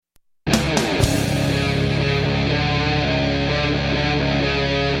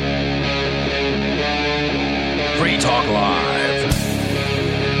Talk Live.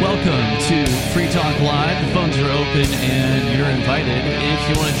 Welcome to Free Talk Live. The phones are open and you're invited. If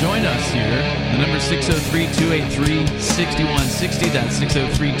you want to join us here, the number is 603-283-6160. That's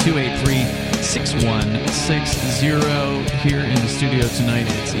 603-283-6160. Here in the studio tonight,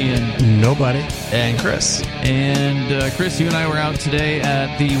 it's Ian. Nobody. And Chris. And Chris, you and I were out today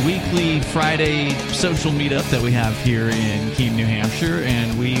at the weekly Friday social meetup that we have here in Keene, New Hampshire.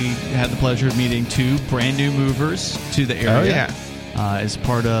 And we had the pleasure of meeting two brand new movers to the area. Oh, yeah. As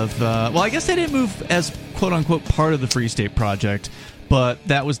part of, well, I guess they didn't move as quote-unquote part of the Free State Project, but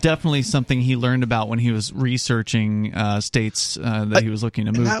that was definitely something he learned about when he was researching states that he was looking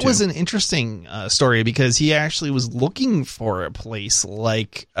to move to. That was an interesting story because he actually was looking for a place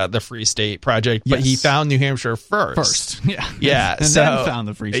like the Free State Project, but he found New Hampshire first. Yeah. Yeah. And then found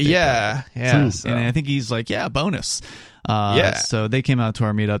the Free State Project. Yeah. So. And I think he's like, bonus. Yeah. So they came out to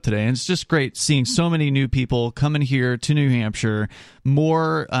our meetup today, and it's just great seeing so many new people coming here to New Hampshire,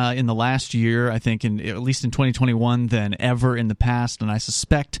 more in the last year, I think, at least in 2021 than ever in the past, and I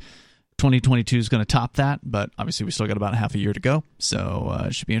suspect 2022 is going to top that, but obviously we still got about half a year to go, so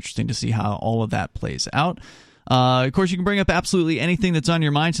it should be interesting to see how all of that plays out. Of course, you can bring up absolutely anything that's on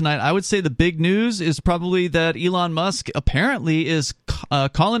your mind tonight. I would say the big news is probably that Elon Musk apparently is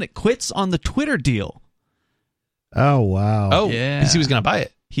calling it quits on the Twitter deal. Oh, wow. Oh, yeah. Because he was going to buy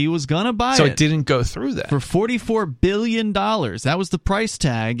it. He was going to buy it. So it didn't go through that. For $44 billion. That was the price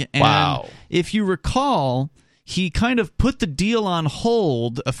tag. And wow. If you recall, he kind of put the deal on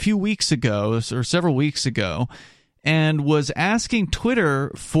hold a few weeks ago, or several weeks ago, and was asking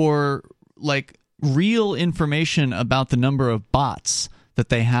Twitter for, like, real information about the number of bots that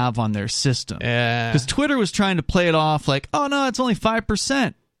they have on their system. Yeah. Because Twitter was trying to play it off like, oh, no, it's only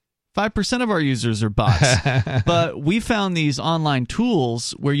 5%. 5% of our users are bots. But we found these online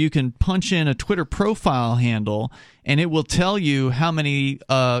tools where you can punch in a Twitter profile handle and it will tell you how many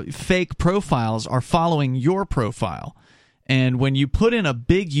fake profiles are following your profile. And when you put in a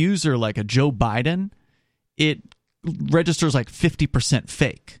big user like a Joe Biden, it registers like 50%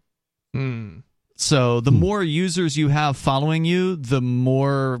 fake. So the more users you have following you, the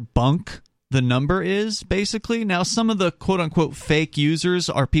more bunk the number is, basically. Now, some of the quote-unquote fake users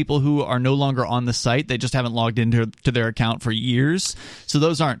are people who are no longer on the site. They just haven't logged into their account for years. So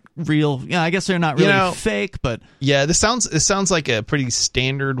those aren't real. Yeah, I guess they're not really fake, but... Yeah, this sounds like a pretty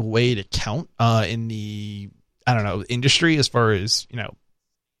standard way to count in the, industry as far as,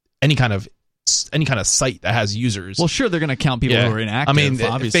 any kind of site that has users. Well, sure, they're going to count people who are inactive. I mean,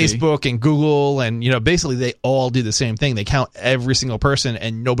 obviously. Facebook and Google and, basically they all do the same thing. They count every single person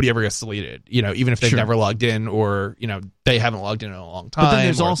and nobody ever gets deleted, even if they've never logged in or, they haven't logged in a long time. But then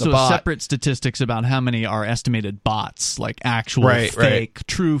there's also separate statistics about how many are estimated bots, like actual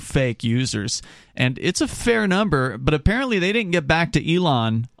true fake users. And it's a fair number, but apparently they didn't get back to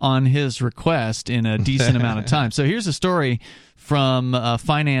Elon on his request in a decent amount of time. So here's a story from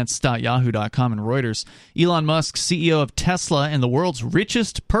finance.yahoo.com and Reuters. Elon Musk, CEO of Tesla and the world's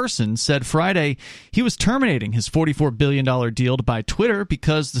richest person, said Friday he was terminating his $44 billion deal to buy Twitter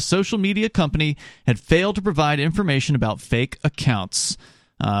because the social media company had failed to provide information about fake accounts.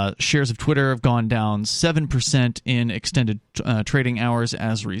 Shares of Twitter have gone down 7% in extended trading hours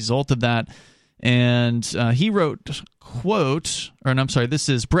as a result of that. And he wrote, this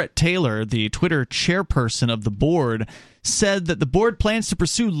is Brett Taylor, the Twitter chairperson of the board, said that the board plans to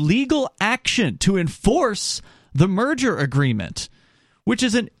pursue legal action to enforce the merger agreement, which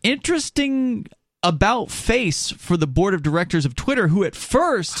is an interesting about face for the board of directors of Twitter, who at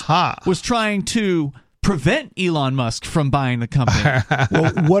first was trying to prevent Elon Musk from buying the company.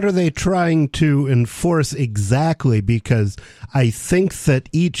 Well, what are they trying to enforce exactly? Because I think that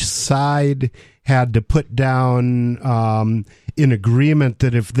each side had to put down an agreement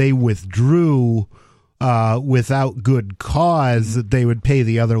that if they withdrew without good cause, that they would pay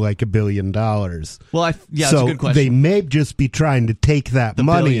the other like $1 billion. Well, that's so a good question. They may just be trying to take that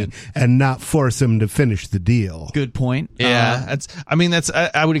money and not force him to finish the deal. Good point. Yeah,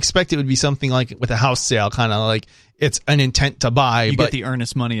 I would expect it would be something like with a house sale, kind of like it's an intent to buy. You get the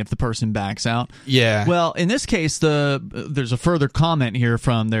earnest money if the person backs out. Yeah. Well, in this case, there's a further comment here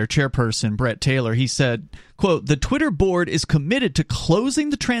from their chairperson, Brett Taylor. He said, quote, "The Twitter board is committed to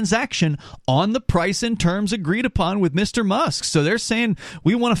closing the transaction on the price and terms agreed upon with Mr. Musk." So they're saying,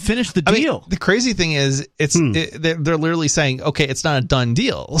 we want to finish the deal. The crazy thing is, they're literally saying, okay, it's not a done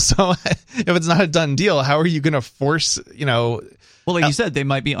deal. So if it's not a done deal, how are you going to force, Well, like you said, they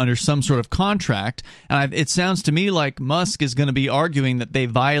might be under some sort of contract, and it sounds to me like Musk is going to be arguing that they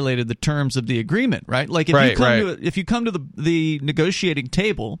violated the terms of the agreement, right? Like if you come to the negotiating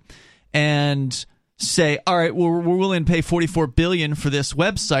table, and say, all right, we're willing to pay $44 billion for this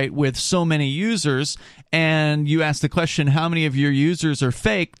website with so many users, and you ask the question, how many of your users are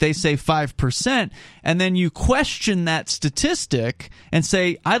fake? They say 5%, and then you question that statistic and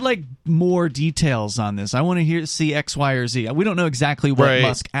say, I'd like more details on this. I want to see X, Y, or Z. We don't know exactly what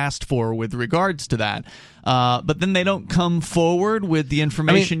Musk asked for with regards to that. But then they don't come forward with the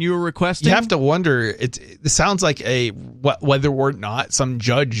information you were requesting. You have to wonder. It sounds like whether or not some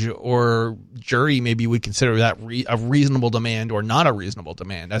judge or jury maybe would consider that a reasonable demand or not a reasonable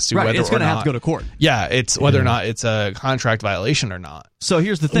demand as to whether it's going to have to go to court. Yeah, it's whether or not it's a contract violation or not. So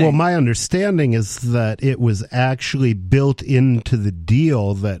here's the thing. Well, my understanding is that it was actually built into the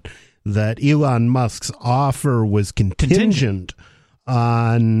deal that Elon Musk's offer was contingent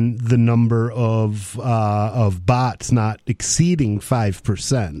on the number of bots not exceeding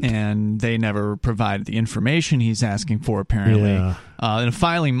 5%. And they never provided the information he's asking for, apparently. Yeah. In a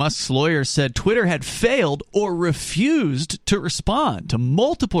filing, Musk's lawyer said Twitter had failed or refused to respond to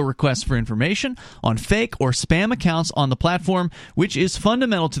multiple requests for information on fake or spam accounts on the platform, which is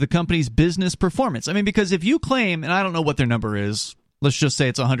fundamental to the company's business performance. I mean, because if you claim, and I don't know what their number is, let's just say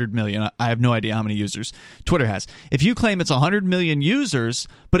it's 100 million. I have no idea how many users Twitter has. If you claim it's 100 million users,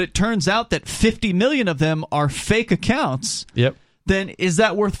 but it turns out that 50 million of them are fake accounts, then is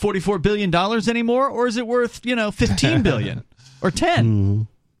that worth $44 billion anymore? Or is it worth, $15 billion or 10,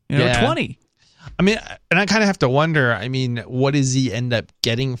 or 20? I mean, and I kind of have to wonder, what does he end up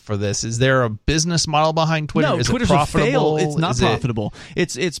getting for this? Is there a business model behind Twitter? No, is Twitter's it profitable? a fail. It's not profitable.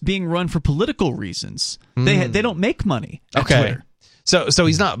 It's being run for political reasons. They don't make money at Twitter. So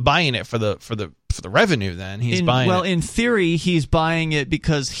he's not buying it for the revenue. Then he's buying. Well, it. in theory, he's buying it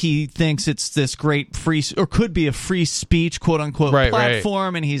because he thinks it's this great free or could be a free speech quote unquote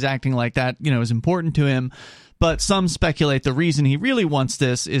platform, and he's acting like that is important to him. But some speculate the reason he really wants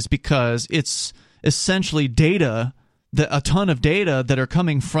this is because it's essentially data. A ton of data that are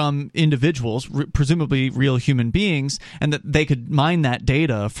coming from individuals, presumably real human beings, and that they could mine that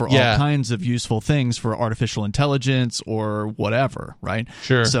data for all kinds of useful things for artificial intelligence or whatever, right?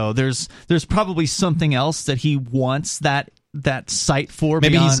 Sure. So there's probably something else that he wants that site for.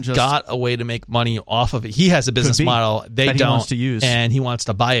 Maybe beyond he's just, got a way to make money off of it. He has a business model they that don't, he wants to use, and he wants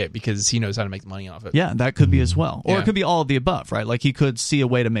to buy it because he knows how to make money off it. Yeah, that could be as well, or it could be all of the above, right? Like he could see a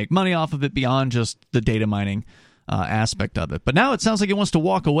way to make money off of it beyond just the data mining aspect of it. But now it sounds like he wants to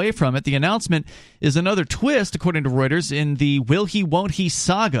walk away from it. The announcement is another twist, according to Reuters, in the will he, won't he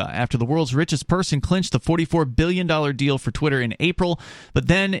saga after the world's richest person clinched the $44 billion deal for Twitter in April, but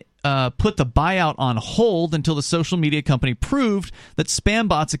then put the buyout on hold until the social media company proved that spam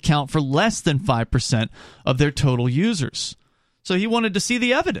bots account for less than 5% of their total users. So he wanted to see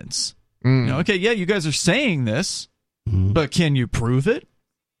the evidence. Okay, you guys are saying this, but can you prove it?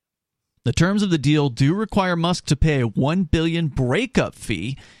 The terms of the deal do require Musk to pay a $1 billion breakup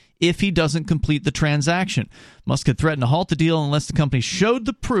fee if he doesn't complete the transaction. Musk had threatened to halt the deal unless the company showed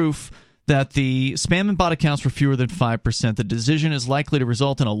the proof that the spam and bot accounts were fewer than 5%. The decision is likely to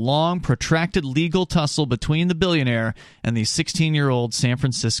result in a long, protracted legal tussle between the billionaire and the 16-year-old San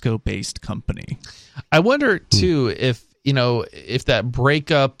Francisco-based company. I wonder, too, if that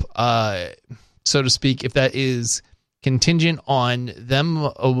breakup, so to speak, if that is contingent on them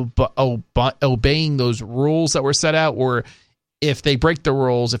obeying those rules that were set out, or if they break the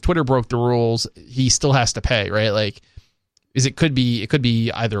rules, if Twitter broke the rules, he still has to pay, right? Like, it could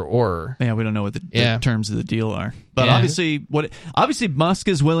be either or. Yeah, we don't know what the terms of the deal are, but obviously Musk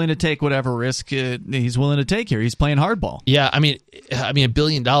is willing to take whatever risk he's willing to take here. He's playing hardball. Yeah, I mean, $1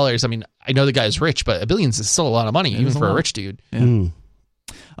 billion. I know the guy's rich, but $1 billion is still a lot of money, even for a rich dude. Yeah.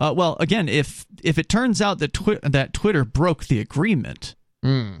 Well, again, if it turns out that Twitter broke the agreement,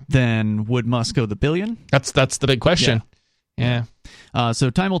 then would Musk owe the $1 billion? That's the big question. Yeah. So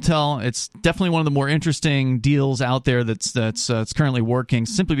time will tell. It's definitely one of the more interesting deals out there that's currently working,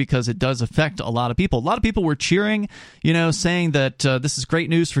 simply because it does affect a lot of people. A lot of people were cheering, saying that this is great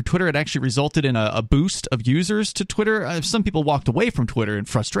news for Twitter. It actually resulted in a boost of users to Twitter. Some people walked away from Twitter in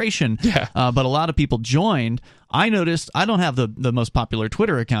frustration, but a lot of people joined. I noticed I don't have the most popular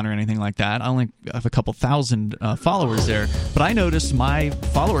Twitter account or anything like that. I only have a couple thousand followers there, but I noticed my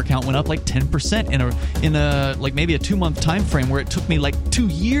follower count went up like 10% in a like maybe a 2-month time frame, where it took me like 2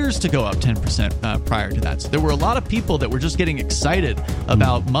 years to go up 10% prior to that. So there were a lot of people that were just getting excited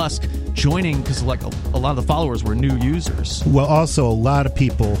about Musk joining because like a lot of the followers were new users. Well, also a lot of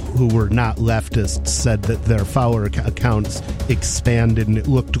people who were not leftists said that their follower accounts expanded, and it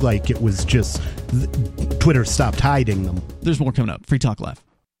looked like it was just Twitter stopped hiding them. There's more coming up. Free Talk Live.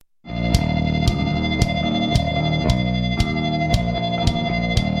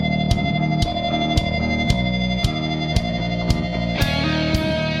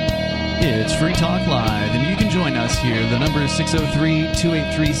 It's Free Talk Live, and you can join us here. The number is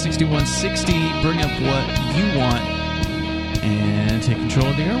 603-283-6160. Bring up what you want and take control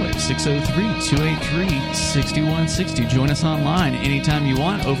of the airwaves. 603-283-6160. Join us online anytime you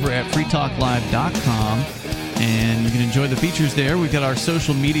want over at freetalklive.com, and you can enjoy the features there. We've got our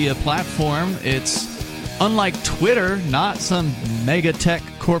social media platform. It's unlike Twitter, not some mega tech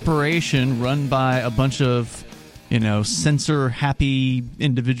corporation run by a bunch of censor-happy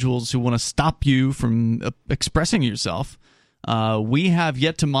individuals who want to stop you from expressing yourself. We have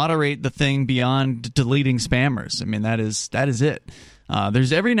yet to moderate the thing beyond deleting spammers. I mean, that is it.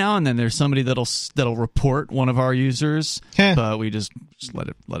 There's every now and then there's somebody that'll report one of our users, but we just let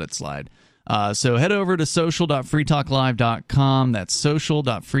it slide. So head over to social.freetalklive.com. That's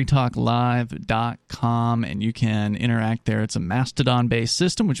social.freetalklive.com, and you can interact there. It's a Mastodon-based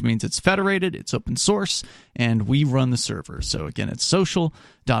system, which means it's federated, it's open source, and we run the server. So again, it's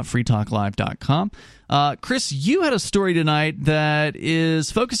social.freetalklive.com. Chris, you had a story tonight that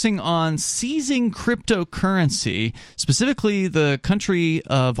is focusing on seizing cryptocurrency, specifically the country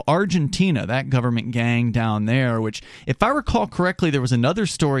of Argentina, that government gang down there, which, if I recall correctly, there was another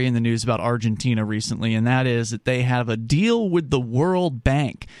story in the news about Argentina recently, and that is that they have a deal with the World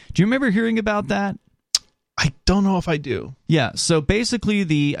Bank. Do you remember hearing about that? I don't know if I do. Yeah, so basically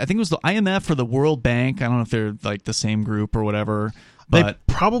I think it was the IMF or the World Bank. I don't know if they're like the same group or whatever. They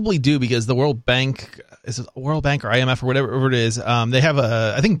probably do, because the World Bank, is it World Bank or IMF or whatever it is, they have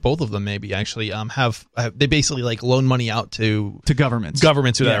I think both of them maybe actually have they basically like loan money out to governments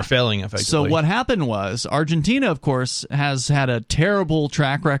who are failing effectively. So what happened was Argentina, of course, has had a terrible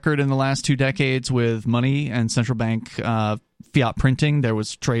track record in the last 2 decades with money and central bank fiat printing. There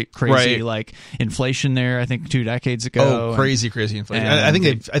was crazy like inflation there, I think 2 decades ago. Oh, crazy inflation! I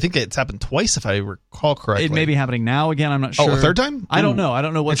think it's happened twice, if I recall correctly. It may be happening now again. I'm not sure. Oh, a third time? I don't know. I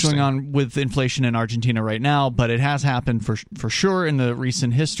don't know what's going on with inflation in Argentina right now, but it has happened for sure in the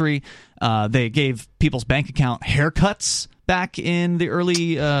recent history. They gave people's bank account haircuts back in the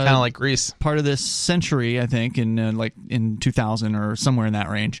early kind of like Greece part of this century, I think, in 2000 or somewhere in that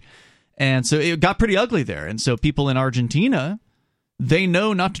range. And so it got pretty ugly there. And so people in Argentina, they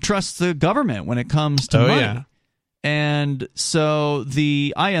know not to trust the government when it comes to money. Yeah. And so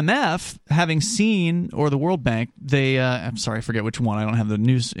the IMF, having seen, or the World Bank, I'm sorry, I forget which one. I don't have the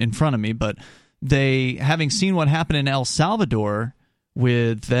news in front of me. But they, having seen what happened in El Salvador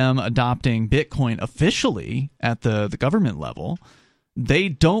with them adopting Bitcoin officially at the government level, they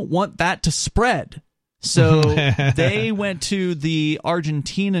don't want that to spread. So they went to the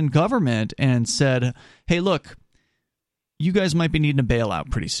Argentinian government and said, hey, look, you guys might be needing a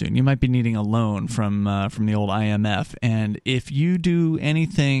bailout pretty soon. You might be needing a loan from the old IMF. And if you do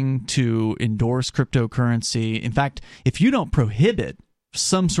anything to endorse cryptocurrency, in fact, if you don't prohibit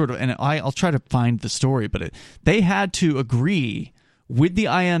some sort of, and I'll try to find the story, but they had to agree with the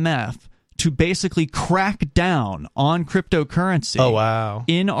IMF to basically crack down on cryptocurrency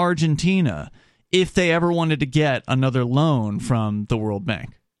in Argentina if they ever wanted to get another loan from the World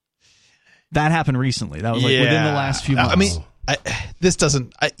Bank. That happened recently. That was like within the last few months. I mean, this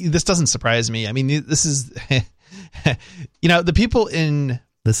doesn't surprise me. I mean, this is the people in...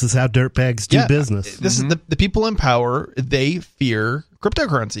 This is how dirtbags do business. This is the people in power. They fear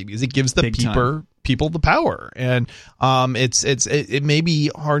cryptocurrency because it gives the people the power, and it may be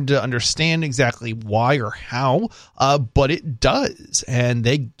hard to understand exactly why or how, but it does, and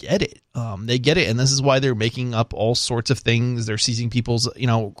they get it. And this is why they're making up all sorts of things. They're seizing people's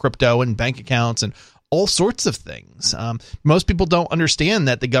crypto and bank accounts and all sorts of things. Most people don't understand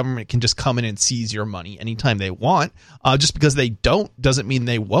that the government can just come in and seize your money anytime they want. Just because they don't doesn't mean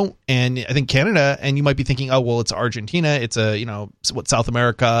they won't. And I think Canada, and you might be thinking, oh, well, it's Argentina. It's South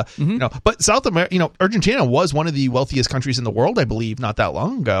America, but South America, Argentina was one of the wealthiest countries in the world, I believe, not that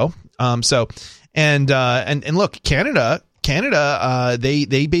long ago. And look, Canada,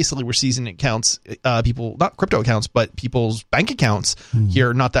 they basically were seizing accounts, people, not crypto accounts, but people's bank accounts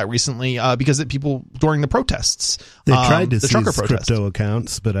here not that recently, because people during the protests. They tried to seize crypto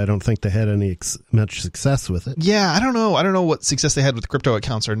accounts, but I don't think they had any much success with it. Yeah, I don't know. I don't know what success they had with crypto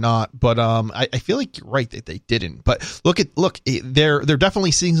accounts or not, but I feel like you're right that they didn't. But look, they're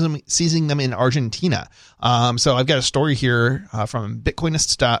definitely seizing them in Argentina. So I've got a story here from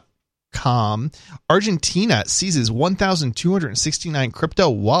Bitcoinist.com. Argentina seizes 1,269 crypto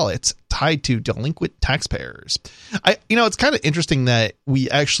wallets tied to delinquent taxpayers. It's kind of interesting that we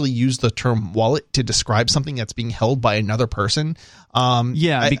actually use the term wallet to describe something that's being held by another person.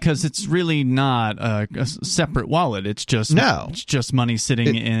 Because it's really not a separate wallet. It's just money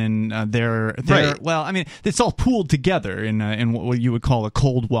sitting in their right. Well, I mean, it's all pooled together in what you would call a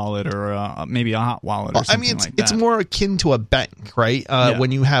cold wallet or maybe a hot wallet or something like that. It's more akin to a bank, right?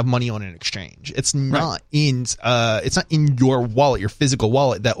 When you have money on an exchange, it's not in your wallet, your physical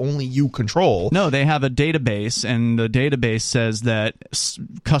wallet that only you control. No, they have a database, and the database says that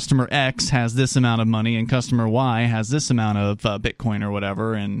customer X has this amount of money and customer Y has this amount of Bitcoin or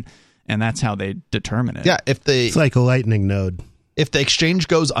whatever, and that's how they determine it. Yeah, it's like a lightning node. If the exchange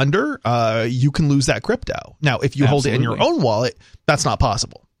goes under, you can lose that crypto. Now, if you hold it in your own wallet, that's not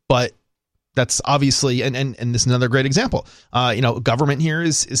possible. But that's obviously, and this is another great example. Government here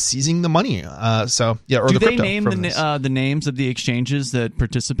is seizing the money. Do the they name the names of the exchanges that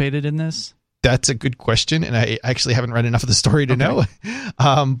participated in this? That's a good question, and I actually haven't read enough of the story to know.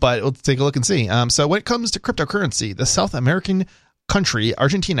 But we'll take a look and see. So when it comes to cryptocurrency, the South American country,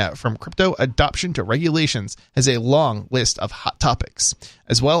 Argentina, from crypto adoption to regulations, has a long list of hot topics,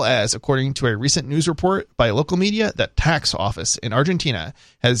 as well as, according to a recent news report by local media, the tax office in Argentina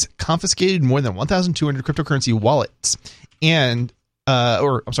has confiscated more than 1,200 cryptocurrency wallets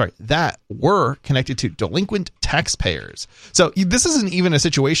that were connected to delinquent taxpayers. So this isn't even a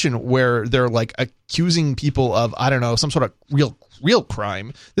situation where they're like accusing people of, I don't know, some sort of real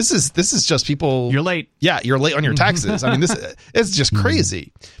crime. This is just people. You're late. Yeah, you're late on your taxes. I mean, this is just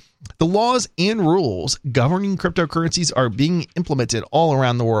crazy. The laws and rules governing cryptocurrencies are being implemented all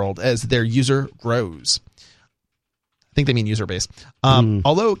around the world as their user grows. I think they mean user base.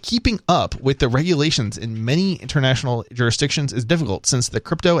 Although keeping up with the regulations in many international jurisdictions is difficult since the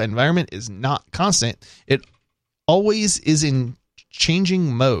crypto environment is not constant, it always is in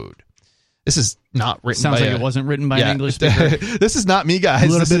changing mode. This is not written Sounds by like it wasn't written by an English speaker. This is not me, guys. A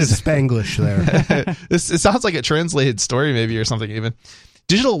little bit of Spanglish there. It sounds like a translated story maybe or something even.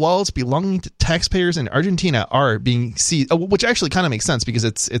 Digital wallets belonging to taxpayers in Argentina are being seized, which actually kind of makes sense because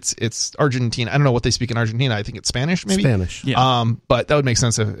it's Argentina. I don't know what they speak in Argentina. I think it's Spanish, maybe. Spanish. Yeah. But that would make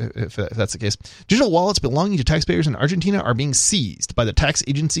sense if that's the case. Digital wallets belonging to taxpayers in Argentina are being seized by the tax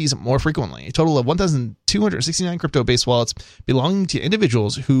agencies more frequently. A total of 1,269 crypto-based wallets belonging to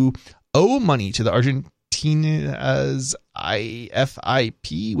individuals who owe money to the Argentina's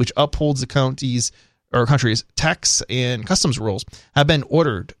IFIP, which upholds the country's tax and customs rules, have been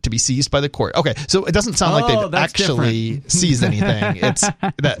ordered to be seized by the court. Okay, so it doesn't sound like they've actually seized anything. It's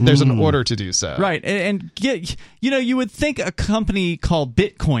that there's an order to do so. Right, and you would think a company called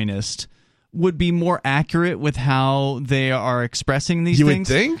Bitcoinist would be more accurate with how they are expressing these things.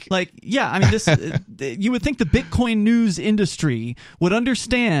 You would think? You would think the Bitcoin news industry would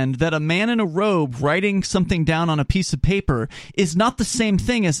understand that a man in a robe writing something down on a piece of paper is not the same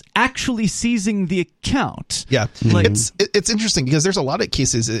thing as actually seizing the account. Yeah. It's interesting because there's a lot of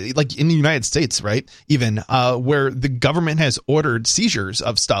cases, like in the United States, right, even where the government has ordered seizures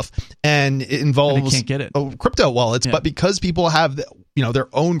of stuff and it involves can't get it. Crypto wallets, but because people have their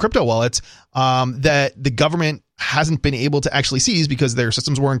own crypto wallets, that the government hasn't been able to actually seize because their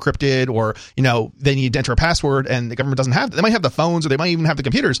systems were encrypted, or they need to enter a password and the government doesn't have. They might have the phones or they might even have the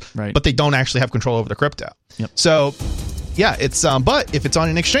computers, right, but they don't actually have control over the crypto. Yep. So yeah, it's but if it's on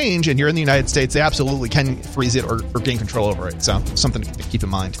an exchange and you're in the United States, they absolutely can freeze it or gain control over it. So something to keep in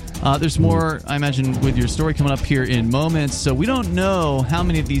mind. There's more, I imagine, with your story coming up here in moments. So we don't know how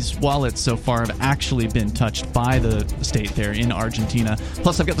many of these wallets so far have actually been touched by the state there in Argentina.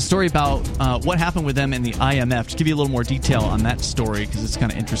 Plus, I've got the story about what happened with them in the IMF. To give you a little more detail on that story, because it's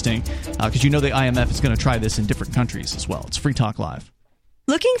kind of interesting. Because the IMF is going to try this in different countries as well. It's Free Talk Live.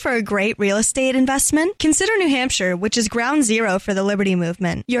 Looking for a great real estate investment? Consider New Hampshire, which is ground zero for the Liberty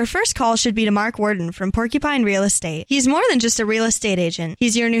Movement. Your first call should be to Mark Worden from Porcupine Real Estate. He's more than just a real estate agent.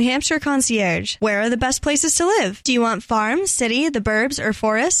 He's your New Hampshire concierge. Where are the best places to live? Do you want farm, city, the burbs, or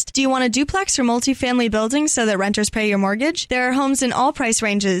forest? Do you want a duplex or multifamily building so that renters pay your mortgage? There are homes in all price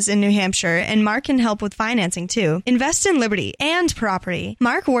ranges in New Hampshire, and Mark can help with financing too. Invest in liberty and property.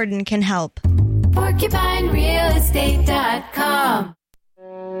 Mark Worden can help. PorcupineRealEstate.com.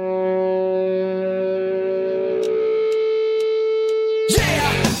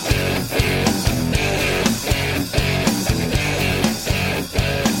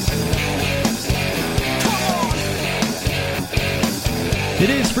 It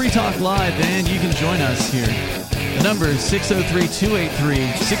is Free Talk Live, and you can join us here. The number is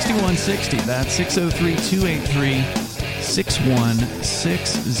 603-283-6160. That's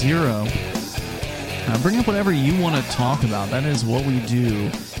 603-283-6160. Bring up whatever you want to talk about. That is what we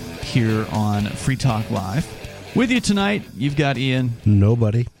do here on Free Talk Live. With you tonight, you've got Ian.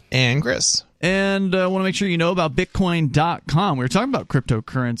 Nobody. And Chris. And I want to make sure you know about Bitcoin.com. We're talking about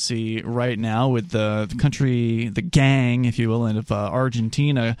cryptocurrency right now with the gang, if you will, of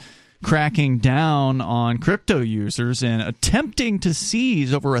Argentina cracking down on crypto users and attempting to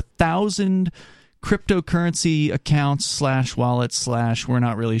seize over 1,000 cryptocurrency accounts / wallets / we're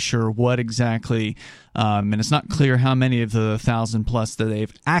not really sure what exactly, and it's not clear how many of the 1,000 plus that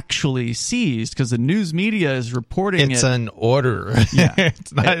they've actually seized, because the news media is reporting it's an order. Yeah.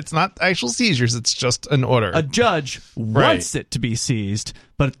 It's not actual seizures, it's just an order. A judge wants it to be seized,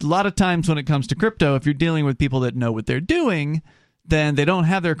 but a lot of times when it comes to crypto, if you're dealing with people that know what they're doing, then they don't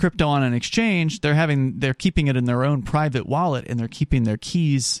have their crypto on an exchange. They're keeping it in their own private wallet, and they're keeping their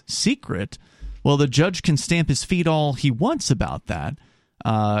keys secret. Well, the judge can stamp his feet all he wants about that,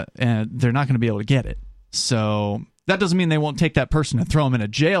 and they're not going to be able to get it. So that doesn't mean they won't take that person and throw them in a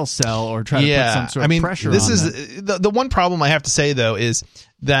jail cell or try to put some sort of pressure on them. The one problem I have to say, though, is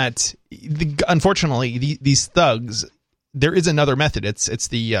that, unfortunately, these thugs, there is another method. It's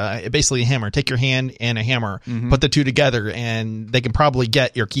basically a hammer. Take your hand and a hammer, put the two together, and they can probably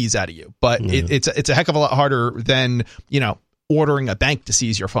get your keys out of you. But it's a heck of a lot harder than, ordering a bank to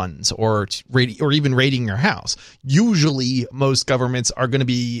seize your funds or even raiding your house. Usually, most governments are going to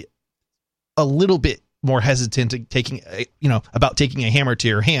be a little bit more hesitant about taking a hammer to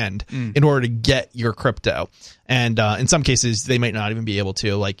your hand in order to get your crypto. And in some cases, they might not even be able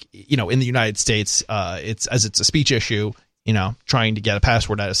to. Like, in the United States, it's a speech issue, trying to get a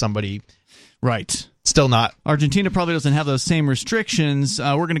password out of somebody. Right. Still not. Argentina probably doesn't have those same restrictions.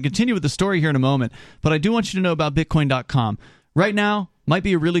 We're going to continue with the story here in a moment, but I do want you to know about Bitcoin.com. Right now might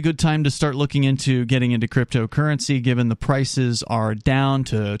be a really good time to start looking into getting into cryptocurrency, given the prices are down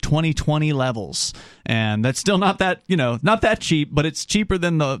to 2020 levels. And that's still not that, not that cheap, but it's cheaper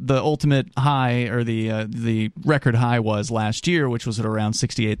than the ultimate high, or the record high was last year, which was at around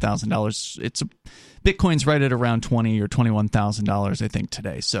 $68,000. Bitcoin's right at around $20,000 or $21,000, I think,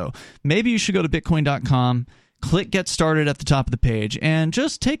 today. So maybe you should go to Bitcoin.com. Click Get Started at the top of the page and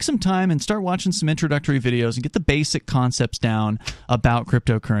just take some time and start watching some introductory videos and get the basic concepts down about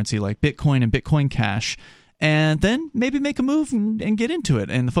cryptocurrency like Bitcoin and Bitcoin Cash, and then maybe make a move and get into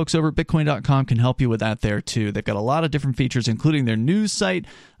it. And the folks over at Bitcoin.com can help you with that there too. They've got a lot of different features, including their news site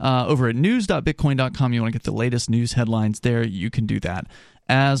over at news.bitcoin.com. You want to get the latest news headlines there, you can do that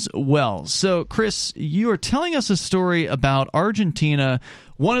as well. So, Chris, you are telling us a story about Argentina,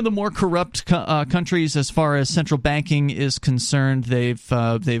 one of the more corrupt countries as far as central banking is concerned.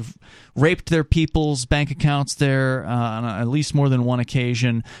 They've raped their people's bank accounts there on at least more than one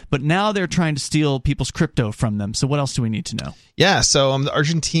occasion, but now they're trying to steal people's crypto from them. So what else do we need to know? Yeah, so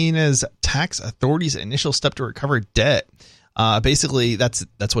Argentina's tax authorities' initial step to recover debt. Basically, that's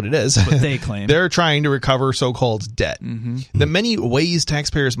what it is. What they claim. They're trying to recover so-called debt. The many ways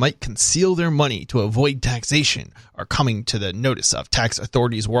taxpayers might conceal their money to avoid taxation are coming to the notice of tax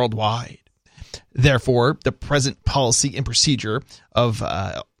authorities worldwide. Therefore, the present policy and procedure of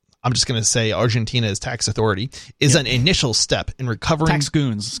I'm just going to say Argentina's tax authority is an initial step in recovering tax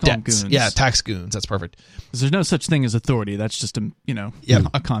goons. Let's call them goons. Yeah, tax goons. That's perfect. Because there's no such thing as authority. That's just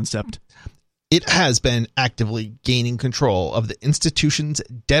a concept. It has been actively gaining control of the institution's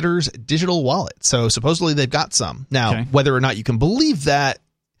debtors' digital wallet. So supposedly they've got some. Now, whether or not you can believe that,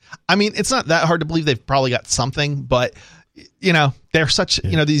 I mean, it's not that hard to believe they've probably got something, but they're such,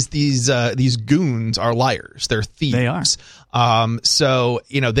 these goons are liars. They're thieves. They are. So,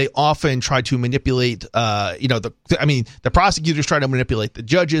 they often try to manipulate, the prosecutors try to manipulate the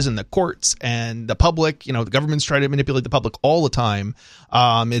judges and the courts and the public, the governments try to manipulate the public all the time.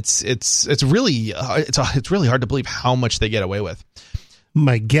 It's really hard to believe how much they get away with.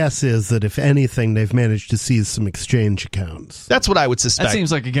 My guess is that if anything, they've managed to seize some exchange accounts. That's what I would suspect. That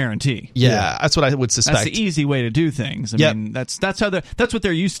seems like a guarantee. Yeah, that's what I would suspect. That's the easy way to do things. I mean, that's what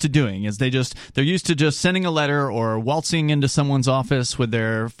they're used to doing. Is they're used to just sending a letter or waltzing into someone's office with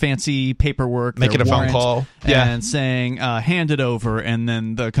their fancy paperwork, making a phone call, and saying hand it over, and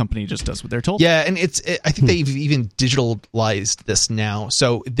then the company just does what they're told. Yeah, and I think they've even digitalized this now,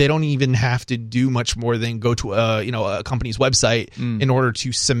 so they don't even have to do much more than go to a company's website in order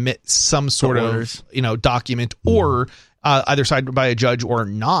to submit some sort of document, or either signed by a judge or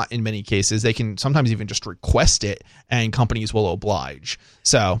not. In many cases, they can sometimes even just request it, and companies will oblige.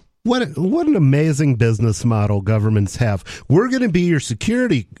 So what an amazing business model governments have. We're going to be your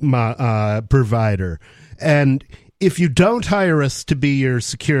security provider, and if you don't hire us to be your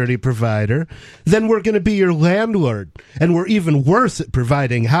security provider, then we're going to be your landlord. And we're even worse at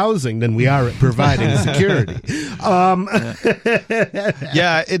providing housing than we are at providing security.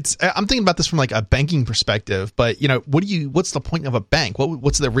 Yeah, I'm thinking about this from like a banking perspective, but what's the point of a bank?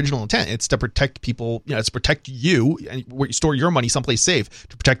 What's the original intent? It's to protect people, it's to protect you and where you store your money someplace safe,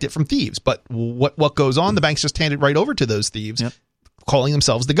 to protect it from thieves. But what goes on? The banks just hand it right over to those thieves, calling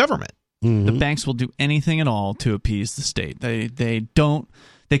themselves the government. Mm-hmm. The banks will do anything at all to appease the state.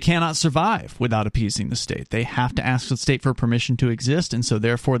 They cannot survive without appeasing the state. They have to ask the state for permission to exist, and so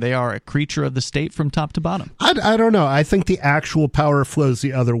therefore they are a creature of the state from top to bottom. I don't know. I think the actual power flows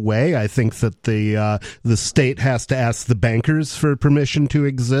the other way. I think that the state has to ask the bankers for permission to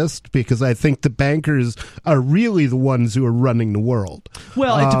exist, because I think the bankers are really the ones who are running the world.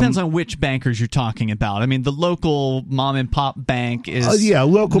 Well, it depends on which bankers you're talking about. I mean, the local mom and pop bank is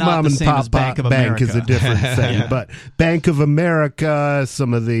local not mom the and same pop as Bank of bank America. is a different thing. But Bank of America,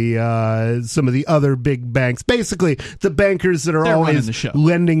 some of the other big banks, basically the bankers that are always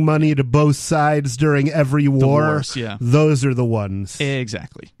lending money to both sides during every war, those are the ones.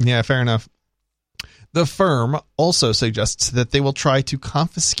 Exactly. Yeah, fair enough. The firm also suggests that they will try to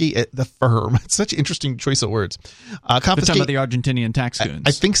confiscate it. The firm. It's such an interesting choice of words. They're talking about the Argentinian tax goons.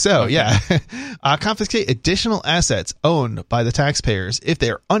 I think so, okay. Yeah. Confiscate additional assets owned by the taxpayers if they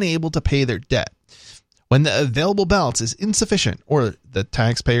are unable to pay their debt. When the available balance is insufficient or the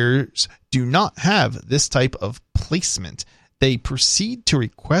taxpayers do not have this type of placement, they proceed to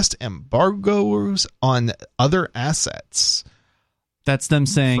request embargoes on other assets. That's them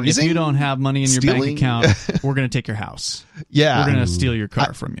saying, if you don't have money in your bank account, we're going to take your house. Yeah. We're going to steal your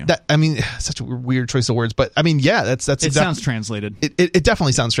car from you. Such a weird choice of words. But, that's it sounds translated. It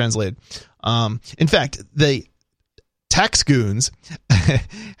definitely sounds translated. In fact, the Tax Goons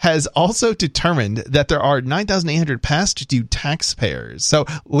has also determined that there are 9,800 past due taxpayers. So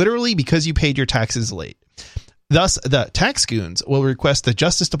literally because you paid your taxes late. Thus, the Tax Goons will request the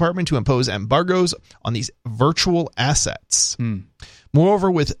Justice Department to impose embargoes on these virtual assets.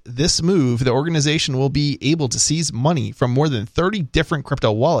 Moreover, with this move, the organization will be able to seize money from more than 30 different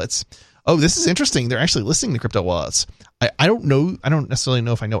crypto wallets. Oh, this is interesting. They're actually listing the crypto wallets. I don't know. I don't necessarily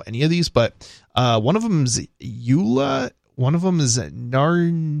know if I know any of these, but one of them is Eula. One of them is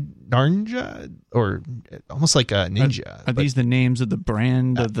Naranja, or almost like a ninja. Are these the names of the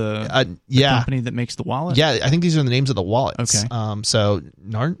brand of the company that makes the wallet? Yeah, I think these are the names of the wallets. Okay. So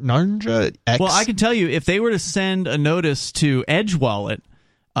Naranja X. Well, I can tell you, if they were to send a notice to Edge Wallet,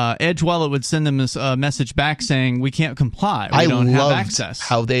 Edge Wallet would send them a message back saying, we can't comply. We don't have access.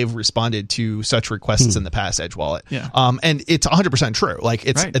 How they've responded to such requests in the past, Edge Wallet. Yeah. And it's 100% true. Like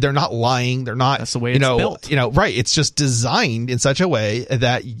they're not lying. They're not, that's the way it's built. Right. It's just designed in such a way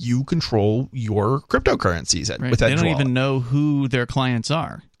that you control your cryptocurrencies with Edge Wallet. They don't even know who their clients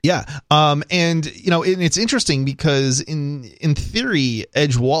are. Yeah. And it's interesting because in theory,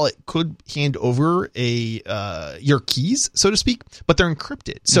 Edge Wallet could hand over your keys, so to speak, but they're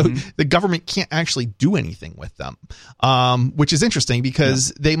encrypted. So the government can't actually do anything with them. Which is interesting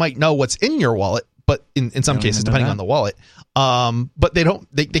because they might know what's in your wallet, but in some cases, depending on the wallet, but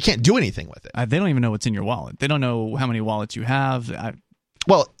they can't do anything with it. They don't even know what's in your wallet. They don't know how many wallets you have.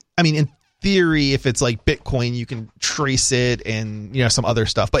 In theory, if it's like Bitcoin, you can trace it and some other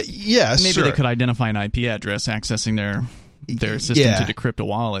stuff. But maybe they could identify an IP address accessing their system to decrypt a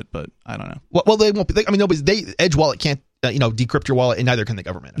wallet, but I don't know. Well, they won't be. Edge Wallet can't decrypt your wallet, and neither can the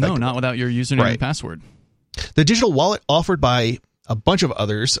government. No, not without your username and password. The digital wallet offered by a bunch of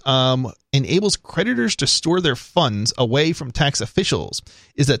others enables creditors to store their funds away from tax officials.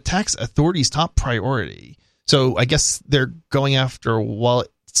 Is the tax authorities' top priority? So I guess they're going after wallets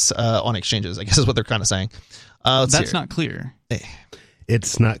on exchanges, I guess is what they're kind of saying. That's not clear.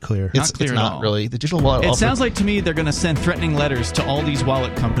 It's not clear. It's not really. The digital wallet. It sounds like to me they're going to send threatening letters to all these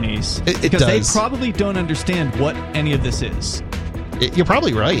wallet companies because they probably don't understand what any of this is. You're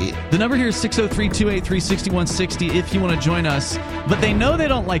probably right. The number here is 603-283-6160 if you want to join us, but they know they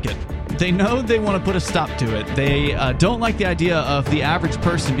don't like it. They know they want to put a stop to it. They don't like the idea of the average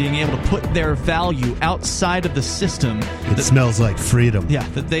person being able to put their value outside of the system. It smells like freedom. Yeah,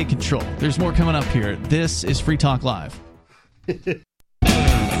 that they control. There's more coming up here. This is Free Talk Live.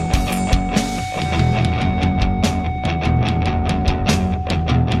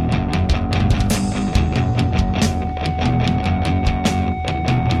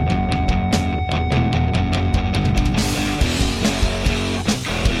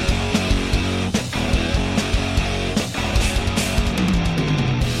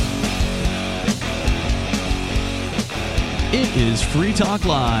 It is Free Talk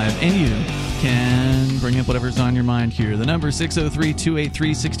Live, and you can bring up whatever's on your mind here. The number is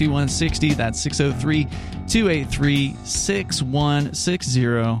 603-283-6160. That's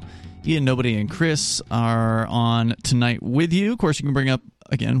 603-283-6160. Ian, Nobody, and Chris are on tonight with you. Of course, you can bring up,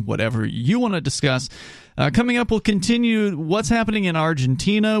 again, whatever you want to discuss. Coming up, we'll continue what's happening in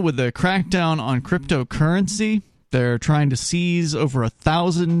Argentina with the crackdown on cryptocurrency. They're trying to seize over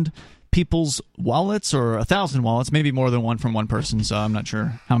 1,000 people's wallets, or 1,000 wallets, maybe more than one from one person, so I'm not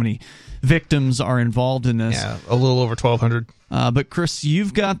sure how many victims are involved in this. Yeah, a little over 1,200. But Chris,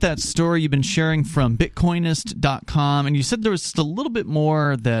 you've got that story you've been sharing from Bitcoinist.com, and you said there was just a little bit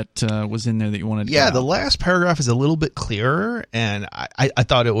more that was in there that you wanted to Yeah, the last paragraph is a little bit clearer, and I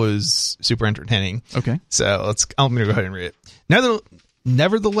thought it was super entertaining. Okay. So I'm going to go ahead and read it.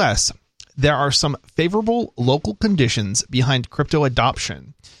 Nevertheless, there are some favorable local conditions behind crypto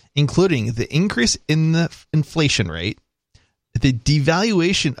adoption, including the increase in the inflation rate, the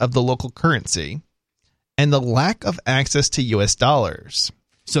devaluation of the local currency, and the lack of access to U.S. dollars.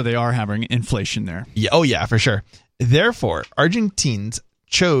 So they are having inflation there. Yeah, oh yeah, for sure. Therefore, Argentines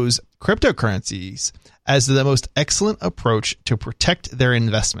chose cryptocurrencies as the most excellent approach to protect their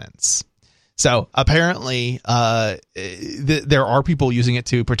investments. So apparently, there are people using it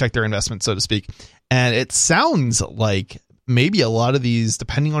to protect their investments, so to speak. And it sounds like maybe a lot of these,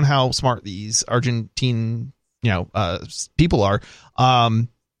 depending on how smart these Argentine, people are,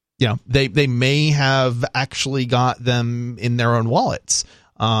 they may have actually got them in their own wallets,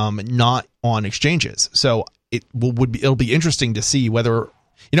 not on exchanges. So it'll be interesting to see whether,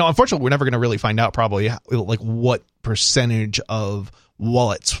 unfortunately, we're never going to really find out probably like what percentage of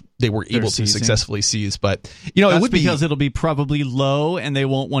wallets they were able to successfully seize. But it would be because it'll be probably low, and they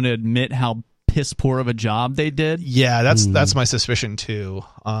won't want to admit how piss poor of a job they did. Yeah, that's my suspicion too.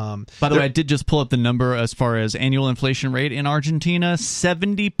 By the way, I did just pull up the number as far as annual inflation rate in Argentina.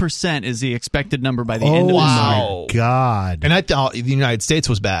 70% is the expected number by the end of the year. Oh my God. And I thought the United States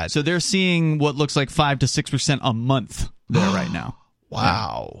was bad. So they're seeing what looks like 5 to 6% a month there right now.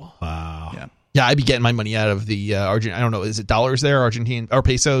 Wow. Yeah. Yeah, I'd be getting my money out of the Argentine. I don't know, is it dollars there, Argentine or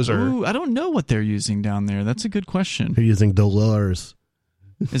pesos, or? Ooh, I don't know what they're using down there. That's a good question. They're using dollars.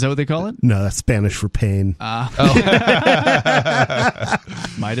 Is that what they call it? No, that's Spanish for pain. Might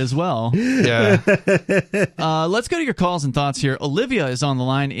as well. Yeah. Let's go to your calls and thoughts here. Olivia is on the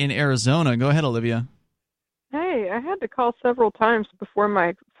line in Arizona. Go ahead, Olivia. Hey, I had to call several times before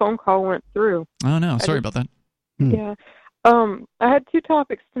my phone call went through. Oh, no. Sorry about that. Yeah. I had two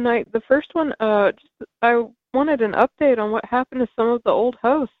topics tonight. The first one, I wanted an update on what happened to some of the old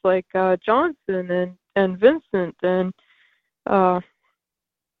hosts, like Johnson and Vincent and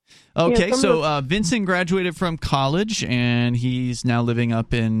Okay, so Vincent graduated from college, and he's now living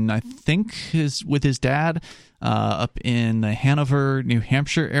up in, I think, with his dad up in the Hanover, New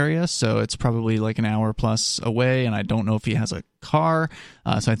Hampshire area. So it's probably like an hour plus away, and I don't know if he has a car.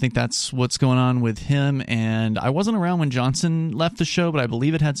 So I think that's what's going on with him. And I wasn't around when Johnson left the show, but I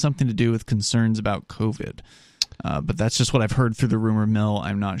believe it had something to do with concerns about COVID. But that's just what I've heard through the rumor mill.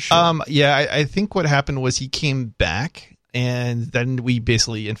 I'm not sure. Yeah, I think what happened was he came back, and then we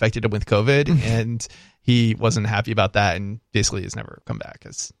basically infected him with COVID, and he wasn't happy about that, and basically has never come back.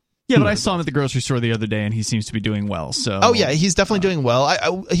 Yeah, but I saw him at the grocery store the other day, and he seems to be doing well. So, oh yeah, he's definitely doing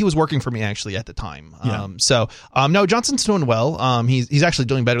well. He was working for me actually at the time. Yeah. No, Johnson's doing well. He's actually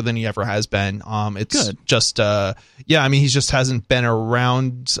doing better than he ever has been. It's good. Just he just hasn't been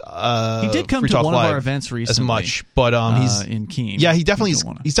around. He did come to one of our events recently as much, but he's in Keene. Yeah, he's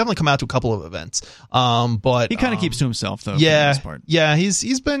definitely come out to a couple of events. But he kind of keeps to himself though. Yeah, for the most part. Yeah,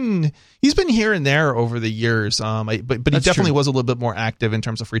 he's been here and there over the years. But he definitely was a little bit more active in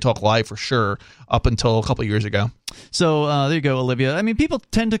terms of Free Talk Live for sure up until a couple of years ago. So there you go, Olivia. I mean, people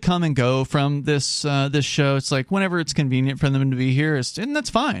tend to come and go from this show. It's like whenever it's convenient for them to be here, and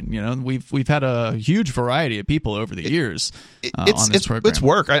that's fine. We've had a huge variety of people over the years on this program. It's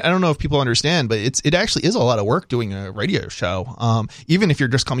work. I don't know if people understand, but it actually is a lot of work doing a radio show. Even if you're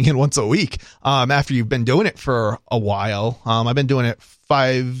just coming in once a week, after you've been doing it for a while. I've been doing it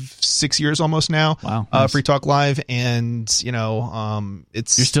 5-6 years almost now. Wow. Nice. Free Talk Live, and you're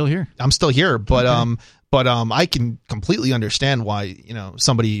still here. I'm still here, but okay. But I can completely understand why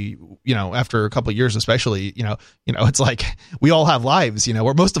somebody after a couple of years, especially it's like we all have lives,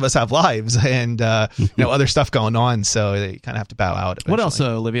 where most of us have lives, and other stuff going on, so they kind of have to bow out eventually. What else,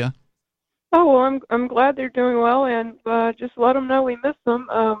 Olivia? Oh well, I'm glad they're doing well, and just let them know we miss them.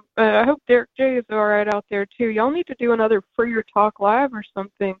 I hope Derek J is all right out there too. Y'all need to do another Freer Talk Live or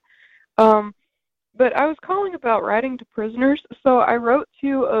something. But I was calling about writing to prisoners, so I wrote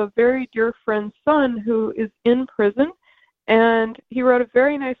to a very dear friend's son who is in prison, And he wrote a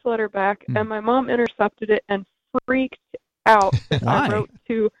very nice letter back, and my mom intercepted it and freaked out. Why? I wrote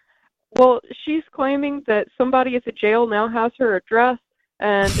to, well, she's claiming that somebody at the jail now has her address,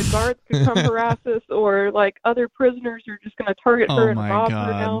 and the guards could come harass us, or like other prisoners are just going to target her and rob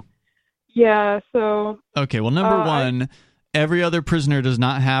her now. Yeah, so... Okay, well, number one, every other prisoner does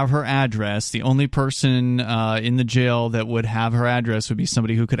not have her address. The only person in the jail that would have her address would be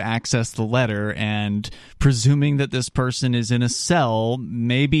somebody who could access the letter, and presuming that this person is in a cell,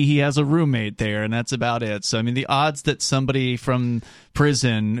 maybe he has a roommate there, and that's about it. So, I mean, the odds that somebody from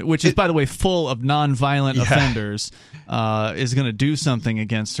prison, which is, by the way, full of nonviolent offenders, is going to do something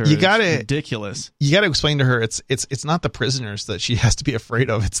against her is ridiculous. You got to explain to her it's not the prisoners that she has to be afraid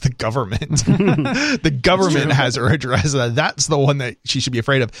of, it's the government. The government has her address. That's the one that she should be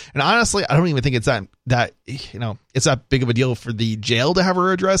afraid of. And honestly, I don't even think it's that it's that big of a deal for the jail to have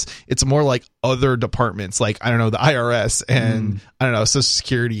her address. It's more like other departments, like, I don't know, the IRS and I don't know, Social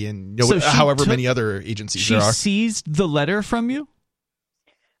Security and however many other agencies there are. She seized the letter from you?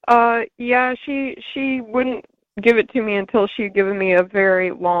 Yeah, she wouldn't give it to me until she'd given me a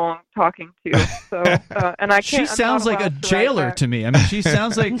very long talking to. So, and I can't. She sounds like a jailer to me. I mean, she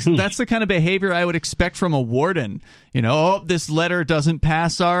sounds like that's the kind of behavior I would expect from a warden. You know, this letter doesn't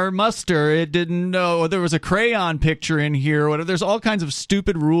pass our muster. It didn't know there was a crayon picture in here. Whatever. There's all kinds of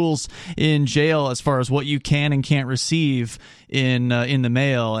stupid rules in jail as far as what you can and can't receive in the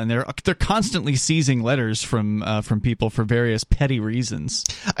mail, and they're constantly seizing letters from people for various petty reasons.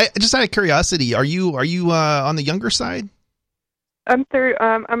 Just out of curiosity, are you on the younger side? I'm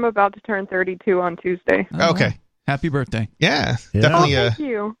about to turn 32 on Tuesday. Oh, okay. Happy birthday. Yeah. Definitely. Thank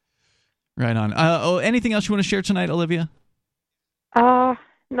you. Right on. Anything else you want to share tonight, Olivia?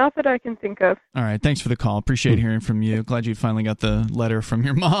 Not that I can think of. All right. Thanks for the call. Appreciate hearing from you. Glad you finally got the letter from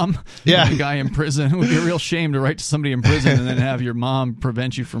your mom. Yeah. The guy in prison. It would be a real shame to write to somebody in prison and then have your mom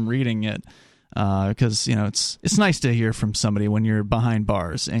prevent you from reading it. Because it's nice to hear from somebody when you're behind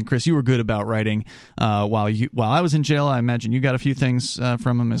bars. And Chris, you were good about writing while I was in jail. I imagine you got a few things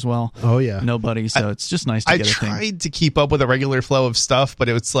from him as well. Oh yeah, nobody. So it's just nice to get a thing. I tried to keep up with a regular flow of stuff, but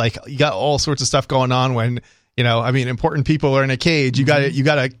it was like you got all sorts of stuff going on when important people are in a cage. You got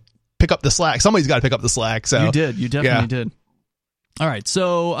to pick up the slack. Somebody's got to pick up the slack. So you definitely did. All right,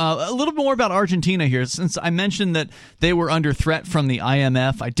 so a little more about Argentina here. Since I mentioned that they were under threat from the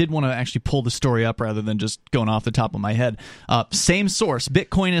IMF, I did want to actually pull the story up rather than just going off the top of my head. Same source,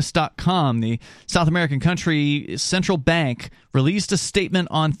 Bitcoinist.com, the South American country central bank, released a statement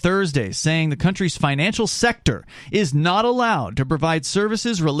on Thursday saying the country's financial sector is not allowed to provide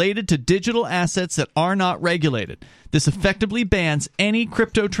services related to digital assets that are not regulated. This effectively bans any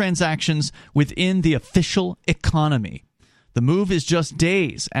crypto transactions within the official economy. The move is just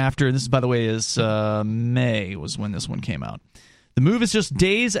days after, this by the way is May was when this one came out. The move is just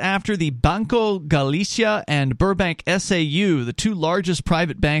days after the Banco Galicia and Burbank SAU, the two largest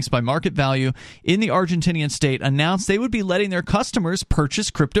private banks by market value in the Argentinian state, announced they would be letting their customers purchase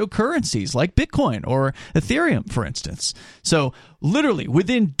cryptocurrencies like Bitcoin or Ethereum, for instance. So literally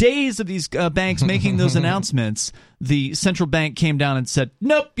within days of these banks making those announcements, the central bank came down and said,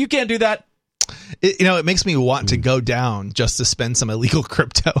 nope, you can't do that. It makes me want to go down just to spend some illegal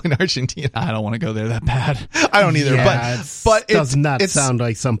crypto in Argentina. I don't want to go there that bad. I don't either. Yeah, but it does not sound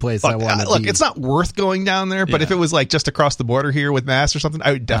like someplace I want to be. Look, it's not worth going down there. But if it was like just across the border here with Mass or something,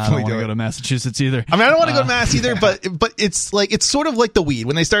 I would definitely do it. I don't want to go to Massachusetts either. I mean, I don't want to go to Mass either. But it's sort of like the weed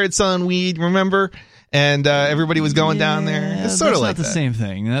when they started selling weed. Remember? And everybody was going down there. It's sort of like the same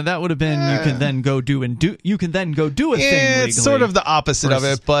thing. That would have been you can then go do a thing legally. It's sort of the opposite of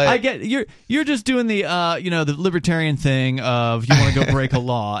it, but I get you're just doing the the libertarian thing of you want to go break a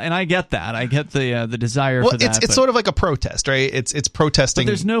law, and I get that. I get the desire for that. It's sort of like a protest, right? It's protesting. But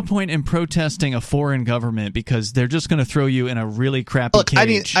there's no point in protesting a foreign government because they're just going to throw you in a really crappy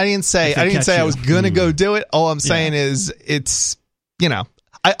cage. I didn't say I was going to go do it. All I'm saying is it's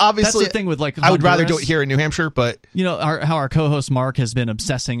I obviously that's the thing with like Honduras. I would rather do it here in New Hampshire, but how our co-host Mark has been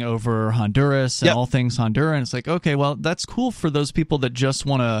obsessing over Honduras and all things Honduran. It's like, okay, well, that's cool for those people that just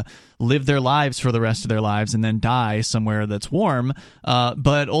want to live their lives for the rest of their lives and then die somewhere that's warm.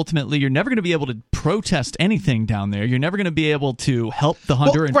 But ultimately, you're never going to be able to protest anything down there. You're never going to be able to help the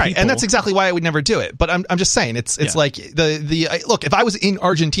Honduran people. Right, and that's exactly why I would never do it. But I'm just saying, it's like look, if I was in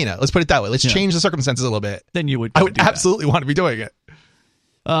Argentina, let's put it that way. Let's change the circumstances a little bit. Then I would absolutely want to be doing it.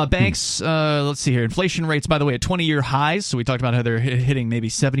 Banks, let's see here. Inflation rates, by the way, at 20-year highs. So we talked about how they're hitting maybe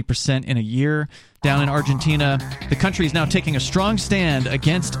 70% in a year. down in Argentina. The country is now taking a strong stand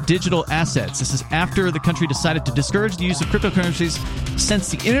against digital assets. This is after the country decided to discourage the use of cryptocurrencies since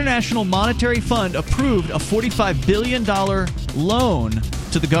the International Monetary Fund approved a $45 billion loan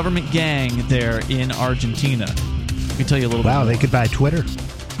to the government gang there in Argentina. Let me tell you a little bit. Wow, they could buy Twitter.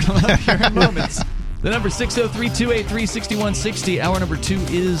 Here in moments. The number 603-283-6160. Hour number 2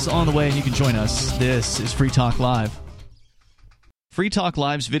 is on the way, and you can join us. This is Free Talk Live. Free Talk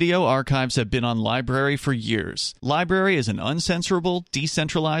Live's video archives have been on LBRY for years. LBRY is an uncensorable,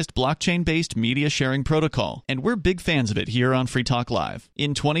 decentralized, blockchain-based media sharing protocol, and we're big fans of it here on Free Talk Live.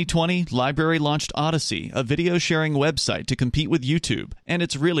 In 2020, LBRY launched Odysee, a video sharing website to compete with YouTube, and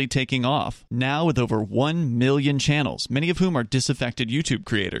it's really taking off. Now with over 1 million channels, many of whom are disaffected YouTube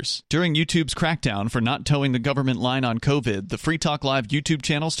creators. During YouTube's crackdown for not towing the government line on COVID, the Free Talk Live YouTube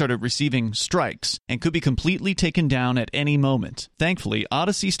channel started receiving strikes and could be completely taken down at any moment. Thankfully,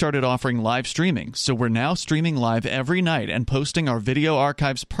 Odysee started offering live streaming, so we're now streaming live every night and posting our video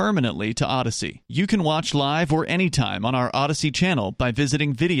archives permanently to Odysee. You can watch live or anytime on our Odysee channel by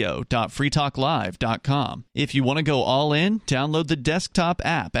visiting video.freetalklive.com. If you want to go all in, download the desktop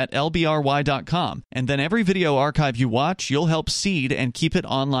app at lbry.com, and then every video archive you watch, you'll help seed and keep it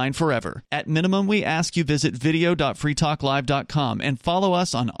online forever. At minimum, we ask you visit video.freetalklive.com and follow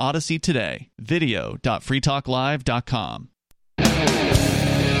us on Odysee today. video.freetalklive.com.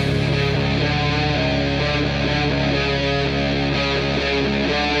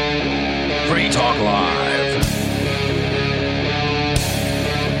 Free Talk Live.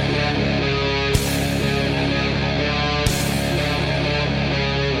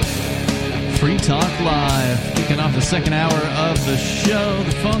 Free Talk Live, kicking off the second hour of the show.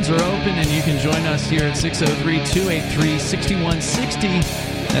 The phones are open, and you can join us here at 603-283-6160.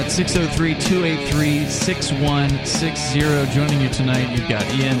 That's 603-283-6160. Joining you tonight, you've got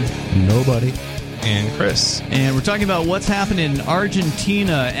Ian. Nobody. And Chris. And we're talking about what's happening in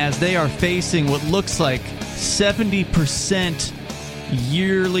Argentina as they are facing what looks like 70%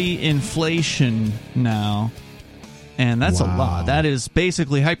 yearly inflation now. And that's a lot. That is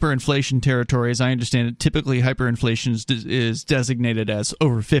basically hyperinflation territory, as I understand it. Typically, hyperinflation is designated as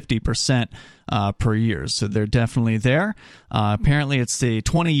over 50% per year. So they're definitely there. Apparently, it's the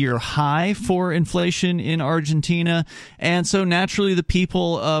 20-year high for inflation in Argentina. And so naturally, the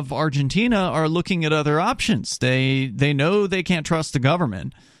people of Argentina are looking at other options. They know they can't trust the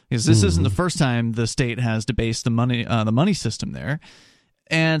government, because this isn't the first time the state has debased the money system there.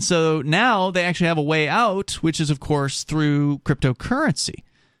 And so now they actually have a way out, which is, of course, through cryptocurrency.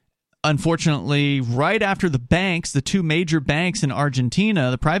 Unfortunately, right after the banks, the two major banks in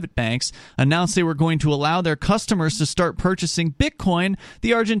Argentina, the private banks, announced they were going to allow their customers to start purchasing Bitcoin,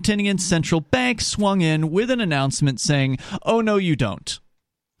 the Argentinian central bank swung in with an announcement saying, "Oh, no, you don't.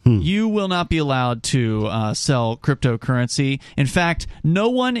 You will not be allowed to sell cryptocurrency. In fact, no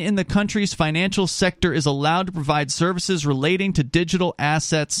one in the country's financial sector is allowed to provide services relating to digital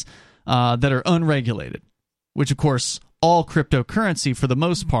assets that are unregulated," which, of course, all cryptocurrency, for the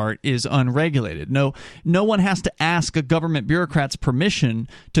most part, is unregulated. No one has to ask a government bureaucrat's permission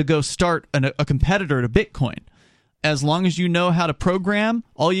to go start a competitor to Bitcoin. As long as you know how to program,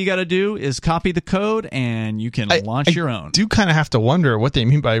 all you got to do is copy the code, and you can launch your own. I do kind of have to wonder what they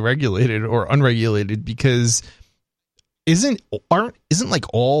mean by regulated or unregulated, because isn't like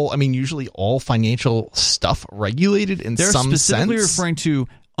all, I mean, usually all financial stuff regulated in some sense? They're specifically referring to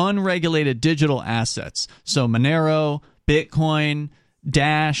unregulated digital assets. So Monero, Bitcoin,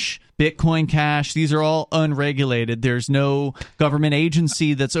 Dash, Bitcoin Cash, these are all unregulated. There's no government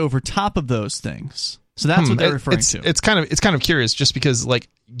agency that's over top of those things. So that's what they're referring to. It's kind of curious, just because, like,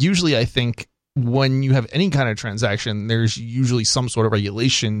 usually I think when you have any kind of transaction, there's usually some sort of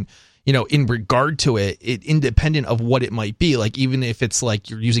regulation, in regard to it, independent of what it might be. Like, even if it's like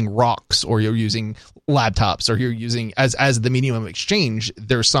you're using rocks or you're using laptops or you're using as the medium of exchange,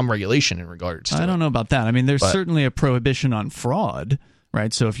 there's some regulation in regards to it. I don't know about that. I mean, there's certainly a prohibition on fraud.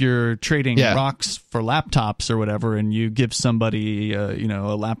 Right, so if you're trading rocks for laptops or whatever, and you give somebody, a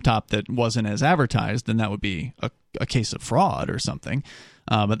laptop that wasn't as advertised, then that would be a case of fraud or something.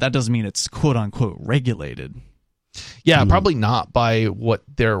 But that doesn't mean it's quote unquote regulated. Yeah, probably not by what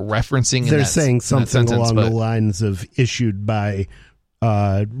they're referencing. They're saying something along the lines of issued by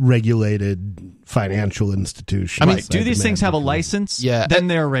regulated financial institutions. I mean, do these things have a license? Yeah. Then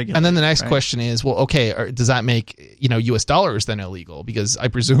they're regulated. And then the next question is, well, okay, does that make, U.S. dollars then illegal? Because I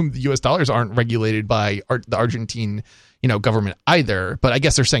presume the U.S. dollars aren't regulated by the Argentine, government either. But I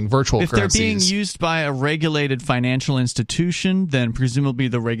guess they're saying virtual if currencies. They're being used by a regulated financial institution, then presumably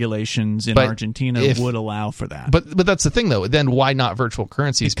the regulations in Argentina would allow for that. But that's the thing, though. Then why not virtual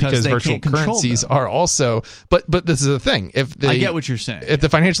currencies? Because virtual currencies are also. But this is the thing. I get what you're saying. If the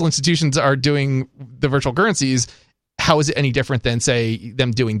financial institutions are doing the virtual currencies, how is it any different than, say,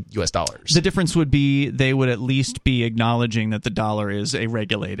 them doing U.S. dollars? The difference would be they would at least be acknowledging that the dollar is a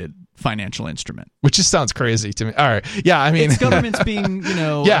regulated financial instrument. Which just sounds crazy to me. All right. Yeah, I mean... It's governments being,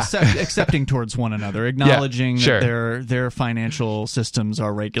 accepting towards one another, acknowledging that their financial systems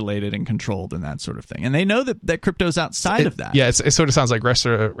are regulated and controlled and that sort of thing. And they know that crypto's outside of that. Yeah, it sort of sounds like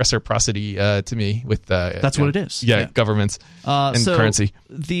reciprocity to me with... That's what it is. Yeah, governments and currency.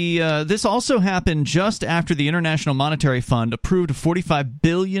 This also happened just after the International Monetary Fund approved a $45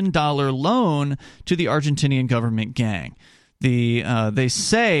 billion loan to the Argentinian government gang. They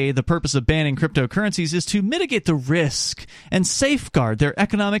say the purpose of banning cryptocurrencies is to mitigate the risk and safeguard their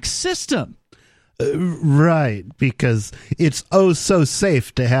economic system. Right, because it's so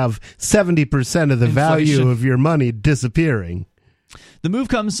safe to have 70% of the value of your money disappearing. The move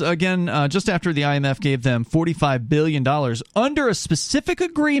comes, again, just after the IMF gave them $45 billion under a specific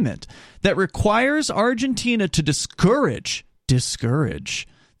agreement that requires Argentina to discourage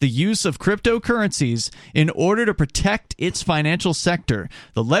the use of cryptocurrencies in order to protect its financial sector.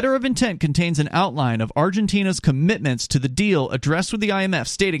 The letter of intent contains an outline of Argentina's commitments to the deal addressed with the IMF,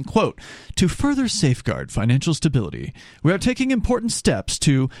 stating, quote, "To further safeguard financial stability, we are taking important steps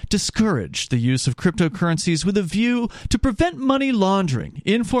to discourage the use of cryptocurrencies with a view to prevent money laundering,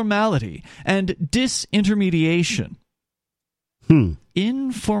 informality, and disintermediation."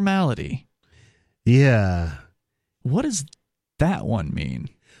 Informality. Yeah. What does that one mean?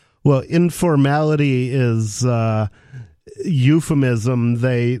 Well, informality is euphemism.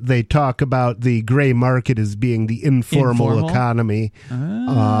 They talk about the gray market as being the informal economy.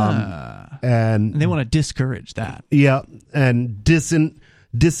 And they want to discourage that. Yeah, and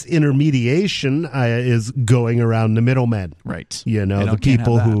disintermediation is going around the middlemen. Right. The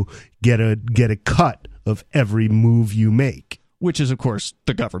people who get a cut of every move you make. Which is, of course,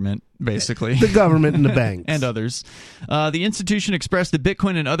 the government, basically. The government and the banks. And others. The institution expressed that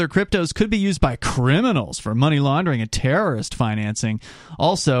Bitcoin and other cryptos could be used by criminals for money laundering and terrorist financing.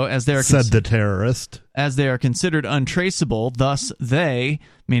 Also, as they are the terrorist. As they are considered untraceable, thus they,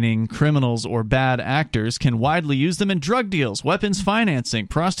 meaning criminals or bad actors, can widely use them in drug deals, weapons financing,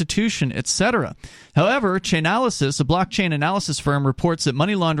 prostitution, etc. However, Chainalysis, a blockchain analysis firm, reports that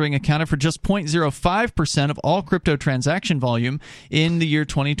money laundering accounted for just 0.05% of all crypto transaction volume in the year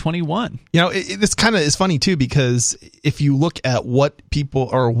 2021. This kind of is funny too, because if you look at what people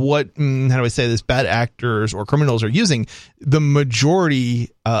or this bad actors or criminals are using, the majority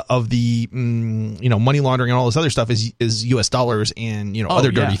of the money laundering and all this other stuff is U.S. dollars and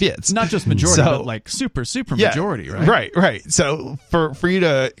other dirty fiats. Not just majority, but like super majority, right? Right. So for you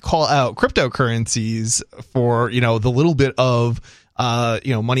to call out cryptocurrencies for the little bit of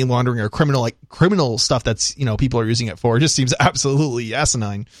money laundering or criminal stuff that's people are using it for, just seems absolutely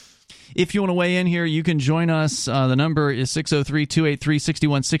asinine. If you want to weigh in here, you can join us. The number is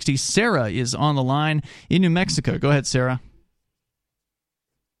 603-283-6160. Sarah is on the line in New Mexico. Go ahead, Sarah.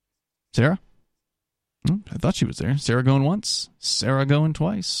 Sarah? I thought she was there. Sarah going once, Sarah going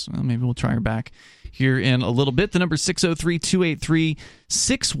twice. Well, maybe we'll try her back here in a little bit. The number is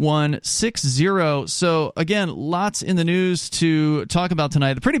 603-283-6160. So, again, lots in the news to talk about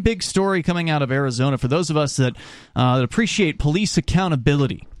tonight. A pretty big story coming out of Arizona for those of us that appreciate police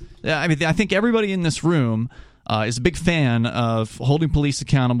accountability. I mean, I think everybody in this room is a big fan of holding police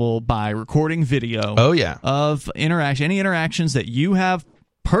accountable by recording video of any interactions that you have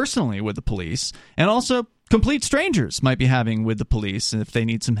personally with the police, and also complete strangers might be having with the police. And if they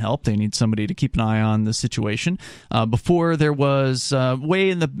need some help, they need somebody to keep an eye on the situation. Before there was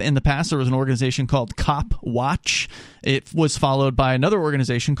way in the past, there was an organization called Cop Watch. It was followed by another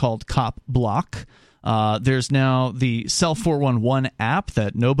organization called Cop Block. There's now the Cell 411 app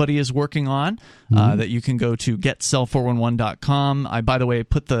that nobody is working on, that you can go to getcell411.com. I, by the way,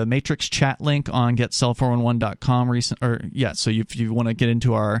 put the Matrix chat link on getcell411.com so if you want to get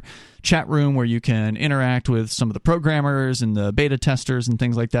into our chat room where you can interact with some of the programmers and the beta testers and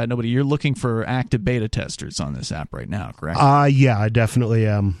things like that. You're looking for active beta testers on this app right now, correct? Yeah, I definitely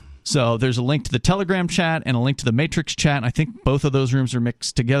am. So there's a link to the Telegram chat and a link to the Matrix chat. I think both of those rooms are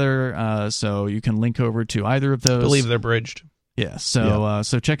mixed together, so you can link over to either of those. I believe they're bridged. Yeah, so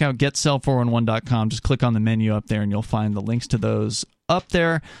check out getcell411.com. Just click on the menu up there, and you'll find the links to those up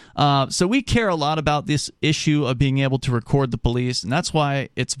there. So we care a lot about this issue of being able to record the police, and that's why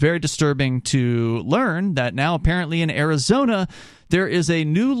it's very disturbing to learn that now apparently in Arizona there is a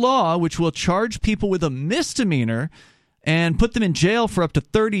new law which will charge people with a misdemeanor and put them in jail for up to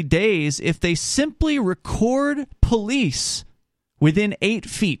 30 days if they simply record police within 8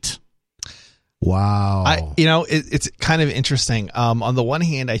 feet. Wow. It's kind of interesting. On the one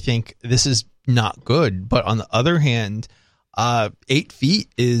hand, I think this is not good, but on the other hand, 8 feet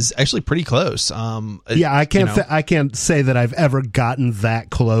is actually pretty close. I can't say that I've ever gotten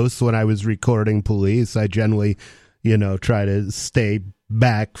that close when I was recording police. I generally, try to stay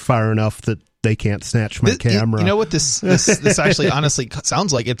back far enough that they can't snatch my camera. You know what this actually honestly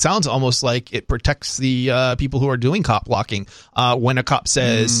sounds like? It sounds almost like it protects the people who are doing cop blocking when a cop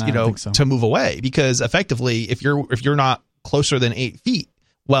says to move away, because effectively if you're not closer than 8 feet,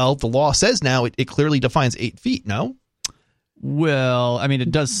 well, the law says now it clearly defines 8 feet. No. Well, I mean,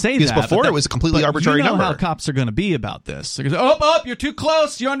 it does say because that. Before it was a completely arbitrary number. How cops are going to be about this. They're going to say, you're too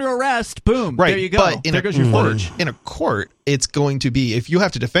close. You're under arrest. Boom. Right. There you go. But there goes your footage. In a court, it's going to be, if you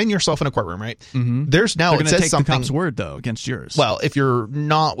have to defend yourself in a courtroom, right? Mm-hmm. There's now, it says something. The cop's word, though, against yours. Well, if you're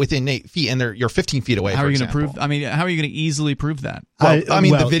not within 8 feet and you're 15 feet away, how are you going to prove? I mean, how are you going to easily prove that? Well,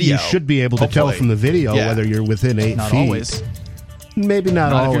 the video. You should be able to tell from the video whether you're within 8 feet. Not always. Maybe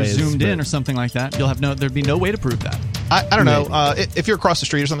not always. If you're zoomed in or something like that, there'd be no way to prove that. I don't know. If you're across the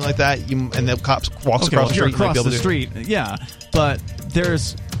street or something like that, and the cops walks across the street, across the street, yeah. But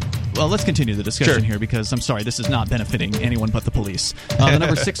there's. Well, let's continue the discussion here because I'm sorry, this is not benefiting anyone but the police. The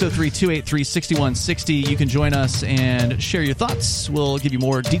number is 603-283-6160. You can join us and share your thoughts. We'll give you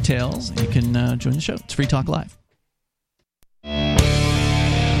more details. You can join the show. It's Free Talk Live.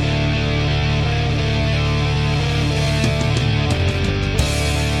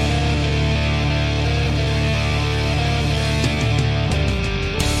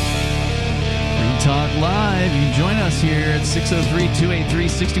 Talk Live. You can join us here at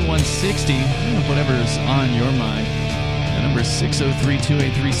 603-283-6160. Whatever's on your mind. The number is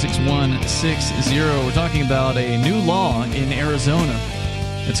 603-283-6160. We're talking about a new law in Arizona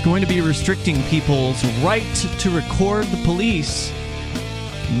that's going to be restricting people's right to record the police.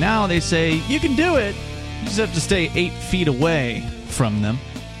 Now they say you can do it. You just have to stay 8 feet away from them.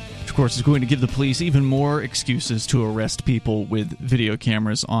 Which, of course, is going to give the police even more excuses to arrest people with video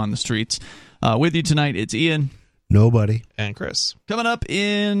cameras on the streets. With you tonight, it's Ian. Nobody. And Chris. Coming up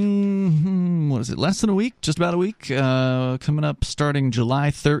in, less than a week? Just about a week. Coming up starting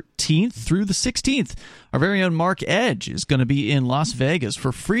July 13th through the 16th. Our very own Mark Edge is going to be in Las Vegas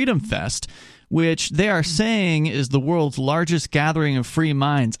for Freedom Fest, which they are saying is the world's largest gathering of free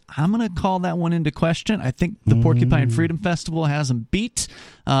minds. I'm going to call that one into question. I think the Porcupine Freedom Festival has them beat.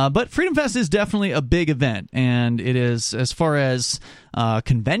 But Freedom Fest is definitely a big event, and it is, as far as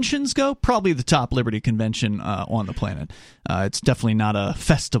conventions go, probably the top liberty convention on the planet. It's definitely not a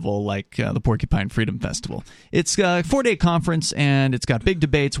festival like the Porcupine Freedom Festival. It's a 4-day conference, and it's got big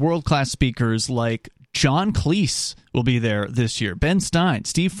debates, world-class speakers like John Cleese will be there this year. Ben Stein,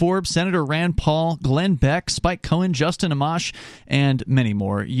 Steve Forbes, Senator Rand Paul, Glenn Beck, Spike Cohen, Justin Amash, and many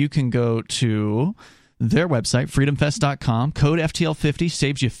more. You can go to their website, freedomfest.com. Code FTL50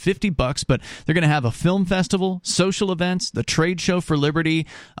 saves you $50, but they're going to have a film festival, social events, the trade show for liberty.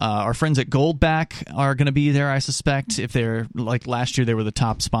 Our friends at Goldback are going to be there, I suspect. If they're like last year, they were the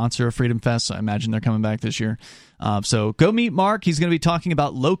top sponsor of Freedom Fest, so I imagine they're coming back this year. So go meet Mark. He's going to be talking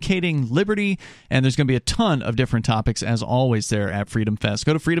about locating liberty, and there's going to be a ton of different topics, as always, there at Freedom Fest.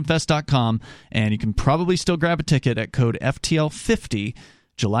 Go to freedomfest.com, and you can probably still grab a ticket at code FTL50,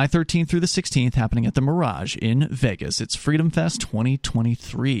 July 13th through the 16th, happening at the Mirage in Vegas. It's Freedom Fest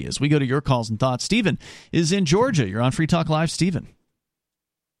 2023. As we go to your calls and thoughts, Stephen is in Georgia. You're on Free Talk Live, Stephen.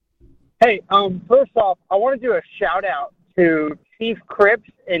 Hey, first off, I want to do a shout-out to Chief Cripps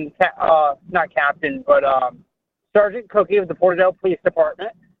and, not Captain, but Sergeant Cookie of the Porterdale Police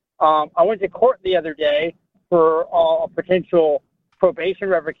Department. I went to court the other day for a potential probation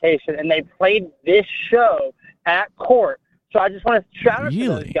revocation, and they played this show at court. So I just want to shout out to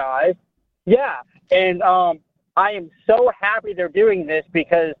those guys. Yeah, and I am so happy they're doing this,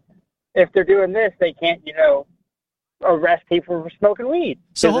 because if they're doing this, they can't, arrest people for smoking weed.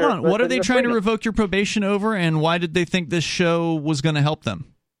 So hold on, what are they trying to revoke your probation over, and why did they think this show was going to help them?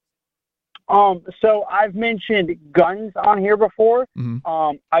 So I've mentioned guns on here before.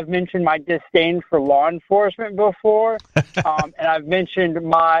 Mm-hmm. I've mentioned my disdain for law enforcement before. And I've mentioned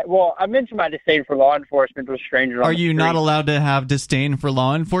my disdain for law enforcement with strangers on the street. Are you not allowed to have disdain for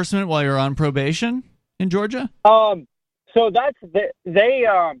law enforcement while you're on probation in Georgia? So that's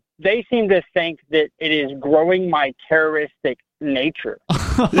they seem to think that it is growing my terroristic nature.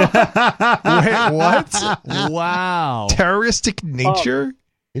 Wait, what? Wow. Terroristic nature?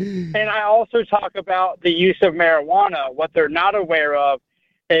 And I also talk about the use of marijuana. What they're not aware of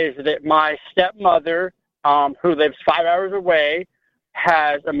is that my stepmother, who lives 5 hours away,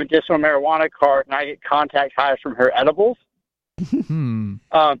 has a medicinal marijuana card, and I get contact highs from her edibles.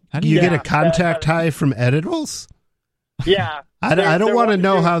 How do You get a contact high from edibles? Yeah. I don't want to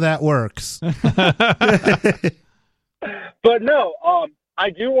know how that works. But no, I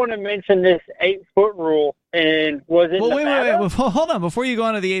do want to mention this 8-foot rule. And was it Nevada? Wait. Hold on. Before you go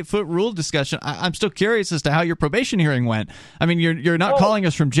on to the 8-foot rule discussion, I'm still curious as to how your probation hearing went. I mean, you're not calling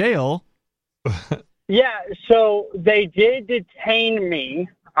us from jail. Yeah, so they did detain me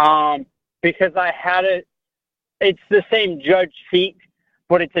because I had it's the same judge seat,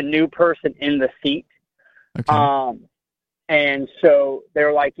 but it's a new person in the seat. Okay. And so they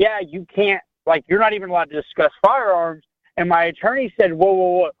were like, yeah, you can't, like, you're not even allowed to discuss firearms. And my attorney said,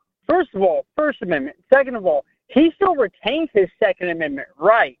 whoa. First of all, First Amendment. Second of all, he still retains his Second Amendment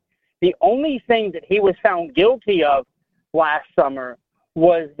right. The only thing that he was found guilty of last summer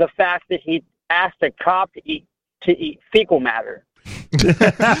was the fact that he asked a cop to eat fecal matter. Wait.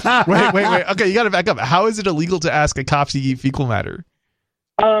 Okay, you got to back up. How is it illegal to ask a cop to eat fecal matter?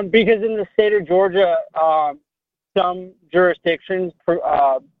 Because in the state of Georgia, some jurisdictions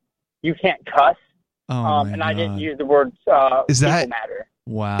you can't cuss. And I didn't use the words fecal matter.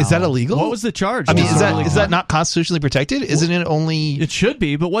 Wow. Is that illegal? What was the charge? I mean, is that not constitutionally protected? Isn't it only... It should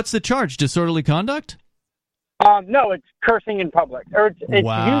be, but what's the charge? Disorderly conduct? No, it's cursing in public. Or it's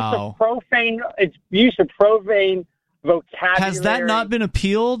use of profane vocabulary. Has that not been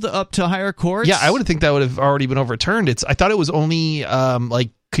appealed up to higher courts? Yeah, I would think that would have already been overturned. I thought it was only like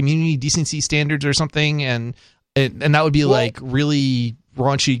community decency standards or something, and that would be like really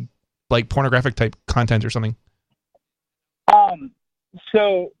raunchy, like pornographic type content or something.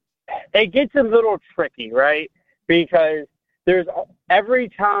 So it gets a little tricky, right? Because there's every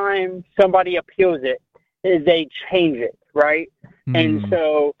time somebody appeals it, they change it, right? And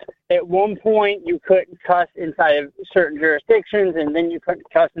so at one point you couldn't cuss inside of certain jurisdictions, and then you couldn't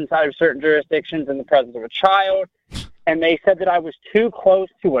cuss inside of certain jurisdictions in the presence of a child. And they said that I was too close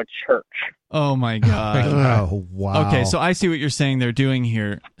to a church. Oh, my God. Oh, wow. Okay, so I see what you're saying they're doing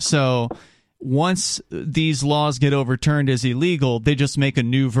here. So once these laws get overturned as illegal, they just make a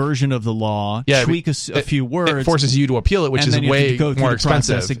new version of the law, tweak a few words. It forces you to appeal it, which is way more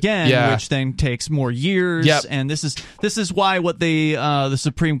expensive again, which then takes more years. Yep. And this is why what the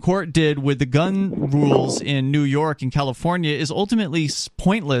Supreme Court did with the gun rules in New York and California is ultimately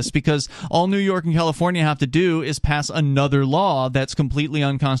pointless, because all New York and California have to do is pass another law that's completely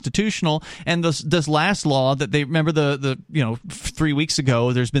unconstitutional. And this last law that they remember the 3 weeks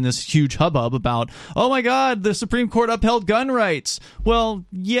ago, there's been this huge hubbub about, oh my God, the Supreme Court upheld gun rights. Well,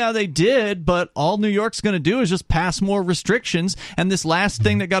 yeah, they did, but all New York's going to do is just pass more restrictions. And this last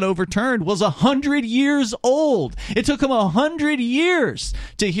thing that got overturned was 100 years old. It took them 100 years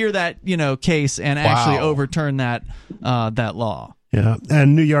to hear that case and actually overturn that law. Yeah,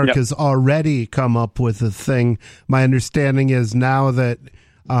 and New York has already come up with a thing. My understanding is now that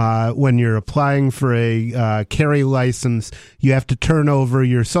when you're applying for a carry license, you have to turn over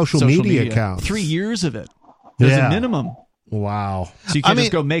your social media accounts. 3 years of it. There's a minimum. Wow. So you can't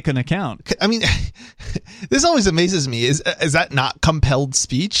just go make an account. I mean, this always amazes me. Is that not compelled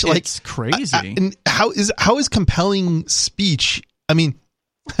speech? Like, it's crazy. And how is compelling speech? I mean,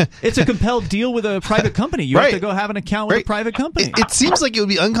 it's a compelled deal with a private company. You have to go have an account with a private company. It seems like it would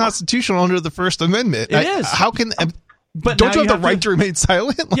be unconstitutional under the First Amendment. It is. How can... But don't you have the right to remain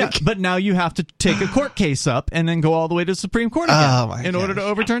silent? But now you have to take a court case up and then go all the way to the Supreme Court again in order to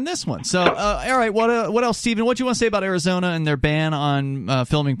overturn this one. So, all right, what else, Stephen? What do you want to say about Arizona and their ban on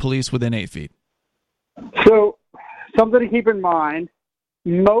filming police within 8 feet? So, something to keep in mind,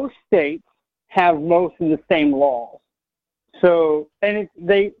 most states have most of the same laws. So, and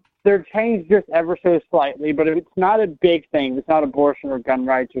they're changed just ever so slightly, but if it's not a big thing, it's not abortion or gun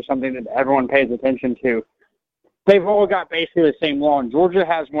rights or something that everyone pays attention to, they've all got basically the same law, and Georgia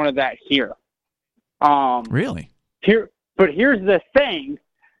has one of that here. Really? But here's the thing.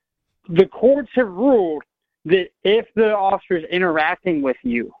 The courts have ruled that if the officer is interacting with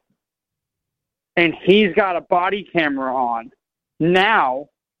you and he's got a body camera on, now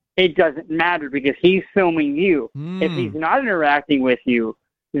it doesn't matter because he's filming you. If he's not interacting with you,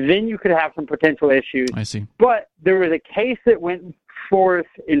 then you could have some potential issues. I see. But there was a case that went forth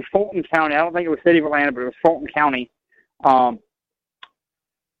in Fulton County. I don't think it was City of Atlanta, but it was Fulton County.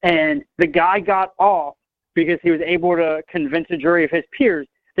 And the guy got off because he was able to convince a jury of his peers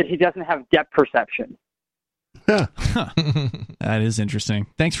that he doesn't have depth perception. That is interesting.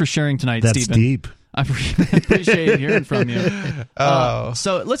 Thanks for sharing tonight, That's Stephen. deep. I appreciate hearing from you.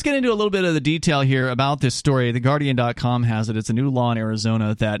 So let's get into a little bit of the detail here about this story. TheGuardian.com has it. It's a new law in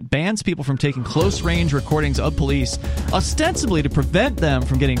Arizona that bans people from taking close-range recordings of police, ostensibly to prevent them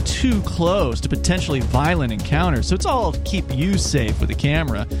from getting too close to potentially violent encounters. So it's all to keep you safe with the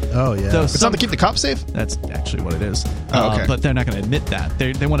camera. Oh, yeah. It's not to keep the cops safe? That's actually what it is. Okay. But they're not going to admit that.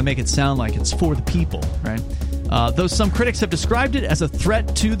 They want to make it sound like it's for the people, right? Though some critics have described it as a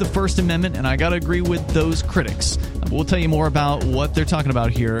threat to the First Amendment, and I got to agree with those critics. We'll tell you more about what they're talking about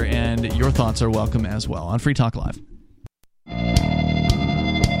here, and your thoughts are welcome as well on Free Talk Live.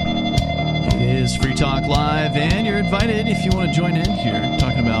 It is Free Talk Live, and you're invited if you want to join in here,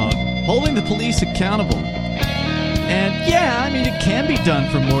 talking about holding the police accountable. And yeah, I mean, it can be done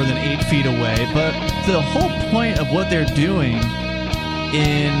from more than 8 feet away, but the whole point of what they're doing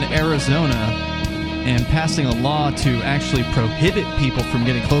in Arizona and passing a law to actually prohibit people from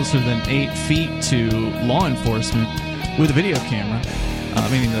getting closer than 8 feet to law enforcement with a video camera,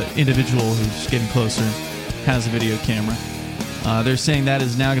 meaning the individual who's getting closer has a video camera. They're saying that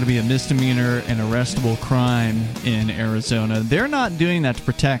is now going to be a misdemeanor and arrestable crime in Arizona. They're not doing that to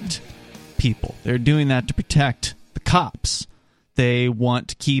protect people. They're doing that to protect the cops. They want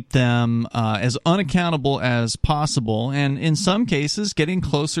to keep them as unaccountable as possible, and in some cases, getting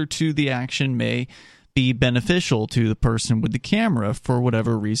closer to the action may be beneficial to the person with the camera for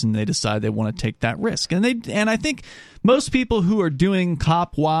whatever reason they decide they want to take that risk. And I think most people who are doing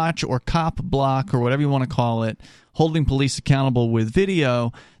cop watch or cop block or whatever you want to call it, holding police accountable with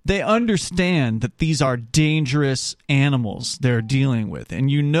video, they understand that these are dangerous animals they're dealing with.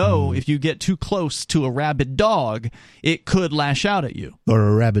 And you know, if you get too close to a rabid dog, it could lash out at you. Or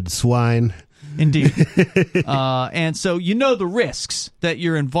a rabid swine. Indeed. And so you know the risks that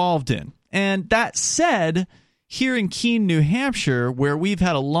you're involved in. And that said, here in Keene, New Hampshire, where we've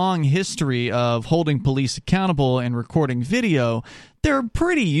had a long history of holding police accountable and recording video, they're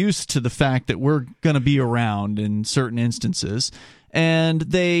pretty used to the fact that we're going to be around in certain instances. And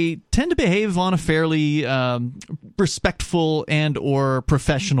they tend to behave on a fairly respectful and or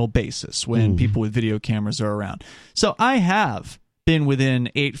professional basis when people with video cameras are around. So I have been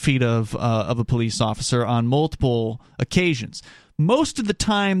within 8 feet of a police officer on multiple occasions. Most of the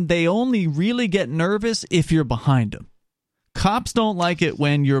time, they only really get nervous if you're behind them. Cops don't like it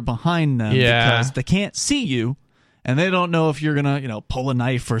when you're behind them because they can't see you, and they don't know if you're gonna, pull a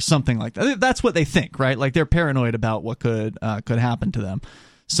knife or something like that. That's what they think, right? Like they're paranoid about what could happen to them.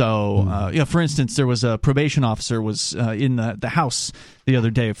 So, for instance, there was a probation officer was in the house the other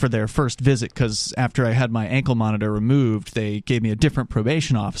day for their first visit because after I had my ankle monitor removed, they gave me a different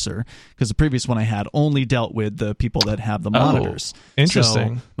probation officer because the previous one I had only dealt with the people that have the monitors.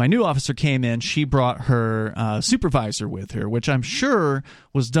 Interesting. So my new officer came in. She brought her supervisor with her, which I'm sure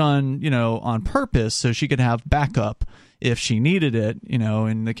was done, on purpose so she could have backup if she needed it,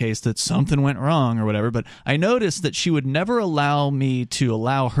 in the case that something went wrong or whatever. But I noticed that she would never allow me to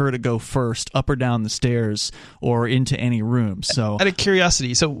allow her to go first up or down the stairs or into any room. So, out of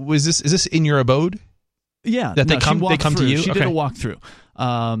curiosity, so is this in your abode? Yeah, that they come to you. She did a walkthrough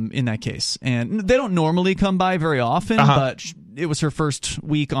in that case, and they don't normally come by very often, but it was her first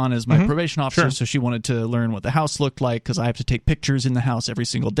week on as my probation officer, so she wanted to learn what the house looked like because I have to take pictures in the house every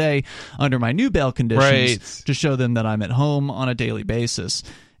single day under my new bail conditions to show them that I'm at home on a daily basis.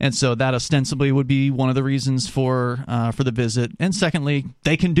 And so that ostensibly would be one of the reasons for the visit. And secondly,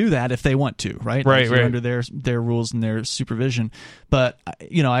 they can do that if they want to, right? Right. Under their rules and their supervision. But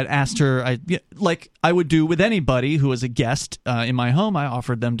I'd asked her, like I would do with anybody who was a guest in my home. I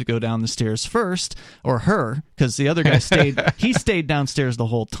offered them to go down the stairs first, or her, because the other guy stayed. He stayed downstairs the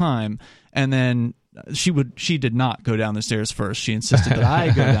whole time, and then she did not go down the stairs first. She insisted that I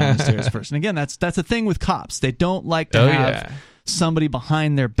go down the stairs first. And again, that's a thing with cops. They don't like to have somebody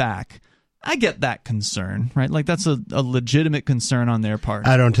behind their back. I get that concern, right? Like that's a legitimate concern on their part.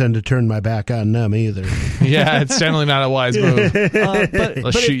 I don't tend to turn my back on them either. Yeah, it's generally not a wise move. But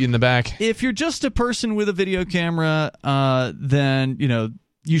Let's shoot you in the back. If you're just a person with a video camera, then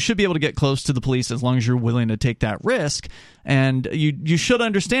you should be able to get close to the police as long as you're willing to take that risk. And you should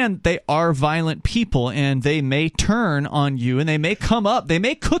understand they are violent people, and they may turn on you, and they may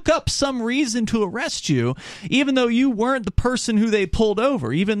cook up some reason to arrest you, even though you weren't the person who they pulled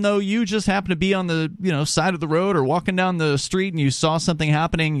over, even though you just happened to be on the side of the road or walking down the street and you saw something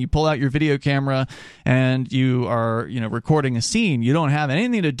happening. You pull out your video camera and you are recording a scene. You don't have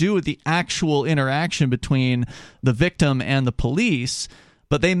anything to do with the actual interaction between the victim and the police.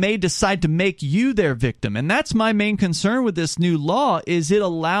 but they may decide to make you their victim. And that's my main concern with this new law, is it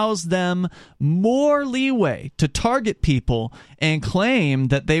allows them more leeway to target people and claim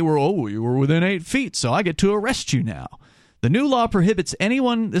that they were, you were within 8 feet, so I get to arrest you now. The new law prohibits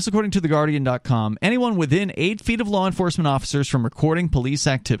anyone, this according to TheGuardian.com, anyone within 8 feet of law enforcement officers from recording police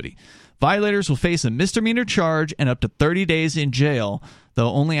activity. Violators will face a misdemeanor charge and up to 30 days in jail, though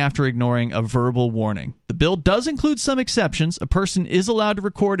only after ignoring a verbal warning. The bill does include some exceptions. A person is allowed to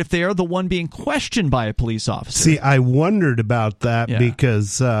record if they are the one being questioned by a police officer. See, I wondered about that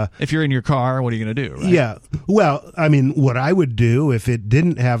because... if you're in your car, what are you going to do, right? Yeah. Well, I mean, what I would do if it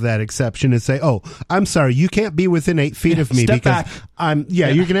didn't have that exception is say, I'm sorry, you can't be within 8 feet of me because back.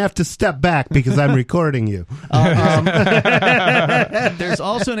 you're going to have to step back because I'm recording you. There's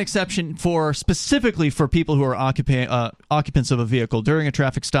also an exception specifically for people who are occupants of a vehicle during a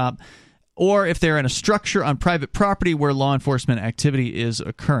traffic stop, or if they're in a structure on private property where law enforcement activity is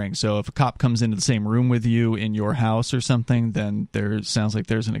occurring. So if a cop comes into the same room with you in your house or something, then there sounds like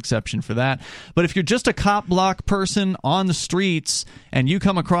there's an exception for that. But if you're just a cop block person on the streets and you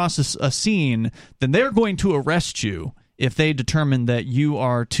come across a scene, then they're going to arrest you if they determine that you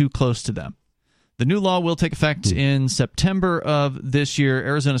are too close to them. The new law will take effect in September of this year.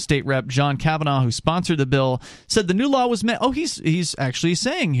 Arizona State Rep John Kavanaugh, who sponsored the bill, said the new law was meant... he's actually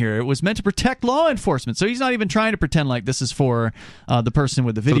saying here it was meant to protect law enforcement. So he's not even trying to pretend like this is for the person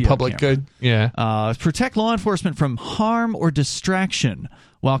with the video for the public camera. good. Yeah. Protect law enforcement from harm or distraction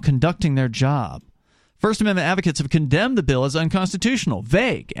while conducting their job. First Amendment advocates have condemned the bill as unconstitutional,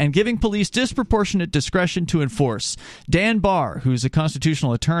 vague, and giving police disproportionate discretion to enforce. Dan Barr, who's a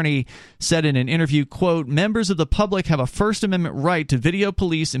constitutional attorney, said in an interview, quote, members of the public have a First Amendment right to video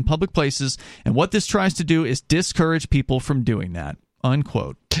police in public places, and what this tries to do is discourage people from doing that,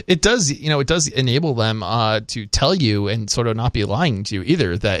 unquote. It does enable them to tell you and sort of not be lying to you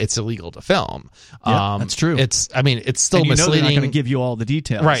either that it's illegal to film. Yeah, that's true. It's still and misleading. They're not going to give you all the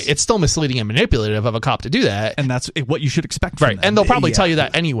details, right? It's still misleading and manipulative of a cop to do that, and that's what you should expect from right? them. And they'll probably tell you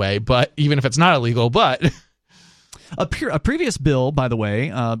that anyway. But even if it's not illegal, but a previous bill, by the way,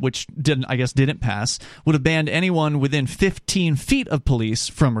 which didn't pass, would have banned anyone within 15 feet of police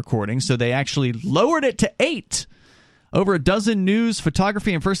from recording. So they actually lowered it to 8. Over a dozen news,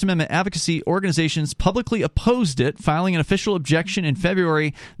 photography, and First Amendment advocacy organizations publicly opposed it, filing an official objection in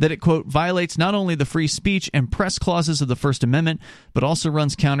February that it, quote, violates not only the free speech and press clauses of the First Amendment, but also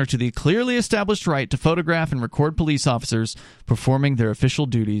runs counter to the clearly established right to photograph and record police officers performing their official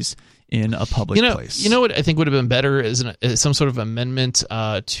duties in a public place. You know what I think would have been better is some sort of amendment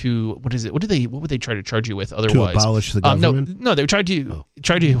to what is it? What would they try to charge you with otherwise? To abolish the government? No, they would try to.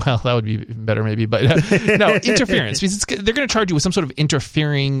 Well, that would be even better maybe, but no, interference, because they're going to charge you with some sort of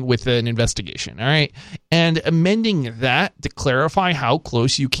interfering with an investigation. All right, and amending that to clarify how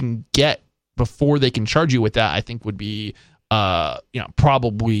close you can get before they can charge you with that, I think would be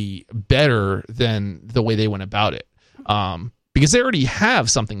probably better than the way they went about it. Because they already have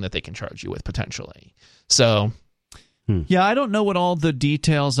something that they can charge you with potentially. So, yeah, I don't know what all the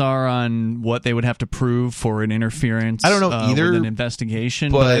details are on what they would have to prove for an interference. I don't know either. With an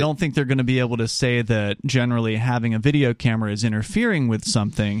investigation, but I don't think they're going to be able to say that generally having a video camera is interfering with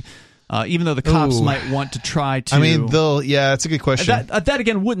something. Even though the cops might want to try to... I mean, it's a good question. That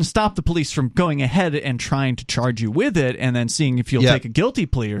again, wouldn't stop the police from going ahead and trying to charge you with it and then seeing if you'll take a guilty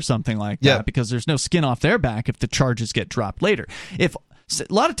plea or something like that, because there's no skin off their back if the charges get dropped later. A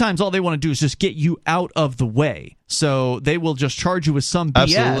lot of times all they want to do is just get you out of the way. So they will just charge you with some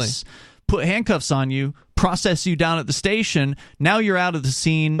BS, Absolutely. put handcuffs on you, process you down at the station. Now you're out of the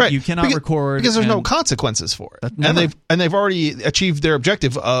scene. Right. You cannot record because there's no consequences for it, and they've already achieved their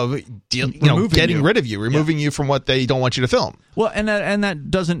objective of getting rid of you, removing you from what they don't want you to film. Well, and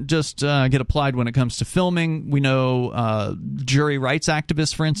that doesn't just get applied when it comes to filming. We know jury rights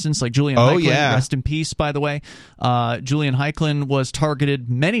activists, for instance, like Julian Heiklin, rest in peace, by the way. Julian Heiklin was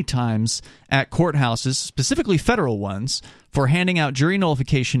targeted many times at courthouses, specifically federal ones, for handing out jury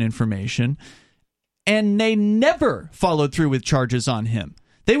nullification information. And they never followed through with charges on him.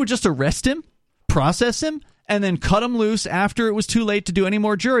 They would just arrest him, process him, and then cut him loose after it was too late to do any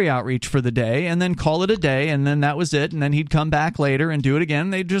more jury outreach for the day, and then call it a day, and then that was it. And then he'd come back later and do it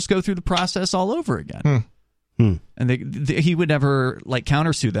again. They'd just go through the process all over again. And and he would never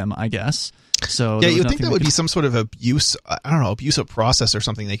countersue them, I guess. So yeah, you'd think that would be some sort of abuse. I don't know, abusive process or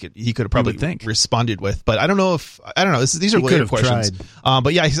something. He could have probably responded with, but I don't know. These are later questions.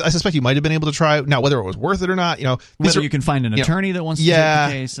 But yeah, I suspect you might have been able to try. Now, whether it was worth it or not, whether you can find an attorney that wants to take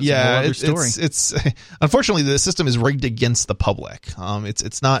the case. That's a whole other story. It's unfortunately the system is rigged against the public.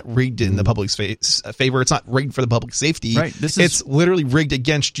 It's not rigged in the public's favor. It's not rigged for the public's safety. Right. It's literally rigged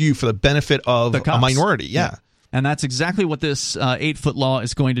against you for the benefit of a minority. Yeah. And that's exactly what this 8-foot law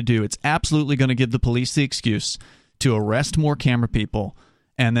is going to do. It's absolutely going to give the police the excuse to arrest more camera people.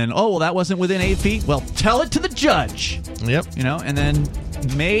 And then, that wasn't within 8 feet. Well, tell it to the judge. Yep. And then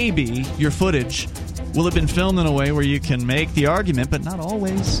maybe your footage will have been filmed in a way where you can make the argument, but not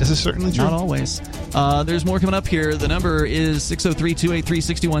always. This is certainly true. Not always. There's more coming up here. The number is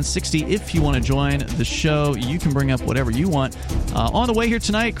 603-283-6160. If you want to join the show, you can bring up whatever you want. On the way here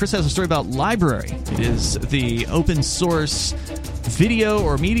tonight, Chris has a story about LBRY. It is the open source video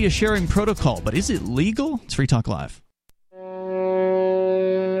or media sharing protocol, but is it legal? It's Free Talk Live.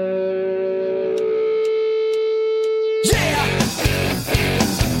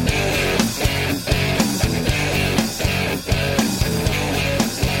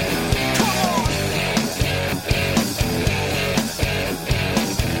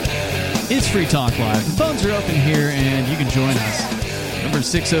 It's Free Talk Live. The phones are open here, and you can join us. Number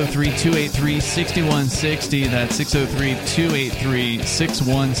 603-283-6160. That's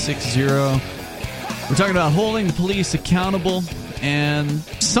 603-283-6160. We're talking about holding the police accountable, and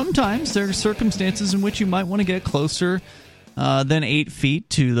sometimes there are circumstances in which you might want to get closer than 8 feet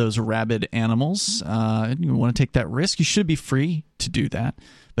to those rabid animals. You want to take that risk. You should be free to do that.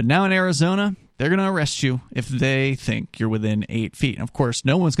 But now in Arizona, they're going to arrest you if they think you're within 8 feet. And of course,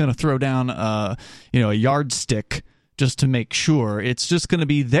 no one's going to throw down a yardstick just to make sure. It's just going to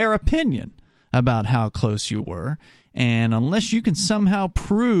be their opinion about how close you were. And unless you can somehow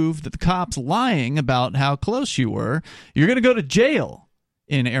prove that the cop's lying about how close you were, you're going to go to jail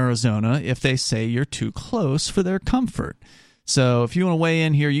in Arizona if they say you're too close for their comfort. So if you want to weigh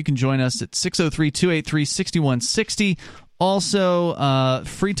in here, you can join us at 603-283-6160. Also,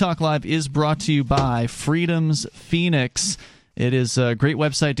 Free Talk Live is brought to you by Freedom's Phoenix. It is a great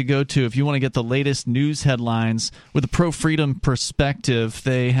website to go to if you want to get the latest news headlines with a pro-freedom perspective.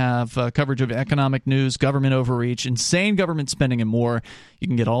 They have coverage of economic news, government overreach, insane government spending, and more. You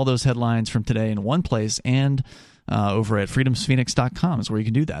can get all those headlines from today in one place, and over at freedomsphoenix.com is where you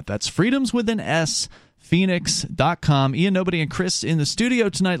can do that. That's freedoms with an S, Phoenix.com. Ian, Nobody, and Chris in the studio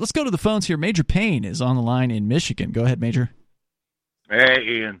tonight. Let's go to the phones here. Major Payne is on the line in Michigan. Go ahead, Major. Hey,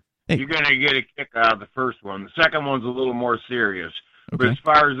 Ian. Hey. You're going to get a kick out of the first one. The second one's a little more serious. Okay. But as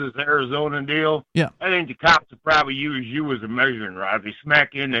far as this Arizona deal, yeah, I think the cops would probably use you as a measuring rod. If they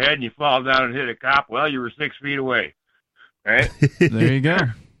smack you in the head and you fall down and hit a cop, well, you were 6 feet away. Right? There you go.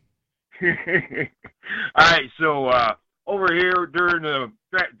 All right, so over here during the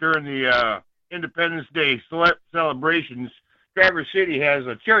Independence Day celebrations, Traverse City has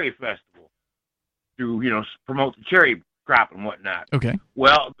a cherry festival to promote the cherry crop and whatnot. Okay.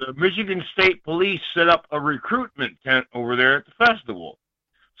 Well, the Michigan State Police set up a recruitment tent over there at the festival.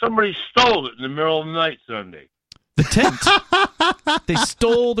 Somebody stole it in the middle of the night Sunday. The tent? They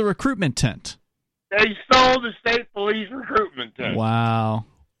stole the recruitment tent. They stole the state police recruitment tent. Wow.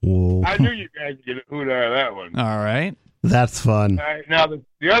 Whoa. I knew you guys would get a hoot out of that one. All right. That's fun. All right, now, the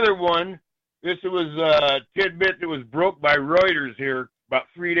other one, this was a tidbit that was broke by Reuters here about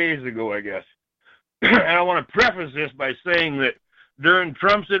 3 days ago, I guess. And I want to preface this by saying that during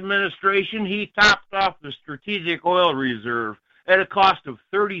Trump's administration, he topped off the strategic oil reserve at a cost of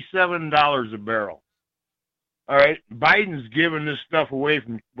 $37 a barrel. All right, Biden's giving this stuff away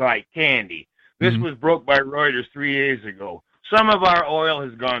from like candy. This was broke by Reuters 3 days ago. Some of our oil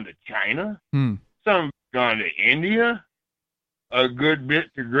has gone to China. Some has gone to India. A good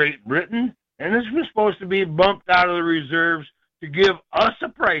bit to Great Britain. And this was supposed to be bumped out of the reserves to give us a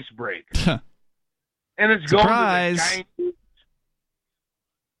price break. And it's surprise. Going to the Chinese.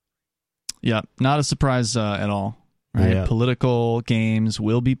 Yeah, not a surprise at all. Right? Yeah. Political games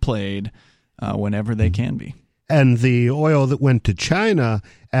will be played whenever they can be. And the oil that went to China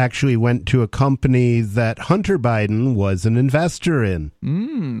actually went to a company that Hunter Biden was an investor in.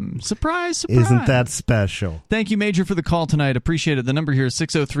 Surprise, surprise. Isn't that special? Thank you, Major, for the call tonight. Appreciate it. The number here is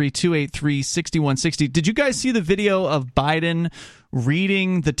 603-283-6160. Did you guys see the video of Biden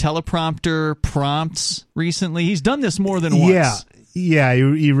reading the teleprompter prompts recently? He's done this more than once. Yeah,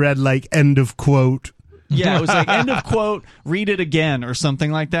 he read like end of quote. Yeah, it was like end of quote, read it again or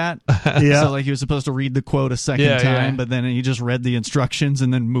something like that. Yeah. So like he was supposed to read the quote a second time, but then he just read the instructions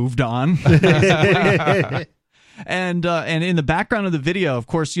and then moved on. And in the background of the video, of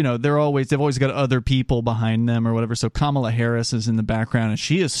course, they've always got other people behind them or whatever. So Kamala Harris is in the background, and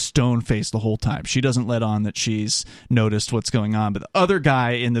she is stone-faced the whole time. She doesn't let on that she's noticed what's going on. But the other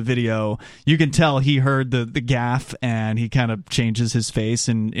guy in the video, you can tell he heard the gaffe, and he kind of changes his face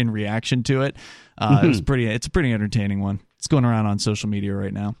in reaction to it. It's a pretty entertaining one. It's going around on social media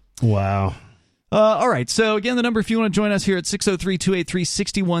right now. Wow. All right. So, again, the number, if you want to join us here at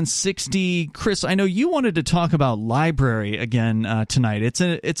 603-283-6160. Chris, I know you wanted to talk about LBRY again tonight. It's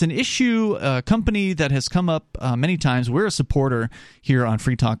an issue, a company that has come up many times. We're a supporter here on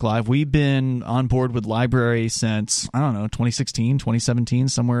Free Talk Live. We've been on board with LBRY since, 2016, 2017,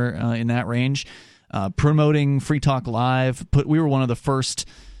 somewhere in that range, promoting Free Talk Live. We were one of the first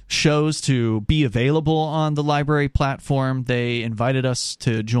shows to be available on the LBRY platform. They invited us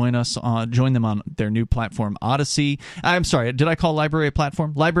to join them on their new platform, Odysee. I'm sorry, did I call LBRY a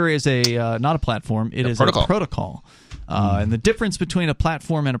platform? LBRY is not a platform. It is a protocol. And the difference between a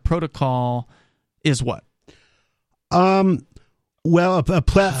platform and a protocol is what? Well, a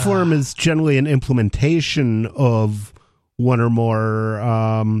platform is generally an implementation of one or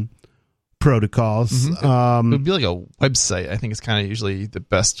more protocols. It would be like a website. I think it's kind of usually the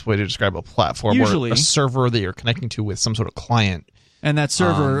best way to describe a platform, usually, or a server that you're connecting to with some sort of client. And that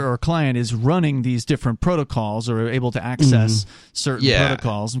server or client is running these different protocols, or able to access certain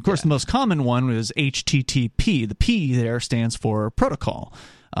protocols. And of course, the most common one is HTTP. The P there stands for protocol.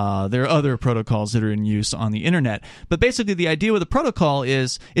 There are other protocols that are in use on the internet. But basically, the idea with a protocol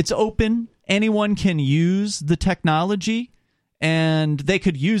is it's open. Anyone can use the technology, and they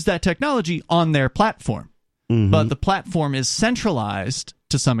could use that technology on their platform. But the platform is centralized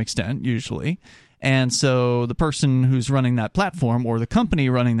to some extent, usually. And so the person who's running that platform, or the company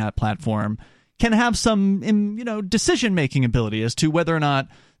running that platform, can have some decision-making ability as to whether or not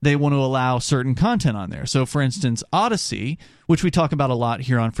they want to allow certain content on there. So, for instance, Odysee, which we talk about a lot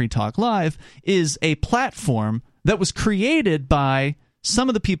here on Free Talk Live, is a platform that was created by some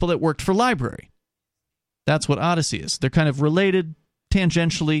of the people that worked for LBRY. That's what Odysee is. They're kind of related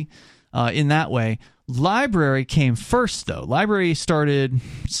tangentially in that way. LBRY came first, though. LBRY started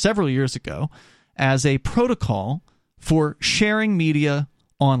several years ago as a protocol for sharing media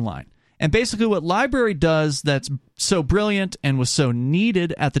online. And basically what LBRY does that's so brilliant and was so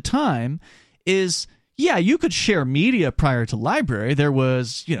needed at the time is, you could share media prior to LBRY. There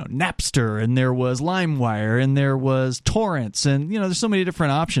was, Napster, and there was LimeWire, and there was torrents, and, there's so many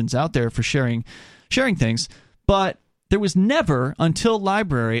different options out there for sharing things, but there was never, until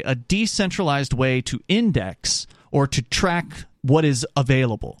LBRY, a decentralized way to index or to track what is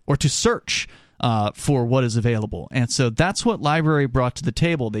available, or to search for what is available. And so that's what LBRY brought to the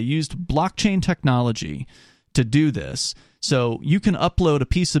table. They used blockchain technology to do this. So you can upload a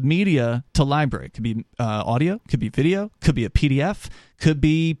piece of media to LBRY. It could be audio, could be video, could be a PDF, could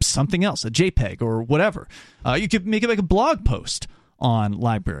be something else, a JPEG or whatever. You could make it like a blog post on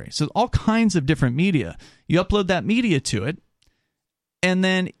LBRY. So all kinds of different media. You upload that media to it, and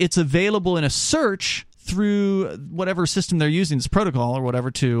then it's available in a search through whatever system they're using, this protocol or whatever,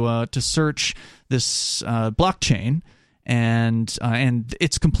 to search this blockchain, and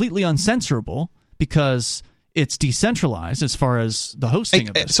it's completely uncensorable because it's decentralized as far as the hosting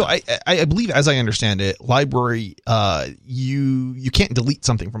of it. So I believe, as I understand it, LBRY, you can't delete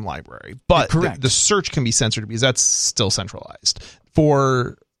something from LBRY, but the search can be censored because that's still centralized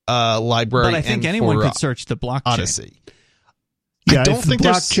for LBRY. But I think anyone could search the blockchain. Odysee. Yeah, if the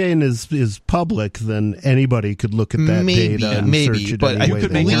blockchain is public, then anybody could look at that data and search it. But any you way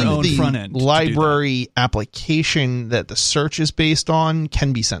could they believe want. the front end LBRY application that the search is based on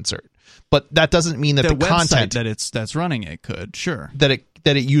can be censored. But that doesn't mean that the content that's running it could, sure, that it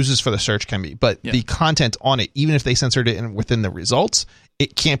uses for the search can be. But the content on it, even if they censored it within the results,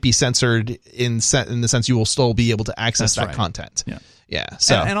 it can't be censored in the sense you will still be able to access that content. Yeah.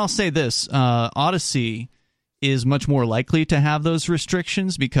 So and I'll say this: Odysee is much more likely to have those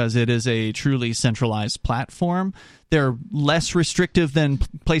restrictions because it is a truly centralized platform. They're less restrictive than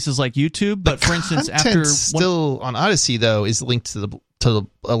places like YouTube. But for instance, after still on Odysee though is linked to the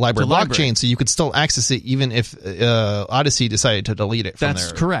LBRY blockchain, so you could still access it even if Odysee decided to delete it from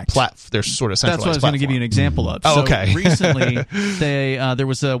That's correct. Their sort of centralized That's what I was going to give you an example of. Oh, okay. Recently, there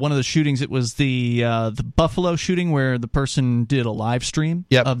was one of the shootings. It was the Buffalo shooting where the person did a live stream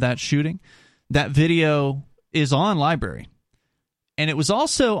of that shooting. That video is on LBRY, and it was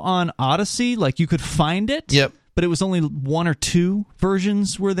also on Odysee. Like, you could find it. But it was only one or two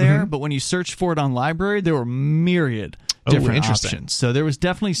versions were there. But when you searched for it on LBRY, there were myriad different options. So there was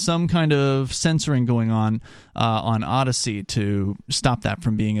definitely some kind of censoring going on Odysee to stop that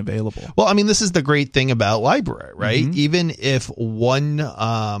from being available. Well, I mean, this is the great thing about LBRY, right? Mm-hmm. Even if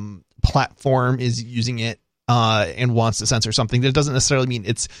one platform is using it and wants to censor something, that doesn't necessarily mean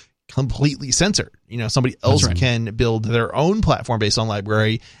it's completely censored. Somebody else can build their own platform based on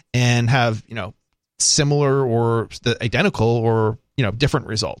LBRY and have, similar or identical or different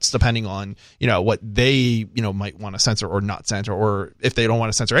results depending on what they might want to censor or not censor, or if they don't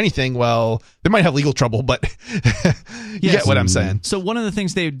want to censor anything, well, they might have legal trouble, but you get what I'm saying. So one of the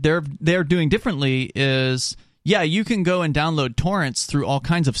things they're doing differently is, you can go and download torrents through all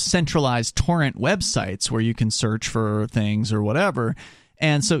kinds of centralized torrent websites where you can search for things or whatever.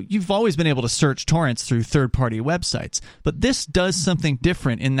 And so you've always been able to search torrents through third-party websites. But this does something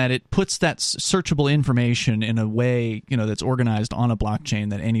different in that it puts that searchable information in a way, that's organized on a blockchain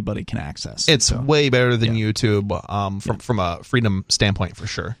that anybody can access. It's way better than YouTube from a freedom standpoint, for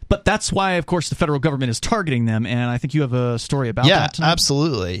sure. But that's why, of course, the federal government is targeting them. And I think you have a story about that tonight. Yeah,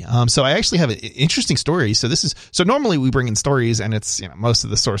 absolutely. So I actually have an interesting story. So normally we bring in stories, and it's most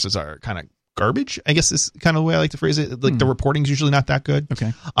of the sources are kind of garbage, I guess is kind of the way I like to phrase it. Like the reporting's usually not that good.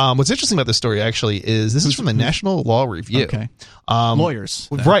 Okay. What's interesting about this story actually is this is from the National Law Review. Okay. Lawyers.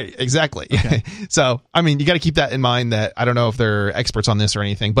 Right, exactly. Okay. So, I mean, you got to keep that in mind that I don't know if they're experts on this or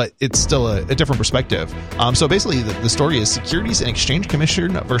anything, but it's still a different perspective. So basically the story is Securities and Exchange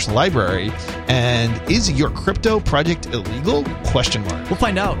Commission versus LBRY, and is your crypto project illegal? ? We'll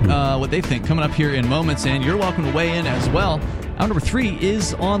find out what they think coming up here in moments, and you're welcome to weigh in as well. Hour number 3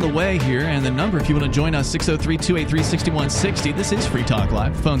 is on the way here, and the number, if you want to join us, 603-283-6160. This is Free Talk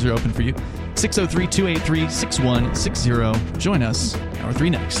Live. Phones are open for you. 603-283-6160. Join us. Hour 3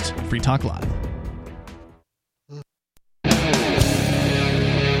 next. Free Talk Live.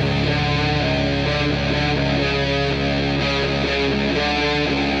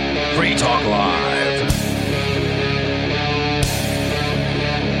 Free Talk Live.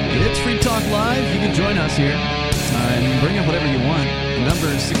 It's Free Talk Live. You can join us here. And bring up whatever you want. The number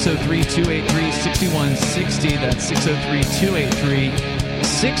is 603-283-6160. That's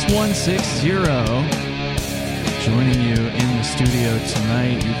 603-283-6160. Joining you in the studio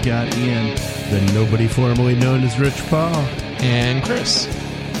tonight, you've got Ian. The nobody formerly known as Rich Paul. And Chris.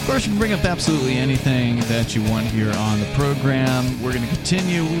 Of course, you can bring up absolutely anything that you want here on the program. We're going to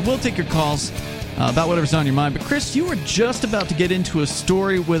continue. We will take your calls about whatever's on your mind. But Chris, you were just about to get into a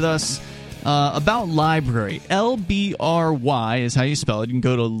story with us about LBRY. LBRY is how you spell it. You can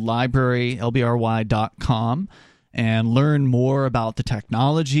go to LBRY.com and learn more about the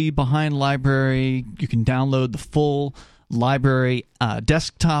technology behind LBRY. You can download the full LBRY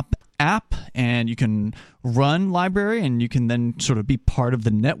desktop app, and you can run LBRY, and you can then sort of be part of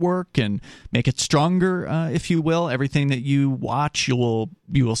the network and make it stronger, if you will. Everything that you watch, you will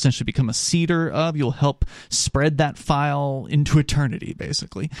essentially become a seeder of. You'll help spread that file into eternity,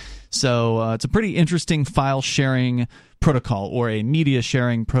 basically. So it's a pretty interesting file sharing protocol, or a media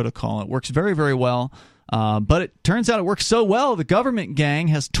sharing protocol. It works very, very well. But it turns out it works so well, the government gang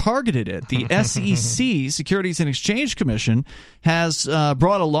has targeted it. The SEC, Securities and Exchange Commission, has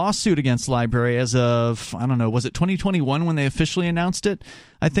brought a lawsuit against LBRY as of, I don't know, was it 2021 when they officially announced it?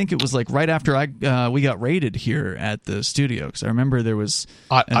 I think it was like right after we got raided here at the studio, because I remember there was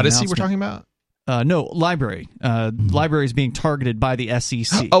Odysee we're talking about? No, LBRY. LBRY is being targeted by the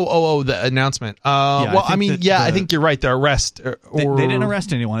SEC. Oh, the announcement. I think you're right. The arrest. They didn't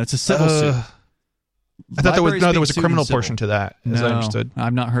arrest anyone. It's a civil suit. I thought there was a criminal portion to that, as I understood.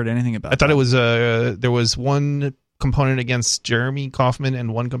 I've not heard anything about that. I thought it was there was one component against Jeremy Kauffman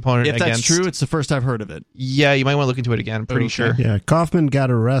and one component against... If that's true, it's the first I've heard of it. Yeah, you might want to look into it again. I'm pretty sure. Yeah, Kauffman got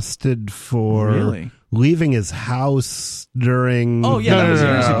arrested for leaving his house during... Oh, yeah, that was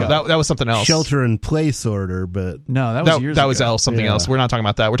years ago. That was something else. Shelter-in-place order, but... No, that was years ago. That was something else. We're not talking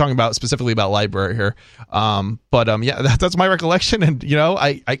about that. We're talking about specifically about LBRY here. That's my recollection, and,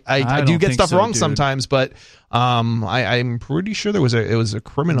 I do get stuff wrong sometimes, but... I'm pretty sure it was a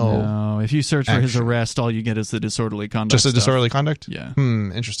criminal. No, if you search for his arrest, all you get is the disorderly conduct. Just a disorderly conduct? Yeah.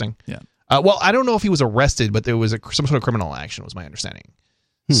 Interesting. Yeah. Well, I don't know if he was arrested, but there was some sort of criminal action, was my understanding.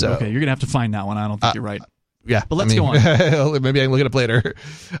 So okay, you're gonna have to find that one. I don't think you're right. Yeah, but let's go on. Maybe I can look it up later.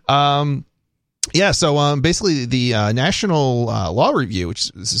 So basically, the National Law Review, which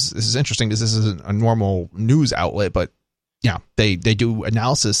this is interesting because this isn't a normal news outlet, but yeah, they do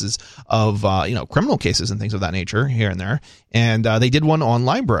analysis of criminal cases and things of that nature here and there, and they did one on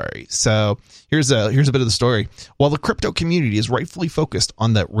LBRY. So here's a bit of the story. While the crypto community is rightfully focused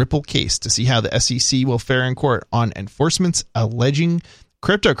on the Ripple case to see how the SEC will fare in court on enforcements alleging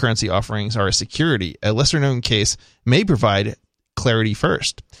cryptocurrency offerings are a security, a lesser-known case may provide clarity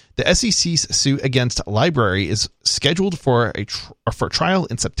first. The SEC's suit against LBRY is scheduled for trial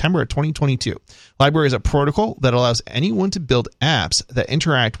in September of 2022. LBRY is a protocol that allows anyone to build apps that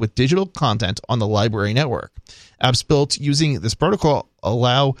interact with digital content on the LBRY network. Apps built using this protocol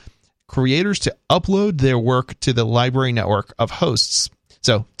allow creators to upload their work to the LBRY network of hosts.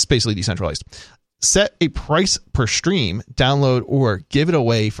 So it's basically decentralized. Set a price per stream, download, or give it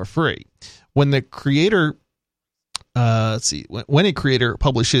away for free. When the creator when a creator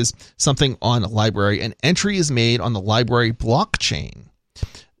publishes something on LBRY, an entry is made on the LBRY blockchain.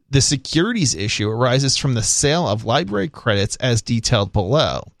 The securities issue arises from the sale of LBRY credits as detailed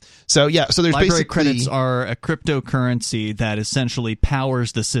below. So there's LBRY basically credits are a cryptocurrency that essentially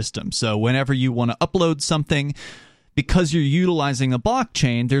powers the system. So whenever you want to upload something, because you're utilizing a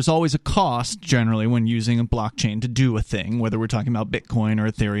blockchain, there's always a cost generally when using a blockchain to do a thing, whether we're talking about Bitcoin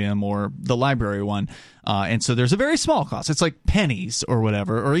or Ethereum or the LBRY one. And so there's a very small cost. It's like pennies or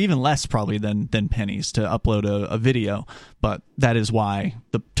whatever, or even less probably than pennies to upload a video. But that is why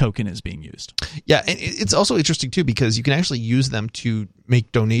the token is being used. Yeah, and it's also interesting too because you can actually use them to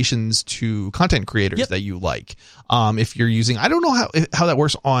make donations to content creators that you like. If you're using, I don't know how that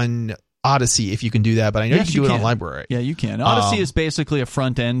works on Odyssey, if you can do that, but I know you can do it on LBRY. Yeah, you can. Odyssey is basically a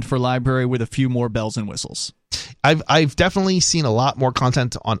front end for LBRY with a few more bells and whistles. I've definitely seen a lot more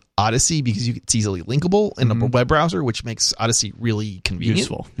content on Odyssey because it's easily linkable in a web browser, which makes Odyssey really convenient,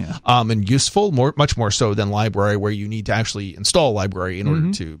 useful, and useful, much more so than LBRY, where you need to actually install LBRY in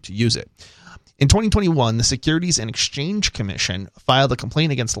order to use it. In 2021, the Securities and Exchange Commission filed a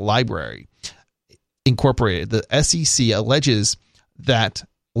complaint against LBRY Incorporated. The SEC alleges that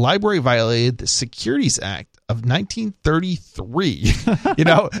LBRY violated the Securities Act of 1933.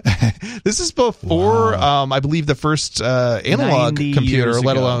 This is before, I believe, the first analog computer,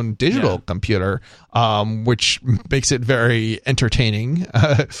 let alone digital computer, which makes it very entertaining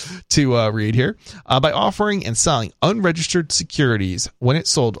to read here. By offering and selling unregistered securities when it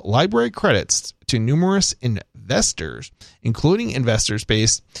sold LBRY credits to numerous investors, including investors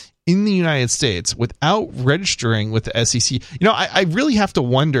based in the United States without registering with the SEC. I really have to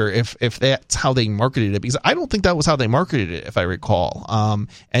wonder if that's how they marketed it, because I don't think that was how they marketed it, if I recall.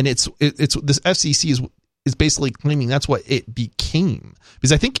 And it's this FCC is basically claiming that's what it became,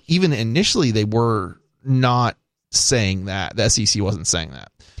 because I think even initially they were not saying that. The SEC wasn't saying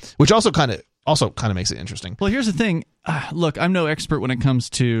that, which also kind of makes it interesting. Well, here's the thing. Look, I'm no expert when it comes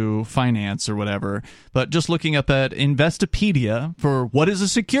to finance or whatever, but just looking up at Investopedia for what is a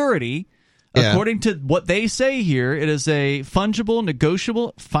security, according to what they say here, it is a fungible,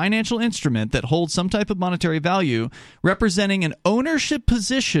 negotiable financial instrument that holds some type of monetary value, representing an ownership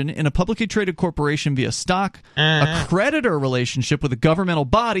position in a publicly traded corporation via stock, a creditor relationship with a governmental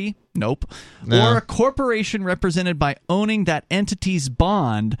body, or a corporation represented by owning that entity's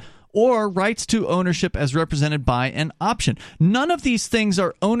bond, or rights to ownership as represented by an option. None of these things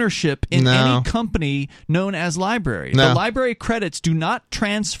are ownership in any company known as LBRY. The LBRY credits do not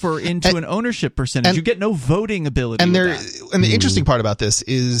transfer into an ownership percentage. You get no voting ability. And the interesting part about this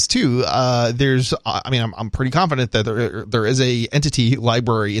is too, I'm pretty confident that there is a entity,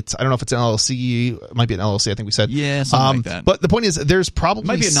 LBRY. I don't know if it's an LLC. It might be an LLC. I think we said something like that. But the point is, there's probably it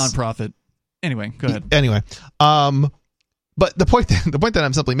might be a nonprofit. Anyway, go ahead. Anyway, but the point that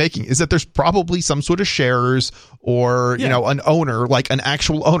I'm simply making is that there's probably some sort of shares or an owner, like an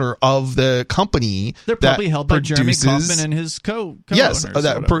actual owner of the company. They're probably held by Jeremy Kauffman and his co-owners.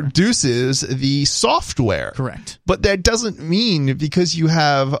 That produces the software. Correct. But that doesn't mean because you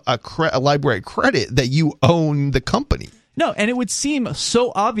have a LBRY credit that you own the company. No, and it would seem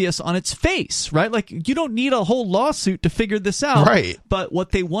so obvious on its face, right? Like, you don't need a whole lawsuit to figure this out. Right. But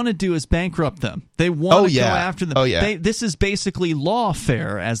what they want to do is bankrupt them. They want to go after them. This is basically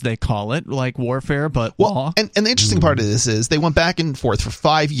lawfare, as they call it, like warfare, but law. And the interesting part of this is they went back and forth for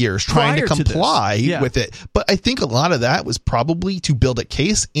 5 years trying to comply with it. But I think a lot of that was probably to build a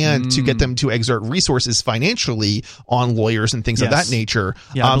case and to get them to exert resources financially on lawyers and things of that nature.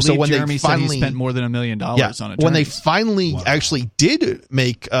 Yeah, I believe Jeremy said he spent more than $1 million on it. When they finally actually did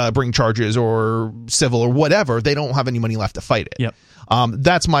bring charges or civil or whatever, they don't have any money left to fight it. Yep.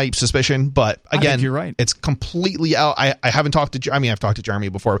 That's my suspicion, but again, I think you're right. It's completely out. I haven't talked to. I've talked to Jeremy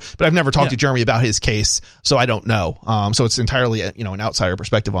before, but I've never talked to Jeremy about his case, so I don't know. So it's entirely an outsider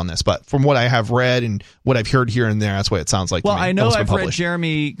perspective on this. But from what I have read and what I've heard here and there, that's what it sounds like. Well, to me. I know I've read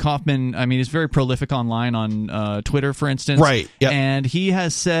Jeremy Kauffman. I mean, he's very prolific online on Twitter, for instance. Right. Yep. And he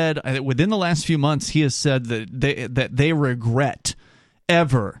has said within the last few months, he has said that they regret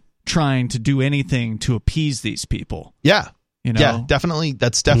ever trying to do anything to appease these people. Yeah. You know? Yeah, definitely.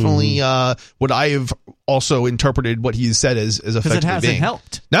 That's definitely what I have also interpreted what he's said as effectively because it hasn't being.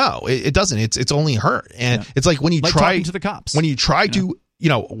 helped. No, it doesn't. It's only hurt, and it's like when you try talking to the cops. When you try to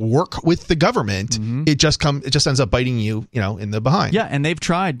work with the government, it just ends up biting you in the behind. Yeah, and they've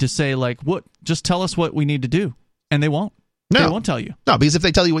tried to say like, what? Just tell us what we need to do, and they won't. No. They won't tell you. No, because if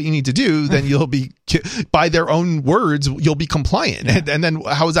they tell you what you need to do, then you'll be, by their own words, you'll be compliant. Yeah. And then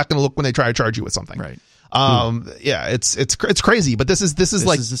how is that going to look when they try to charge you with something? Right. Yeah, it's crazy, but this is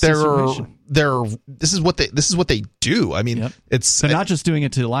like this is what they do. I mean, they're not just doing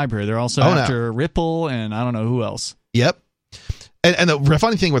it to the library. They're also after Ripple and I don't know who else. Yep. And the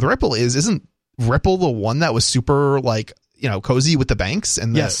funny thing with Ripple isn't Ripple the one that was super cozy with the banks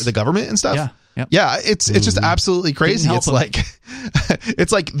and the government and stuff? Yeah. Yep. Yeah, it's just absolutely crazy. It's like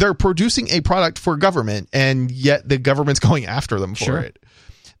it's like they're producing a product for government and yet the government's going after them for it.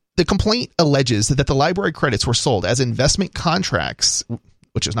 The complaint alleges that the library credits were sold as investment contracts,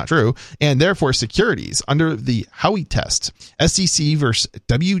 which is not true, and therefore securities under the Howey test. SEC versus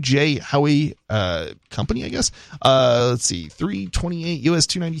WJ Howey Company, I guess. Let's see, 328 U.S.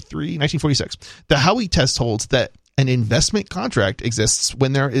 293, 1946. The Howey test holds that an investment contract exists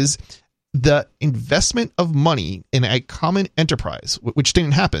when there is the investment of money in a common enterprise, which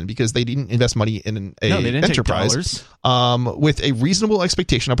didn't happen because they didn't invest money in an enterprise with a reasonable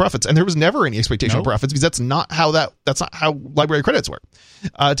expectation of profits, and there was never any expectation of profits because that's not how library credits work.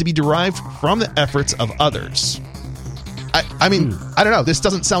 To be derived from the efforts of others. I mean, I don't know. This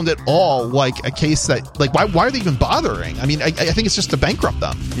doesn't sound at all like a case that why are they even bothering? I mean, I think it's just to bankrupt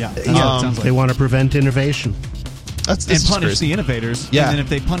them. Yeah, it sounds like. They want to prevent innovation. And punish the innovators. Yeah. And then if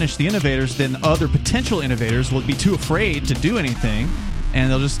they punish the innovators, then other potential innovators will be too afraid to do anything, and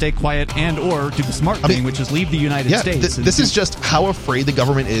they'll just stay quiet and or do the smart thing, which is leave the United States. This is just how afraid the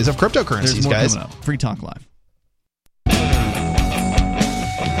government is of cryptocurrencies, There's more guys. coming up. Free Talk Live.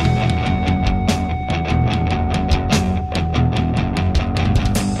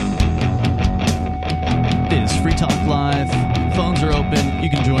 It is Free Talk Live. Phones are open. You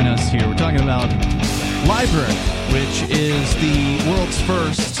can join us here. We're talking about LBRY, which is the world's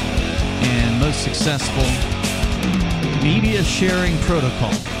first and most successful media sharing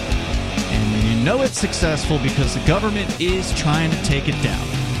protocol. And you know it's successful because the government is trying to take it down.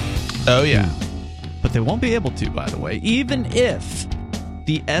 Oh, yeah. But they won't be able to, by the way, even if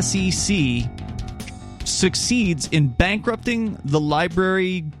the SEC succeeds in bankrupting the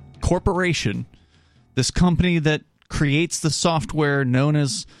LBRY Corporation, this company that creates the software known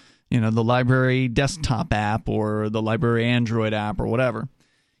as the LBRY desktop app or the LBRY Android app or whatever.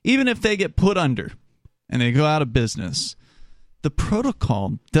 Even if they get put under and they go out of business, the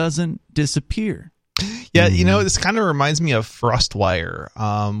protocol doesn't disappear. Yeah, this kind of reminds me of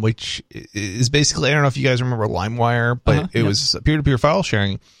FrostWire, which is basically, I don't know if you guys remember LimeWire, but it was peer-to-peer file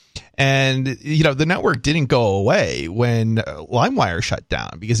sharing. And, the network didn't go away when LimeWire shut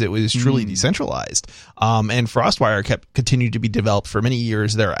down because it was truly decentralized. And FrostWire continued to be developed for many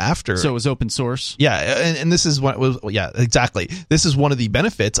years thereafter. So it was open source. Yeah. And this is what was, exactly. This is one of the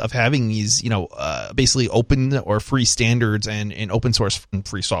benefits of having these, basically open or free standards and open source and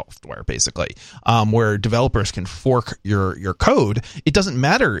free software, basically, where developers can fork your code. It doesn't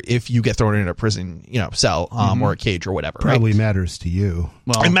matter if you get thrown in a prison, cell, or a cage or whatever. Probably matters to you.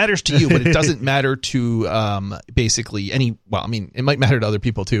 Well, it matters to you, but it doesn't matter to basically any. Well, I mean, it might matter to other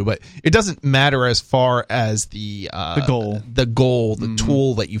people too, but it doesn't matter as far as the goal, the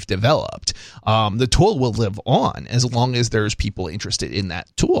tool that you've developed. The tool will live on as long as there's people interested in that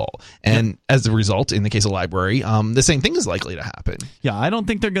tool, and as a result, in the case of LBRY, the same thing is likely to happen. Yeah, I don't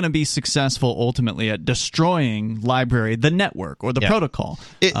think they're going to be successful ultimately at destroying LBRY, the network or the protocol.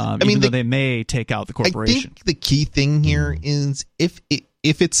 Even though they may take out the corporation. I think the key thing here is if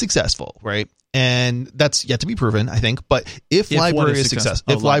it's successful, right? And that's yet to be proven, I think. But if LBRY is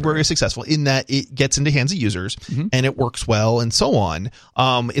successful, LBRY is successful in that it gets into hands of users and it works well and so on,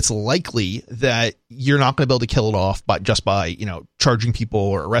 it's likely that you're not going to be able to kill it off by charging people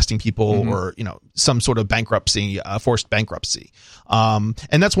or arresting people or some sort of bankruptcy, forced bankruptcy. And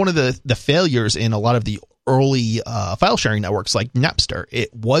that's one of the failures in a lot of the early file sharing networks like Napster.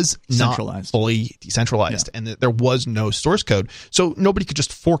 It was not fully decentralized, and there was no source code, so nobody could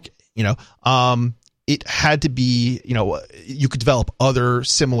just fork it. It had to be, you could develop other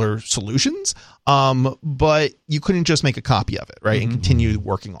similar solutions, but you couldn't just make a copy of it, right, and continue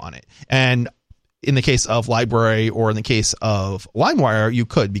working on it. And in the case of LBRY or in the case of LimeWire, you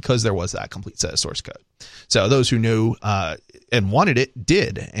could, because there was that complete set of source code. So those who knew and wanted it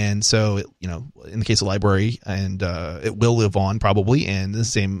did. And so, in the case of LBRY, and it will live on probably, and the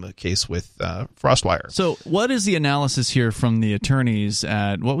same case with FrostWire. So what is the analysis here from the attorneys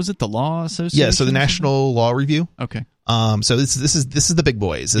at, what was it, the Law Association? Yeah, so the National Law Review. Okay. So this is the big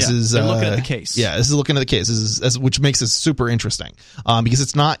boys. This is looking at the case. Yeah, this is looking at the case. This is which makes it super interesting. Because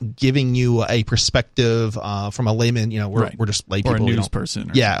it's not giving you a perspective from a layman. We're just lay people, or a news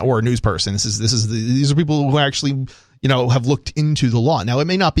person. Or a news person. These are people who actually have looked into the law. Now, it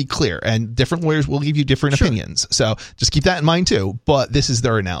may not be clear, and different lawyers will give you different opinions. So just keep that in mind too. But this is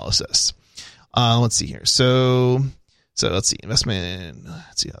their analysis. Let's see here. So let's see, investment.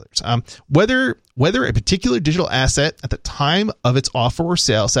 Let's see others. Whether a particular digital asset at the time of its offer or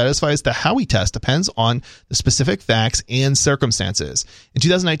sale satisfies the Howey test depends on the specific facts and circumstances. In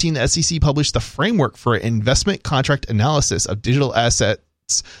 2019, the SEC published the framework for investment contract analysis of digital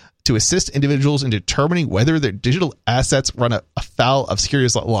assets to assist individuals in determining whether their digital assets run afoul of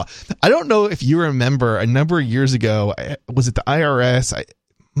securities law. I don't know if you remember a number of years ago, was it the IRS? It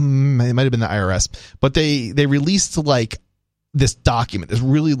might have been the IRS, but they released like this document, this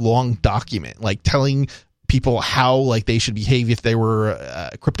really long document, like telling people how like they should behave if they were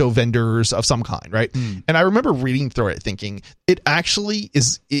crypto vendors of some kind, right? And I remember reading through it thinking it actually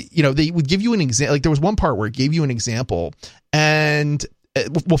is, they would give you an example. Like there was one part where it gave you an example, and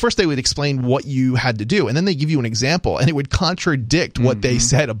first they would explain what you had to do, and then they give you an example, and it would contradict what they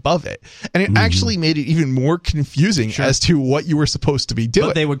said above it, and it actually made it even more confusing as to what you were supposed to be doing.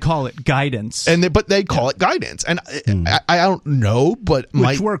 But they would call it guidance, but they call it guidance, and I don't know, but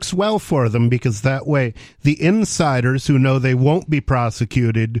which works well for them, because that way the insiders who know they won't be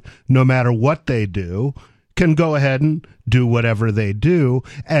prosecuted no matter what they do can go ahead and do whatever they do,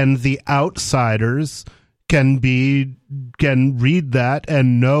 and the outsiders can read that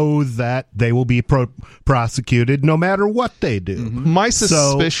and know that they will be prosecuted no matter what they do. My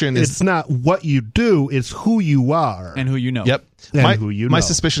suspicion is it's not what you do, it's who you are and who you know. Yep. And who you know. My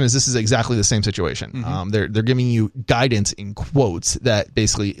suspicion is this is exactly the same situation. They're giving you guidance in quotes that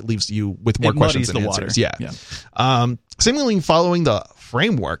basically leaves you with more questions than answers. Yeah. Similarly, following the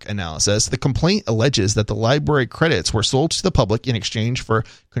framework analysis, the complaint alleges that the LBRY credits were sold to the public in exchange for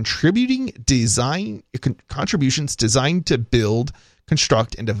contributions designed to build,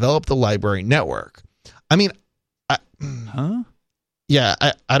 construct, and develop the LBRY network. I mean, yeah,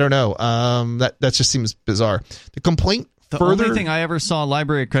 I don't know. That just seems bizarre. The complaint only thing I ever saw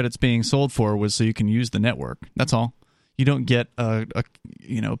LBRY credits being sold for was so you can use the network. That's all. You don't get a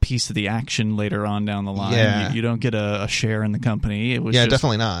piece of the action later on down the line. Yeah. You don't get a share in the company. It was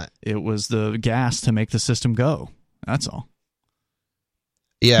definitely not. It was the gas to make the system go. That's all.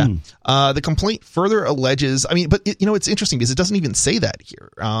 Yeah. The complaint further alleges, but it's interesting because it doesn't even say that here.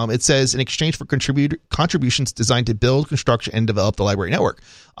 It says in exchange for contributions designed to build, construct, and develop the LBRY network.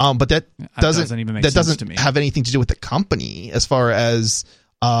 But that doesn't even make sense to me. Have anything to do with the company as far as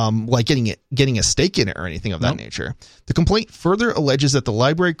like getting a stake in it or anything of that nature. The complaint further alleges that the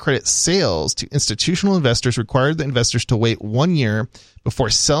LBRY credit sales to institutional investors required the investors to wait 1 year before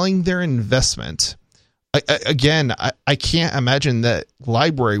selling their investment. I can't imagine that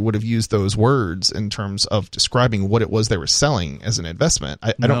LBRY would have used those words in terms of describing what it was they were selling as an investment.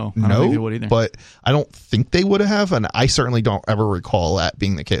 I don't know, think they would either. But I don't think they would have, and I certainly don't ever recall that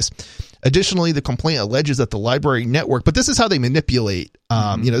being the case. Additionally, the complaint alleges that the LBRY network, but this is how they manipulate.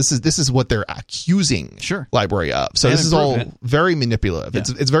 This is what they're accusing LBRY of. So this is all very manipulative. Yeah.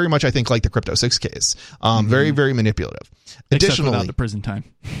 It's very much, I think, like the Crypto 6 case. Very, very manipulative. Additionally, except without the prison time.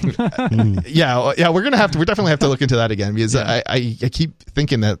 We're definitely have to look into that again, because I keep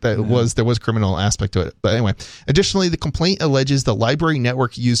thinking that there was criminal aspect to it. But anyway, additionally, the complaint alleges the LBRY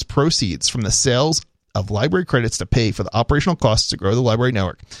network used proceeds from the sales of LBRY credits to pay for the operational costs to grow the LBRY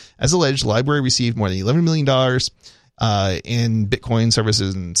network. As alleged, LBRY received more than $11 million in Bitcoin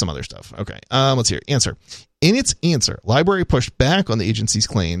services and some other stuff. Okay, let's hear. Answer. In its answer, LBRY pushed back on the agency's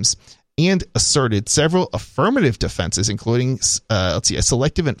claims and asserted several affirmative defenses, including, a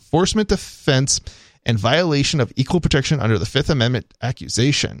selective enforcement defense and violation of equal protection under the Fifth Amendment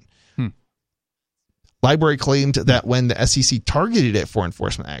accusation. LBRY claimed that when the SEC targeted it for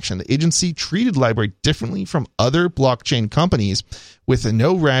enforcement action, the agency treated LBRY differently from other blockchain companies with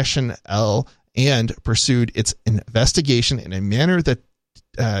no rationale and pursued its investigation in a manner that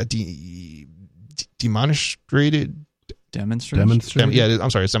demonstrated. Demonstrated?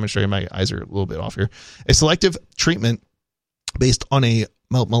 I'm sorry, it's demonstrated. My eyes are a little bit off here. A selective treatment based on a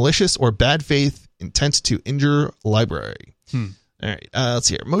malicious or bad faith intent to injure LBRY. All right, let's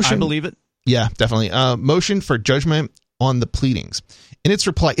see here. Motion. I believe it. Yeah, definitely. Motion for judgment on the pleadings. In its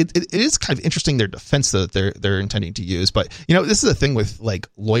reply, it is kind of interesting their defense that they're intending to use. But this is the thing with like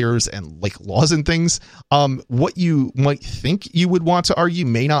lawyers and like laws and things. What you might think you would want to argue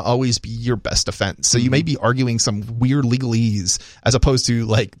may not always be your best defense. So you may be arguing some weird legalese as opposed to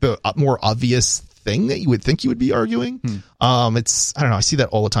like the more obvious thing that you would think you would be arguing. I don't know. I see that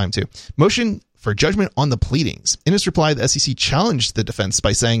all the time too. Motion for judgment on the pleadings. In its reply, the SEC challenged the defense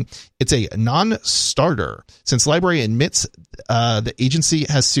by saying it's a non-starter since LBRY admits the agency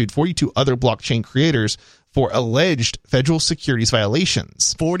has sued 42 other blockchain creators for alleged federal securities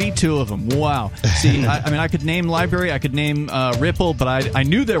violations. 42 of them. Wow. See, I could name LBRY, I could name Ripple, but I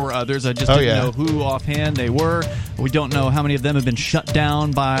knew there were others. I just didn't know who offhand they were. We don't know how many of them have been shut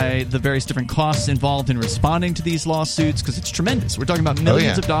down by the various different costs involved in responding to these lawsuits, because it's tremendous. We're talking about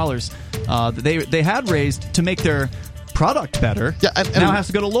millions of dollars that they had raised to make their product better. Yeah, and now has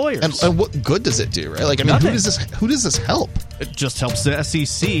to go to lawyers. And what good does it do, right? Like, I mean, who does this help? It just helps the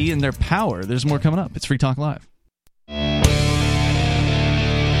SEC and their power. There's more coming up. It's Free Talk Live.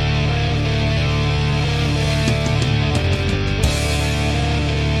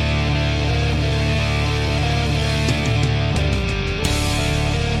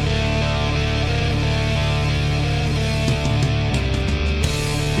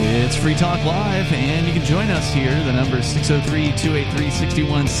 It's Free Talk Live, and you can join us here. The number is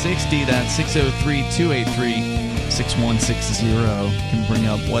 603-283-6160. That's 603-283-6160. You can bring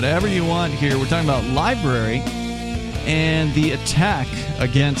up whatever you want here. We're talking about LBRY and the attack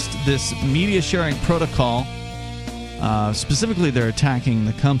against this media sharing protocol. Specifically, they're attacking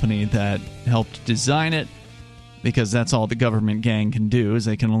the company that helped design it, because that's all the government gang can do, is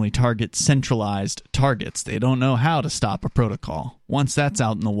they can only target centralized targets. They don't know how to stop a protocol. Once that's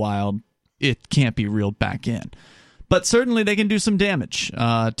out in the wild, it can't be reeled back in. But certainly they can do some damage to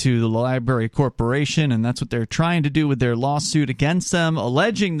the LBRY Corporation, and that's what they're trying to do with their lawsuit against them,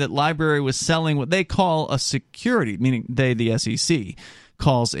 alleging that LBRY was selling what they call a security, meaning they, the SEC,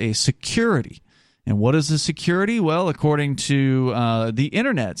 calls a security. And what is a security? Well, according to the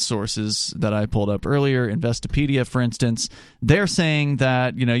internet sources that I pulled up earlier, Investopedia, for instance, they're saying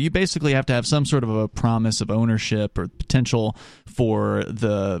that you basically have to have some sort of a promise of ownership or potential for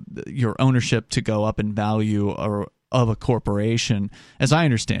your ownership to go up in value of a corporation, as I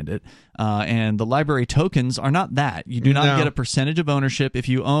understand it. And the LBRY tokens are not that. You do not get a percentage of ownership. If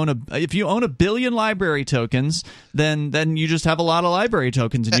you own a billion LBRY tokens, then you just have a lot of LBRY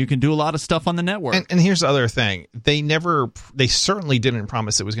tokens, and you can do a lot of stuff on the network. And here's the other thing: they certainly didn't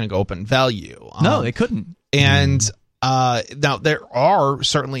promise it was going to go up in value. No, they couldn't. And now there are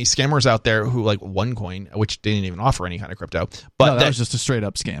certainly scammers out there who, like OneCoin, which didn't even offer any kind of crypto, but that was just a straight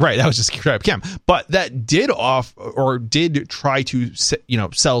up scam. Right, that was just a straight up scam. But that did try to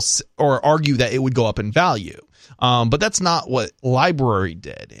sell or argue that it would go up in value. But that's not what LBRY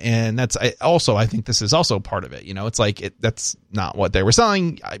did, and I think this is also part of it. It's like that's not what they were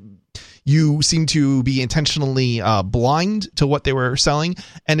selling. You seem to be intentionally blind to what they were selling.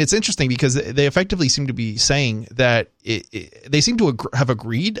 And it's interesting because they effectively seem to be saying that they seem to have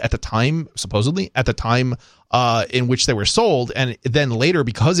agreed at the time, supposedly, in which they were sold. And then later,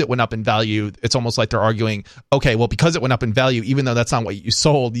 because it went up in value, it's almost like they're arguing, okay, well, because it went up in value, even though that's not what you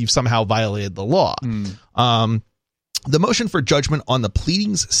sold, you've somehow violated the law. The motion for judgment on the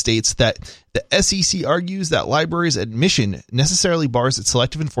pleadings states that the SEC argues that LBRY's admission necessarily bars its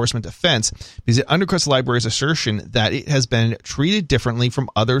selective enforcement defense because it undercuts LBRY's assertion that it has been treated differently from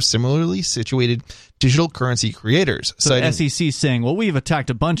other similarly situated digital currency creators. So the SEC is saying, well, we've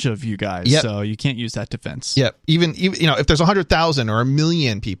attacked a bunch of you guys, so you can't use that defense. Yeah, even if there's 100,000 or 1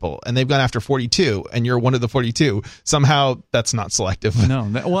 million people and they've gone after 42 and you're one of the 42, somehow that's not selective. No,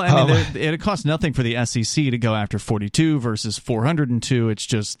 it costs nothing for the SEC to go after 42 versus 402. It's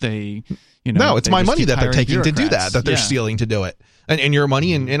just it's my money that they're taking to do that they're stealing to do it. And your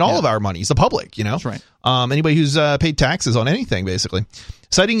money and all of our money is the public, That's right. Anybody who's paid taxes on anything, basically.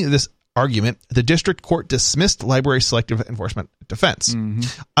 Citing this argument, the district court dismissed LBRY's selective enforcement defense.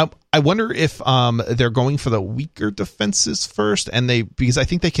 I wonder if they're going for the weaker defenses first, because I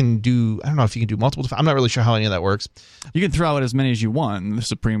think they can do. I don't know if you can do multiple. I'm not really sure how any of that works. You can throw out as many as you want. The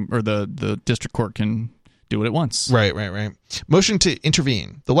Supreme or the district court can do it at once. Right. Motion to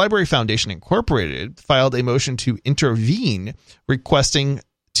intervene. The LBRY Foundation Incorporated filed a motion to intervene, requesting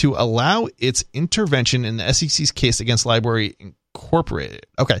to allow its intervention in the SEC's case against LBRY Incorporated.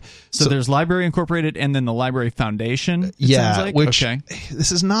 Okay. So there's LBRY Incorporated and then the LBRY Foundation.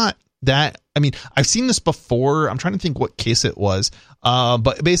 This is not that. I mean, I've seen this before. I'm trying to think what case it was.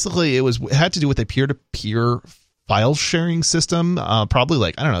 But basically it had to do with a peer-to-peer file sharing system.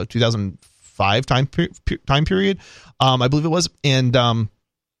 Probably 2004 2005 time period, I believe it was, and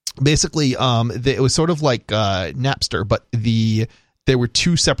basically it was sort of like Napster, but there were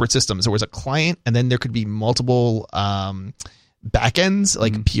two separate systems. There was a client, and then there could be multiple backends,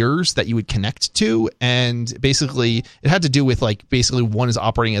 like peers that you would connect to, and basically it had to do with like basically one is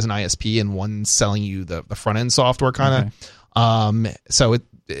operating as an ISP and one selling you the front end software kind of. So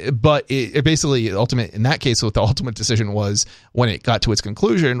it basically ultimate in that case, what the ultimate decision was when it got to its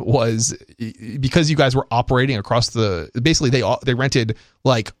conclusion was because you guys were operating across basically they rented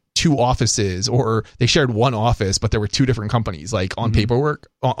like two offices, or they shared one office, but there were two different companies, like on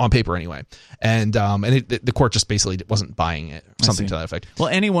on paper anyway. And the court just basically wasn't buying it, something to that effect. Well,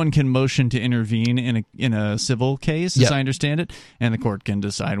 anyone can motion to intervene in a civil case, as I understand it, and the court can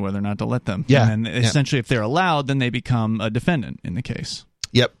decide whether or not to let them. Yeah. And essentially, if they're allowed, then they become a defendant in the case.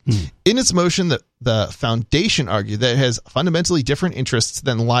 Yep. In its motion, the foundation argued that it has fundamentally different interests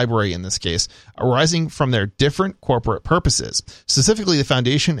than the library in this case, arising from their different corporate purposes. Specifically, the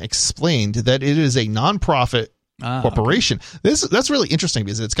foundation explained that it is a nonprofit corporation. Okay. That's really interesting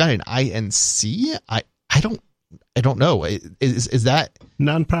because it's got an INC. I don't know. Is that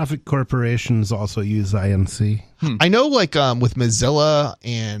nonprofit corporations also use INC? I know, like with Mozilla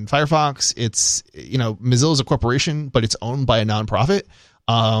and Firefox, it's Mozilla is a corporation, but it's owned by a nonprofit.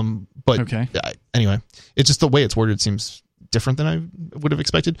 Anyway, it's just the way it's worded seems different than I would have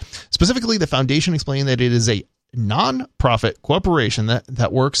expected. Specifically, the foundation explained that it is a non-profit corporation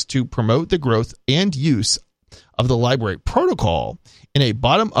that works to promote the growth and use of the library protocol in a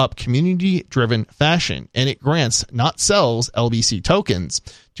bottom-up, community-driven fashion, and it grants, not sells, LBC tokens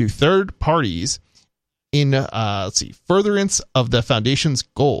to third parties in furtherance of the foundation's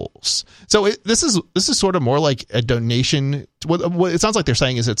goals. So this is sort of more like a donation. What it sounds like they're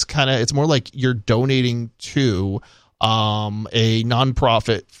saying is it's more like you're donating to a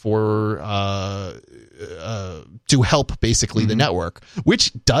nonprofit for to help basically the network,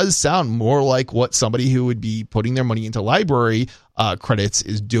 which does sound more like what somebody who would be putting their money into library credits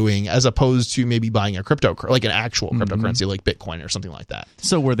is doing, as opposed to maybe buying a like an actual cryptocurrency like Bitcoin or something like that.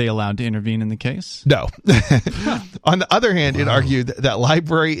 So were they allowed to intervene in the case? No. On the other hand, it argued that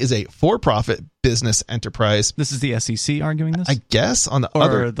library is a for-profit business enterprise. This is the SEC arguing this? I guess. On the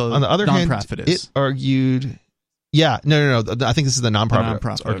other hand, it argued... Yeah, no. I think this is the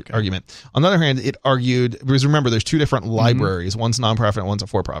nonprofit argument. On the other hand, it argued, because remember, there's two different libraries. One's nonprofit and one's a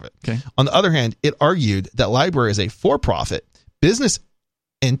for-profit. Okay. On the other hand, it argued that library is a for-profit business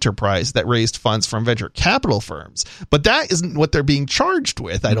enterprise that raised funds from venture capital firms. But that isn't what they're being charged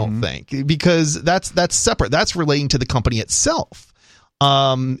with, I don't think, because that's separate. That's relating to the company itself.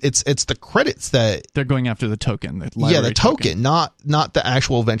 It's the credits that they're going after the token. The token, not the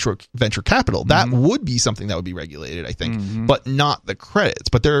actual venture capital. That would be something that would be regulated, I think, but not the credits.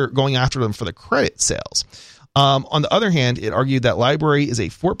 But they're going after them for the credit sales. On the other hand, it argued that library is a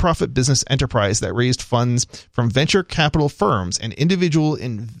for-profit business enterprise that raised funds from venture capital firms and individual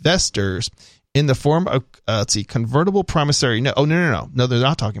investors in the form of convertible promissory note. Oh, no, they're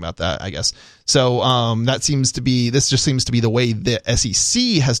not talking about that, I guess. So this just seems to be the way the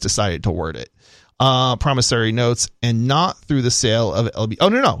SEC has decided to word it. Promissory notes, and not through the sale of LBC. Oh,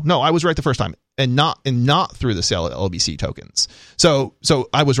 no, I was right the first time, and not through the sale of LBC tokens. So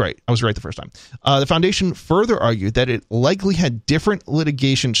I was right the first time. The foundation further argued that it likely had different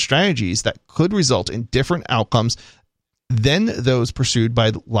litigation strategies that could result in different outcomes than those pursued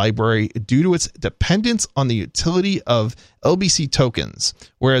by the library due to its dependence on the utility of LBC tokens,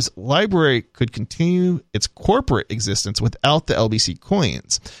 whereas library could continue its corporate existence without the LBC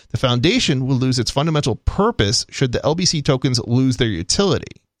coins. The foundation will lose its fundamental purpose should the LBC tokens lose their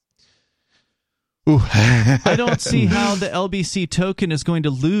utility. Ooh. I don't see how the LBC token is going to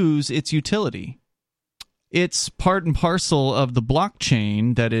lose its utility. It's part and parcel of the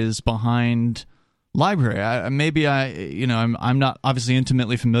blockchain that is behind library. I'm not obviously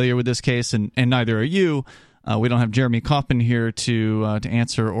intimately familiar with this case, and neither are you. We don't have Jeremy Kaufman here to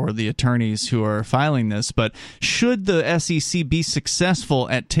answer, or the attorneys who are filing this. But should the SEC be successful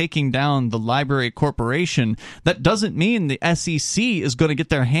at taking down the library corporation, that doesn't mean the SEC is going to get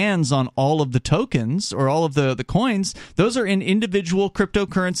their hands on all of the tokens or all of the coins. Those are in individual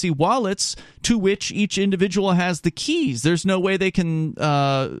cryptocurrency wallets to which each individual has the keys. There's no way they can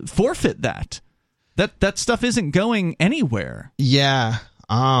forfeit that. That stuff isn't going anywhere. Yeah.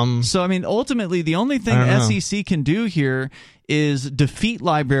 So, I mean, ultimately, the only thing the SEC can do here is defeat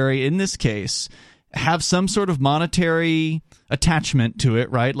library in this case, have some sort of monetary attachment to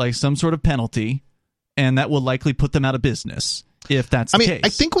it, right? Like some sort of penalty, and that will likely put them out of business. if that's the case. I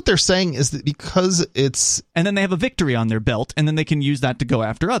think what they're saying is that because it's... And then they have a victory on their belt, and then they can use that to go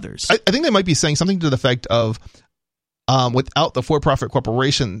after others. I think they might be saying something to the effect of, without the for-profit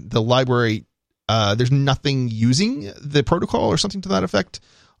corporation, the library, there's nothing using the protocol or something to that effect.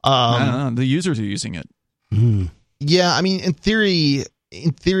 I don't know. The users are using it. Yeah, I mean, in theory,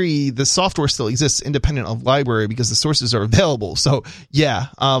 the software still exists independent of library because the sources are available. So, yeah,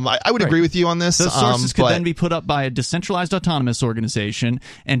 I would agree with you on this. Those sources could then be put up by a decentralized autonomous organization,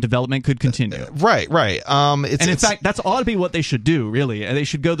 and development could continue. Right. And in fact, that's ought to be what they should do, really. They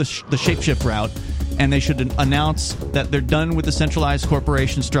should go the Shapeshift route, and they should announce that they're done with the centralized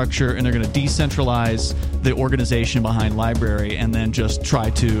corporation structure, and they're going to decentralize the organization behind library, and then just try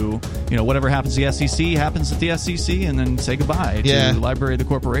to, whatever happens to the SEC happens at the SEC, and then say goodbye to library, the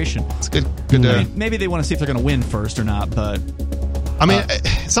corporation. It's good. Maybe they want to see if they're going to win first or not, but I mean,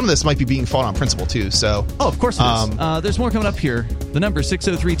 some of this might be being fought on principle too. So, of course it is. There's more coming up here. The number is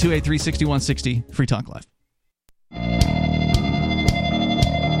 603-283-6160. Free Talk Live.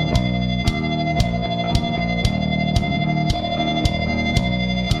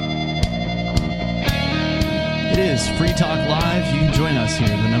 It is Free Talk Live. You can join us here.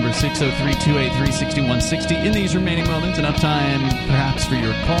 The number is 603-283-6160. In these remaining moments, enough time perhaps for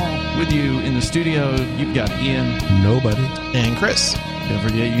your call. With you in the studio, you've got Ian. Nobody. And Chris. Don't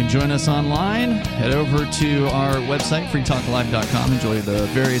forget, you can join us online. Head over to our website, freetalklive.com. Enjoy the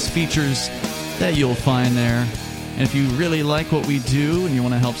various features that you'll find there. And if you really like what we do and you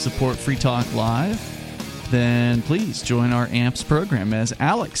want to help support Free Talk Live, then please join our AMPS program, as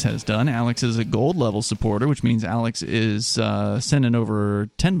Alex has done. Alex is a gold level supporter, which means Alex is sending over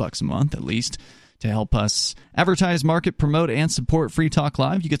 $10 a month at least to help us advertise, market, promote, and support Free Talk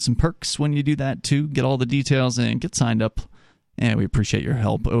Live. You get some perks when you do that too. Get all the details and get signed up. And we appreciate your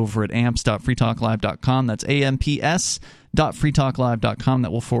help over at amps.freetalklive.com. That's amps.freetalklive.com.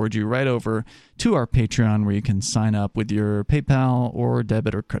 That will forward you right over to our Patreon, where you can sign up with your PayPal or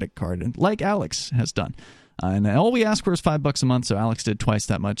debit or credit card, and like Alex has done. And all we ask for is $5 a month, so Alex did twice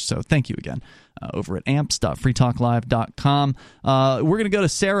that much, so thank you again. Over at amps.freetalklive.com. We're going to go to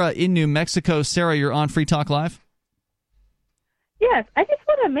Sarah in New Mexico. Sarah, you're on Free Talk Live. Yes, I just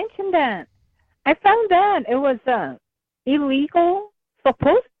want to mention that I found that it was illegal,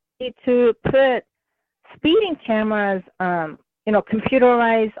 supposedly, to put speeding cameras,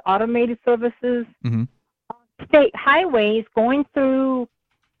 computerized automated services on state highways going through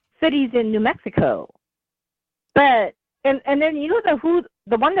cities in New Mexico. But and then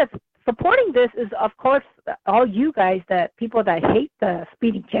the one that's supporting this is, of course, all you guys, people that hate the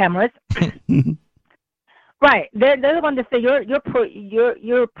speeding cameras. Right, they're the one that say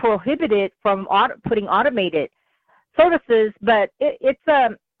you're prohibited from putting automated services. But it's I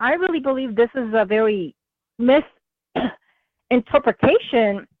really believe this is a very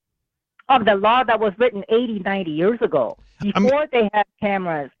misinterpretation of the law that was written 80, 90 years ago, before they had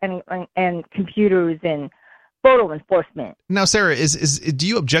cameras and computers and photo enforcement. Now, Sarah, do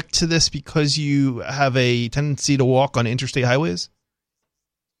you object to this because you have a tendency to walk on interstate highways?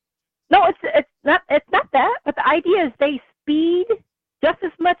 No, it's not that. But the idea is they speed just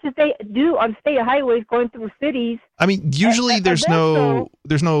as much as they do on state highways going through cities. I mean, usually there's no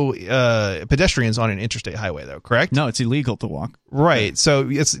pedestrians on an interstate highway, though, correct? No, it's illegal to walk. Right. So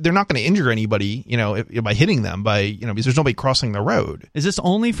they're not going to injure anybody, by hitting them, because there's nobody crossing the road. Is this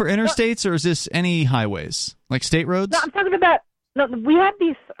only for interstates, or is this any highways, like state roads? No, I'm talking about. No, we have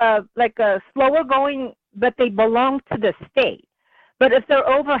these slower going, but they belong to the state. But if there are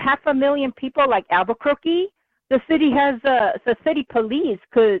over 500,000 people, like Albuquerque, the city has the city police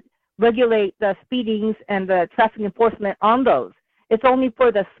could regulate the speedings and the traffic enforcement on those. It's only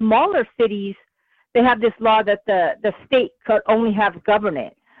for the smaller cities they have this law that the state could only have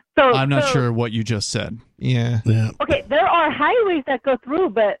governance. So I'm not sure what you just said. Yeah. Okay, there are highways that go through,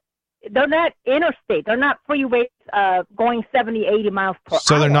 but they're not interstate. They're not freeways going 70, 80 miles per hour.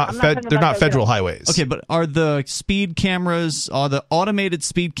 So they're not federal highways. Okay, but are the automated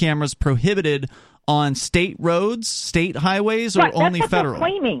speed cameras prohibited on state roads, state highways, or only federal? That's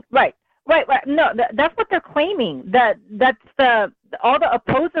what they're claiming. Right. No, that's what they're claiming. That's all the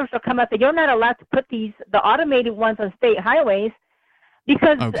opposers are coming up. You're not allowed to put the automated ones on state highways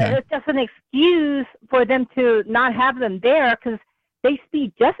because it's just an excuse for them to not have them there, because they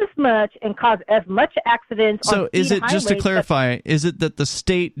speed just as much and cause as much accidents. So is it, just to clarify, is it that the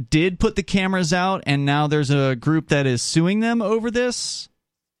state did put the cameras out and now there's a group that is suing them over this?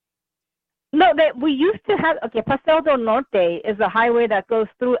 No, we used to have, Paseo del Norte is a highway that goes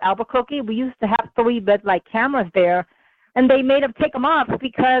through Albuquerque. We used to have 3 red light cameras there, and they made them take them off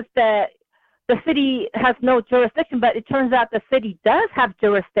because the the city has no jurisdiction, but it turns out the city does have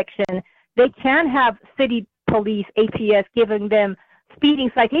jurisdiction. They can have city police, APS, giving them speeding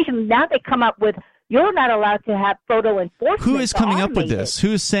citations. Now they come up with, you're not allowed to have photo enforcement. Who is coming up with this?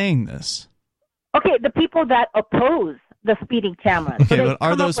 Who is saying this? Okay, the people that oppose the speeding cameras. Okay, but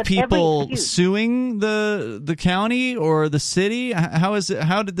are those people suing the county or the city?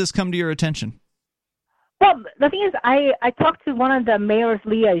 How did this come to your attention? Well, the thing is, I talked to one of the mayor's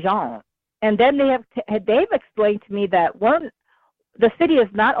liaison, and then they've explained to me that the city is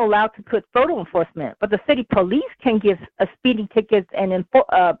not allowed to put photo enforcement, but the city police can give speeding tickets and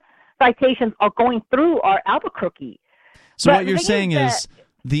citations are going through our Albuquerque. So what you're saying is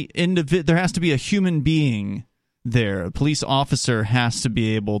there has to be a human being there. A police officer has to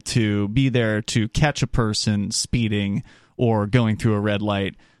be able to be there to catch a person speeding or going through a red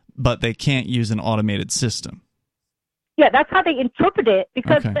light, but they can't use an automated system. Yeah, that's how they interpret it,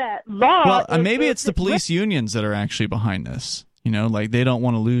 because the law... Well, maybe it's the police unions that are actually behind this. You know, like they don't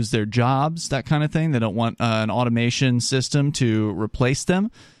want to lose their jobs, that kind of thing. They don't want an automation system to replace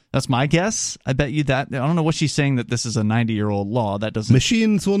them. That's my guess. I bet you that. I don't know what she's saying, that this is a 90-year-old law. That doesn't...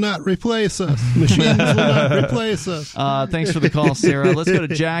 Machines will not replace us. Machines will not replace us. Thanks for the call, Sarah. Let's go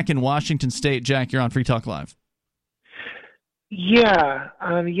to Jack in Washington State. Jack, you're on Free Talk Live. Yeah,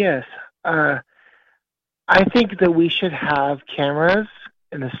 yes. I think that we should have cameras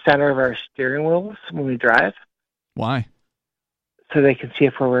in the center of our steering wheels when we drive. Why? So they can see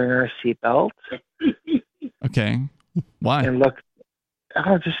if we're wearing our seatbelt. Okay. Why? And look,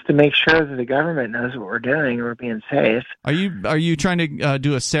 just to make sure that the government knows what we're doing and we're being safe. Are you trying to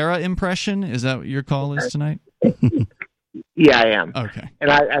do a Sarah impression? Is that what your call is tonight? Yeah, I am. Okay.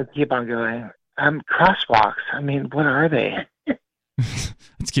 And I keep on going. Crosswalks. I mean, what are they?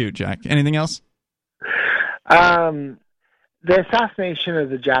 That's cute, Jack. Anything else? The assassination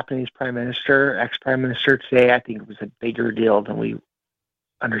of the Japanese prime minister, ex-prime minister today, I think was a bigger deal than we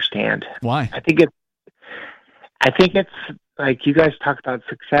understand. Why? I think it's like you guys talk about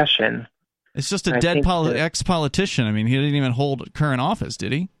succession. It's just a dead ex-politician. I mean, he didn't even hold current office,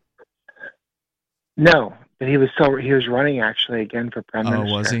 did he? No, but he was running actually again for prime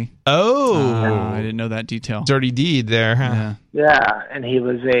minister. Oh, was he? Oh, I didn't know that detail. Dirty deed there, huh? Yeah, and he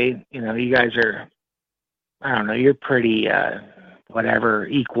was you guys are, I don't know, you're pretty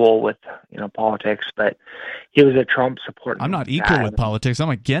equal with politics, but he was a Trump supporter. I'm not equal with politics.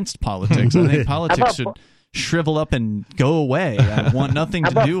 I'm against politics. I think politics should shrivel up and go away. I want nothing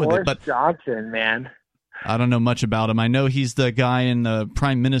to do with Boris it. But Johnson, man, I don't know much about him. I know he's the guy in the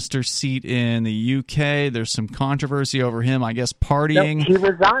prime minister seat in the UK. There's some controversy over him, I guess, partying. No, he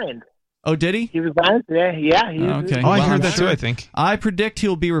resigned. Oh, did he? He resigned today. Yeah. Okay. I heard that too, I think. I predict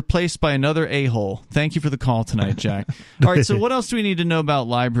he'll be replaced by another a-hole. Thank you for the call tonight, Jack. All right, so what else do we need to know about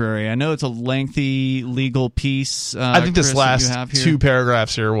LBRY? I know it's a lengthy legal piece. I think this Chris, last two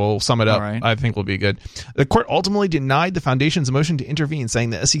paragraphs here will sum it up. Right. I think will be good. The court ultimately denied the foundation's motion to intervene,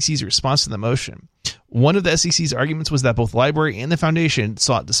 saying the SEC's response to the motion. One of the SEC's arguments was that both LBRY and the foundation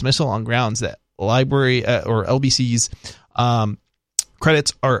sought dismissal on grounds that LBRY or LBC's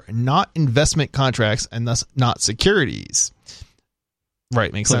credits are not investment contracts and thus not securities.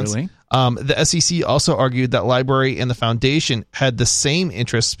 Right, makes sense. The SEC also argued that LBRY and the foundation had the same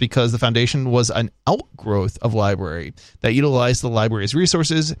interests because the foundation was an outgrowth of LBRY that utilized the LBRY's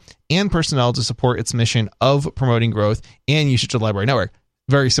resources and personnel to support its mission of promoting growth and usage of the LBRY network.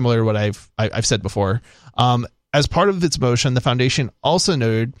 Very similar to what I've said before. As part of its motion, the foundation also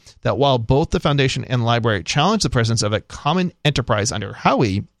noted that while both the foundation and LBRY challenged the presence of a common enterprise under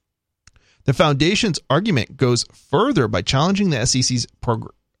Howey, the foundation's argument goes further by challenging the SEC's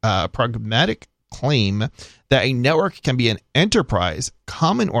pragmatic claim that a network can be an enterprise,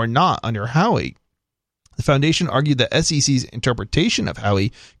 common or not, under Howey. The foundation argued that SEC's interpretation of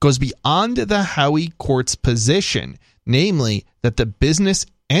Howey goes beyond the Howey court's position, namely that the business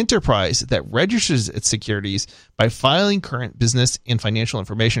enterprise that registers its securities by filing current business and financial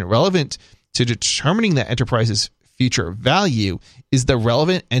information relevant to determining the enterprise's future value is the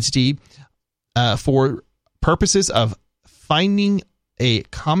relevant entity for purposes of finding a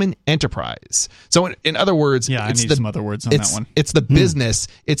common enterprise. So in other words, I need some other words on that one. It's the business.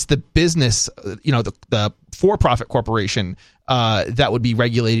 It's the business. The for-profit corporation that would be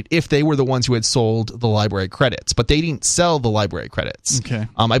regulated if they were the ones who had sold the LBRY credits, but they didn't sell the LBRY credits. Okay.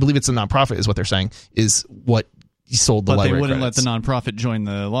 I believe it's a nonprofit, is what they're saying, is what sold the LBRY credits. But they wouldn't let the nonprofit join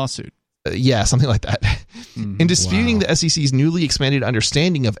the lawsuit. Yeah, something like that. In disputing the SEC's newly expanded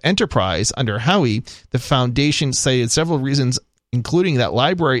understanding of enterprise under Howey, the foundation cited several reasons, including that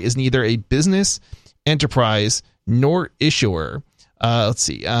LBRY is neither a business, enterprise, nor issuer. Let's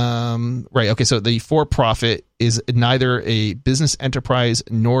see. Right. Okay. So the for-profit is neither a business enterprise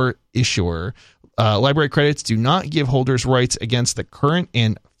nor issuer. Library credits do not give holders rights against the current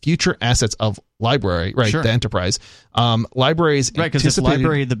and future assets of library, right? Sure. The enterprise. Libraries, right? Because if the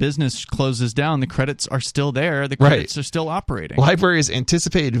library, the business closes down, the credits are still there. The credits are still operating. Library's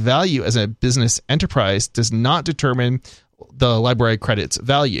anticipated value as a business enterprise does not determine the library credits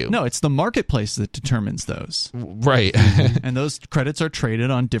value. No, it's the marketplace that determines those. Right. And those credits are traded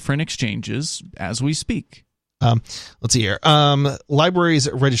on different exchanges as we speak. Let's see here. Library's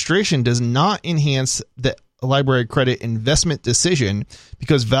registration does not enhance the library credit investment decision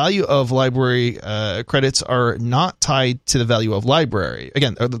because value of library credits are not tied to the value of library.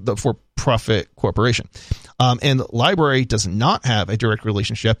 Again, the for-profit corporation. And library does not have a direct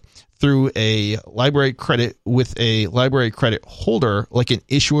relationship through a library credit with a library credit holder like an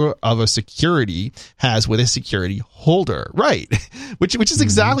issuer of a security has with a security holder. Right. Which is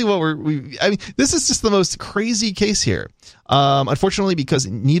exactly what I mean, this is just the most crazy case here. Unfortunately, because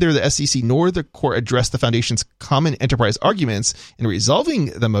neither the SEC nor the court addressed the foundation's common enterprise arguments in resolving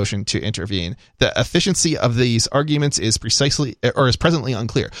the motion to intervene, the efficiency of these arguments is presently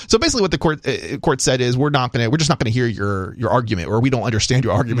unclear. So basically what the court said is we're just not going to hear your argument, or we don't understand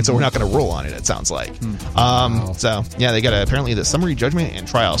your argument, so we're not going to rule on it, it sounds like. So yeah, they got apparently the summary judgment and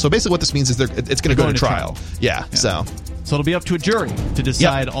trial. So basically what this means is it's going to go to trial. Yeah. So it'll be up to a jury to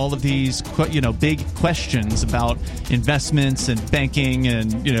decide all of these, big questions about investments and banking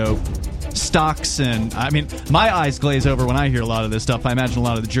and, stocks. And I mean, my eyes glaze over when I hear a lot of this stuff. I imagine a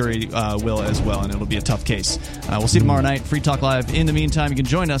lot of the jury will as well, and it'll be a tough case. We'll see you tomorrow night, Free Talk Live. In the meantime, you can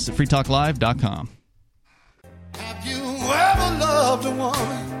join us at freetalklive.com. Have you ever loved a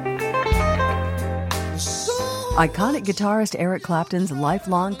woman? Iconic guitarist Eric Clapton's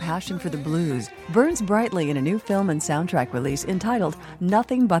lifelong passion for the blues burns brightly in a new film and soundtrack release entitled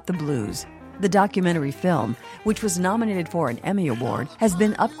Nothing But the Blues. The documentary film, which was nominated for an Emmy Award, has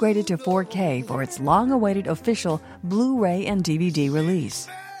been upgraded to 4K for its long-awaited official Blu-ray and DVD release.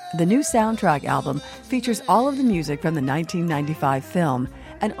 The new soundtrack album features all of the music from the 1995 film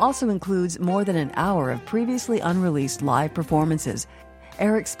and also includes more than an hour of previously unreleased live performances.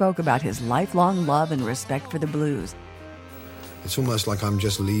 Eric spoke about his lifelong love and respect for the blues. It's almost like I'm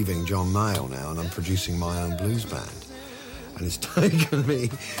just leaving John Mayall now and I'm producing my own blues band. And it's taken me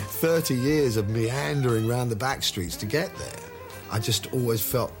 30 years of meandering around the back streets to get there. I just always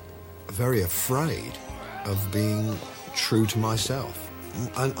felt very afraid of being true to myself.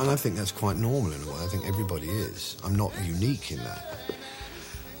 And I think that's quite normal in a way. I think everybody is. I'm not unique in that.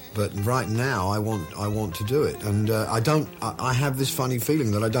 But right now, I want to do it, and I have this funny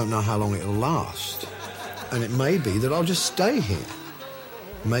feeling that I don't know how long it'll last, and it may be that I'll just stay here.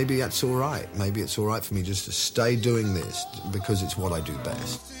 Maybe that's all right. Maybe it's all right for me just to stay doing this because it's what I do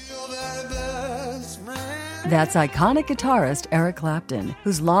best. That's iconic guitarist Eric Clapton,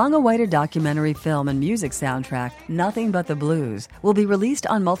 whose long-awaited documentary film and music soundtrack, Nothing But the Blues, will be released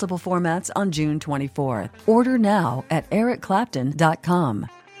on multiple formats on June 24th. Order now at ericclapton.com.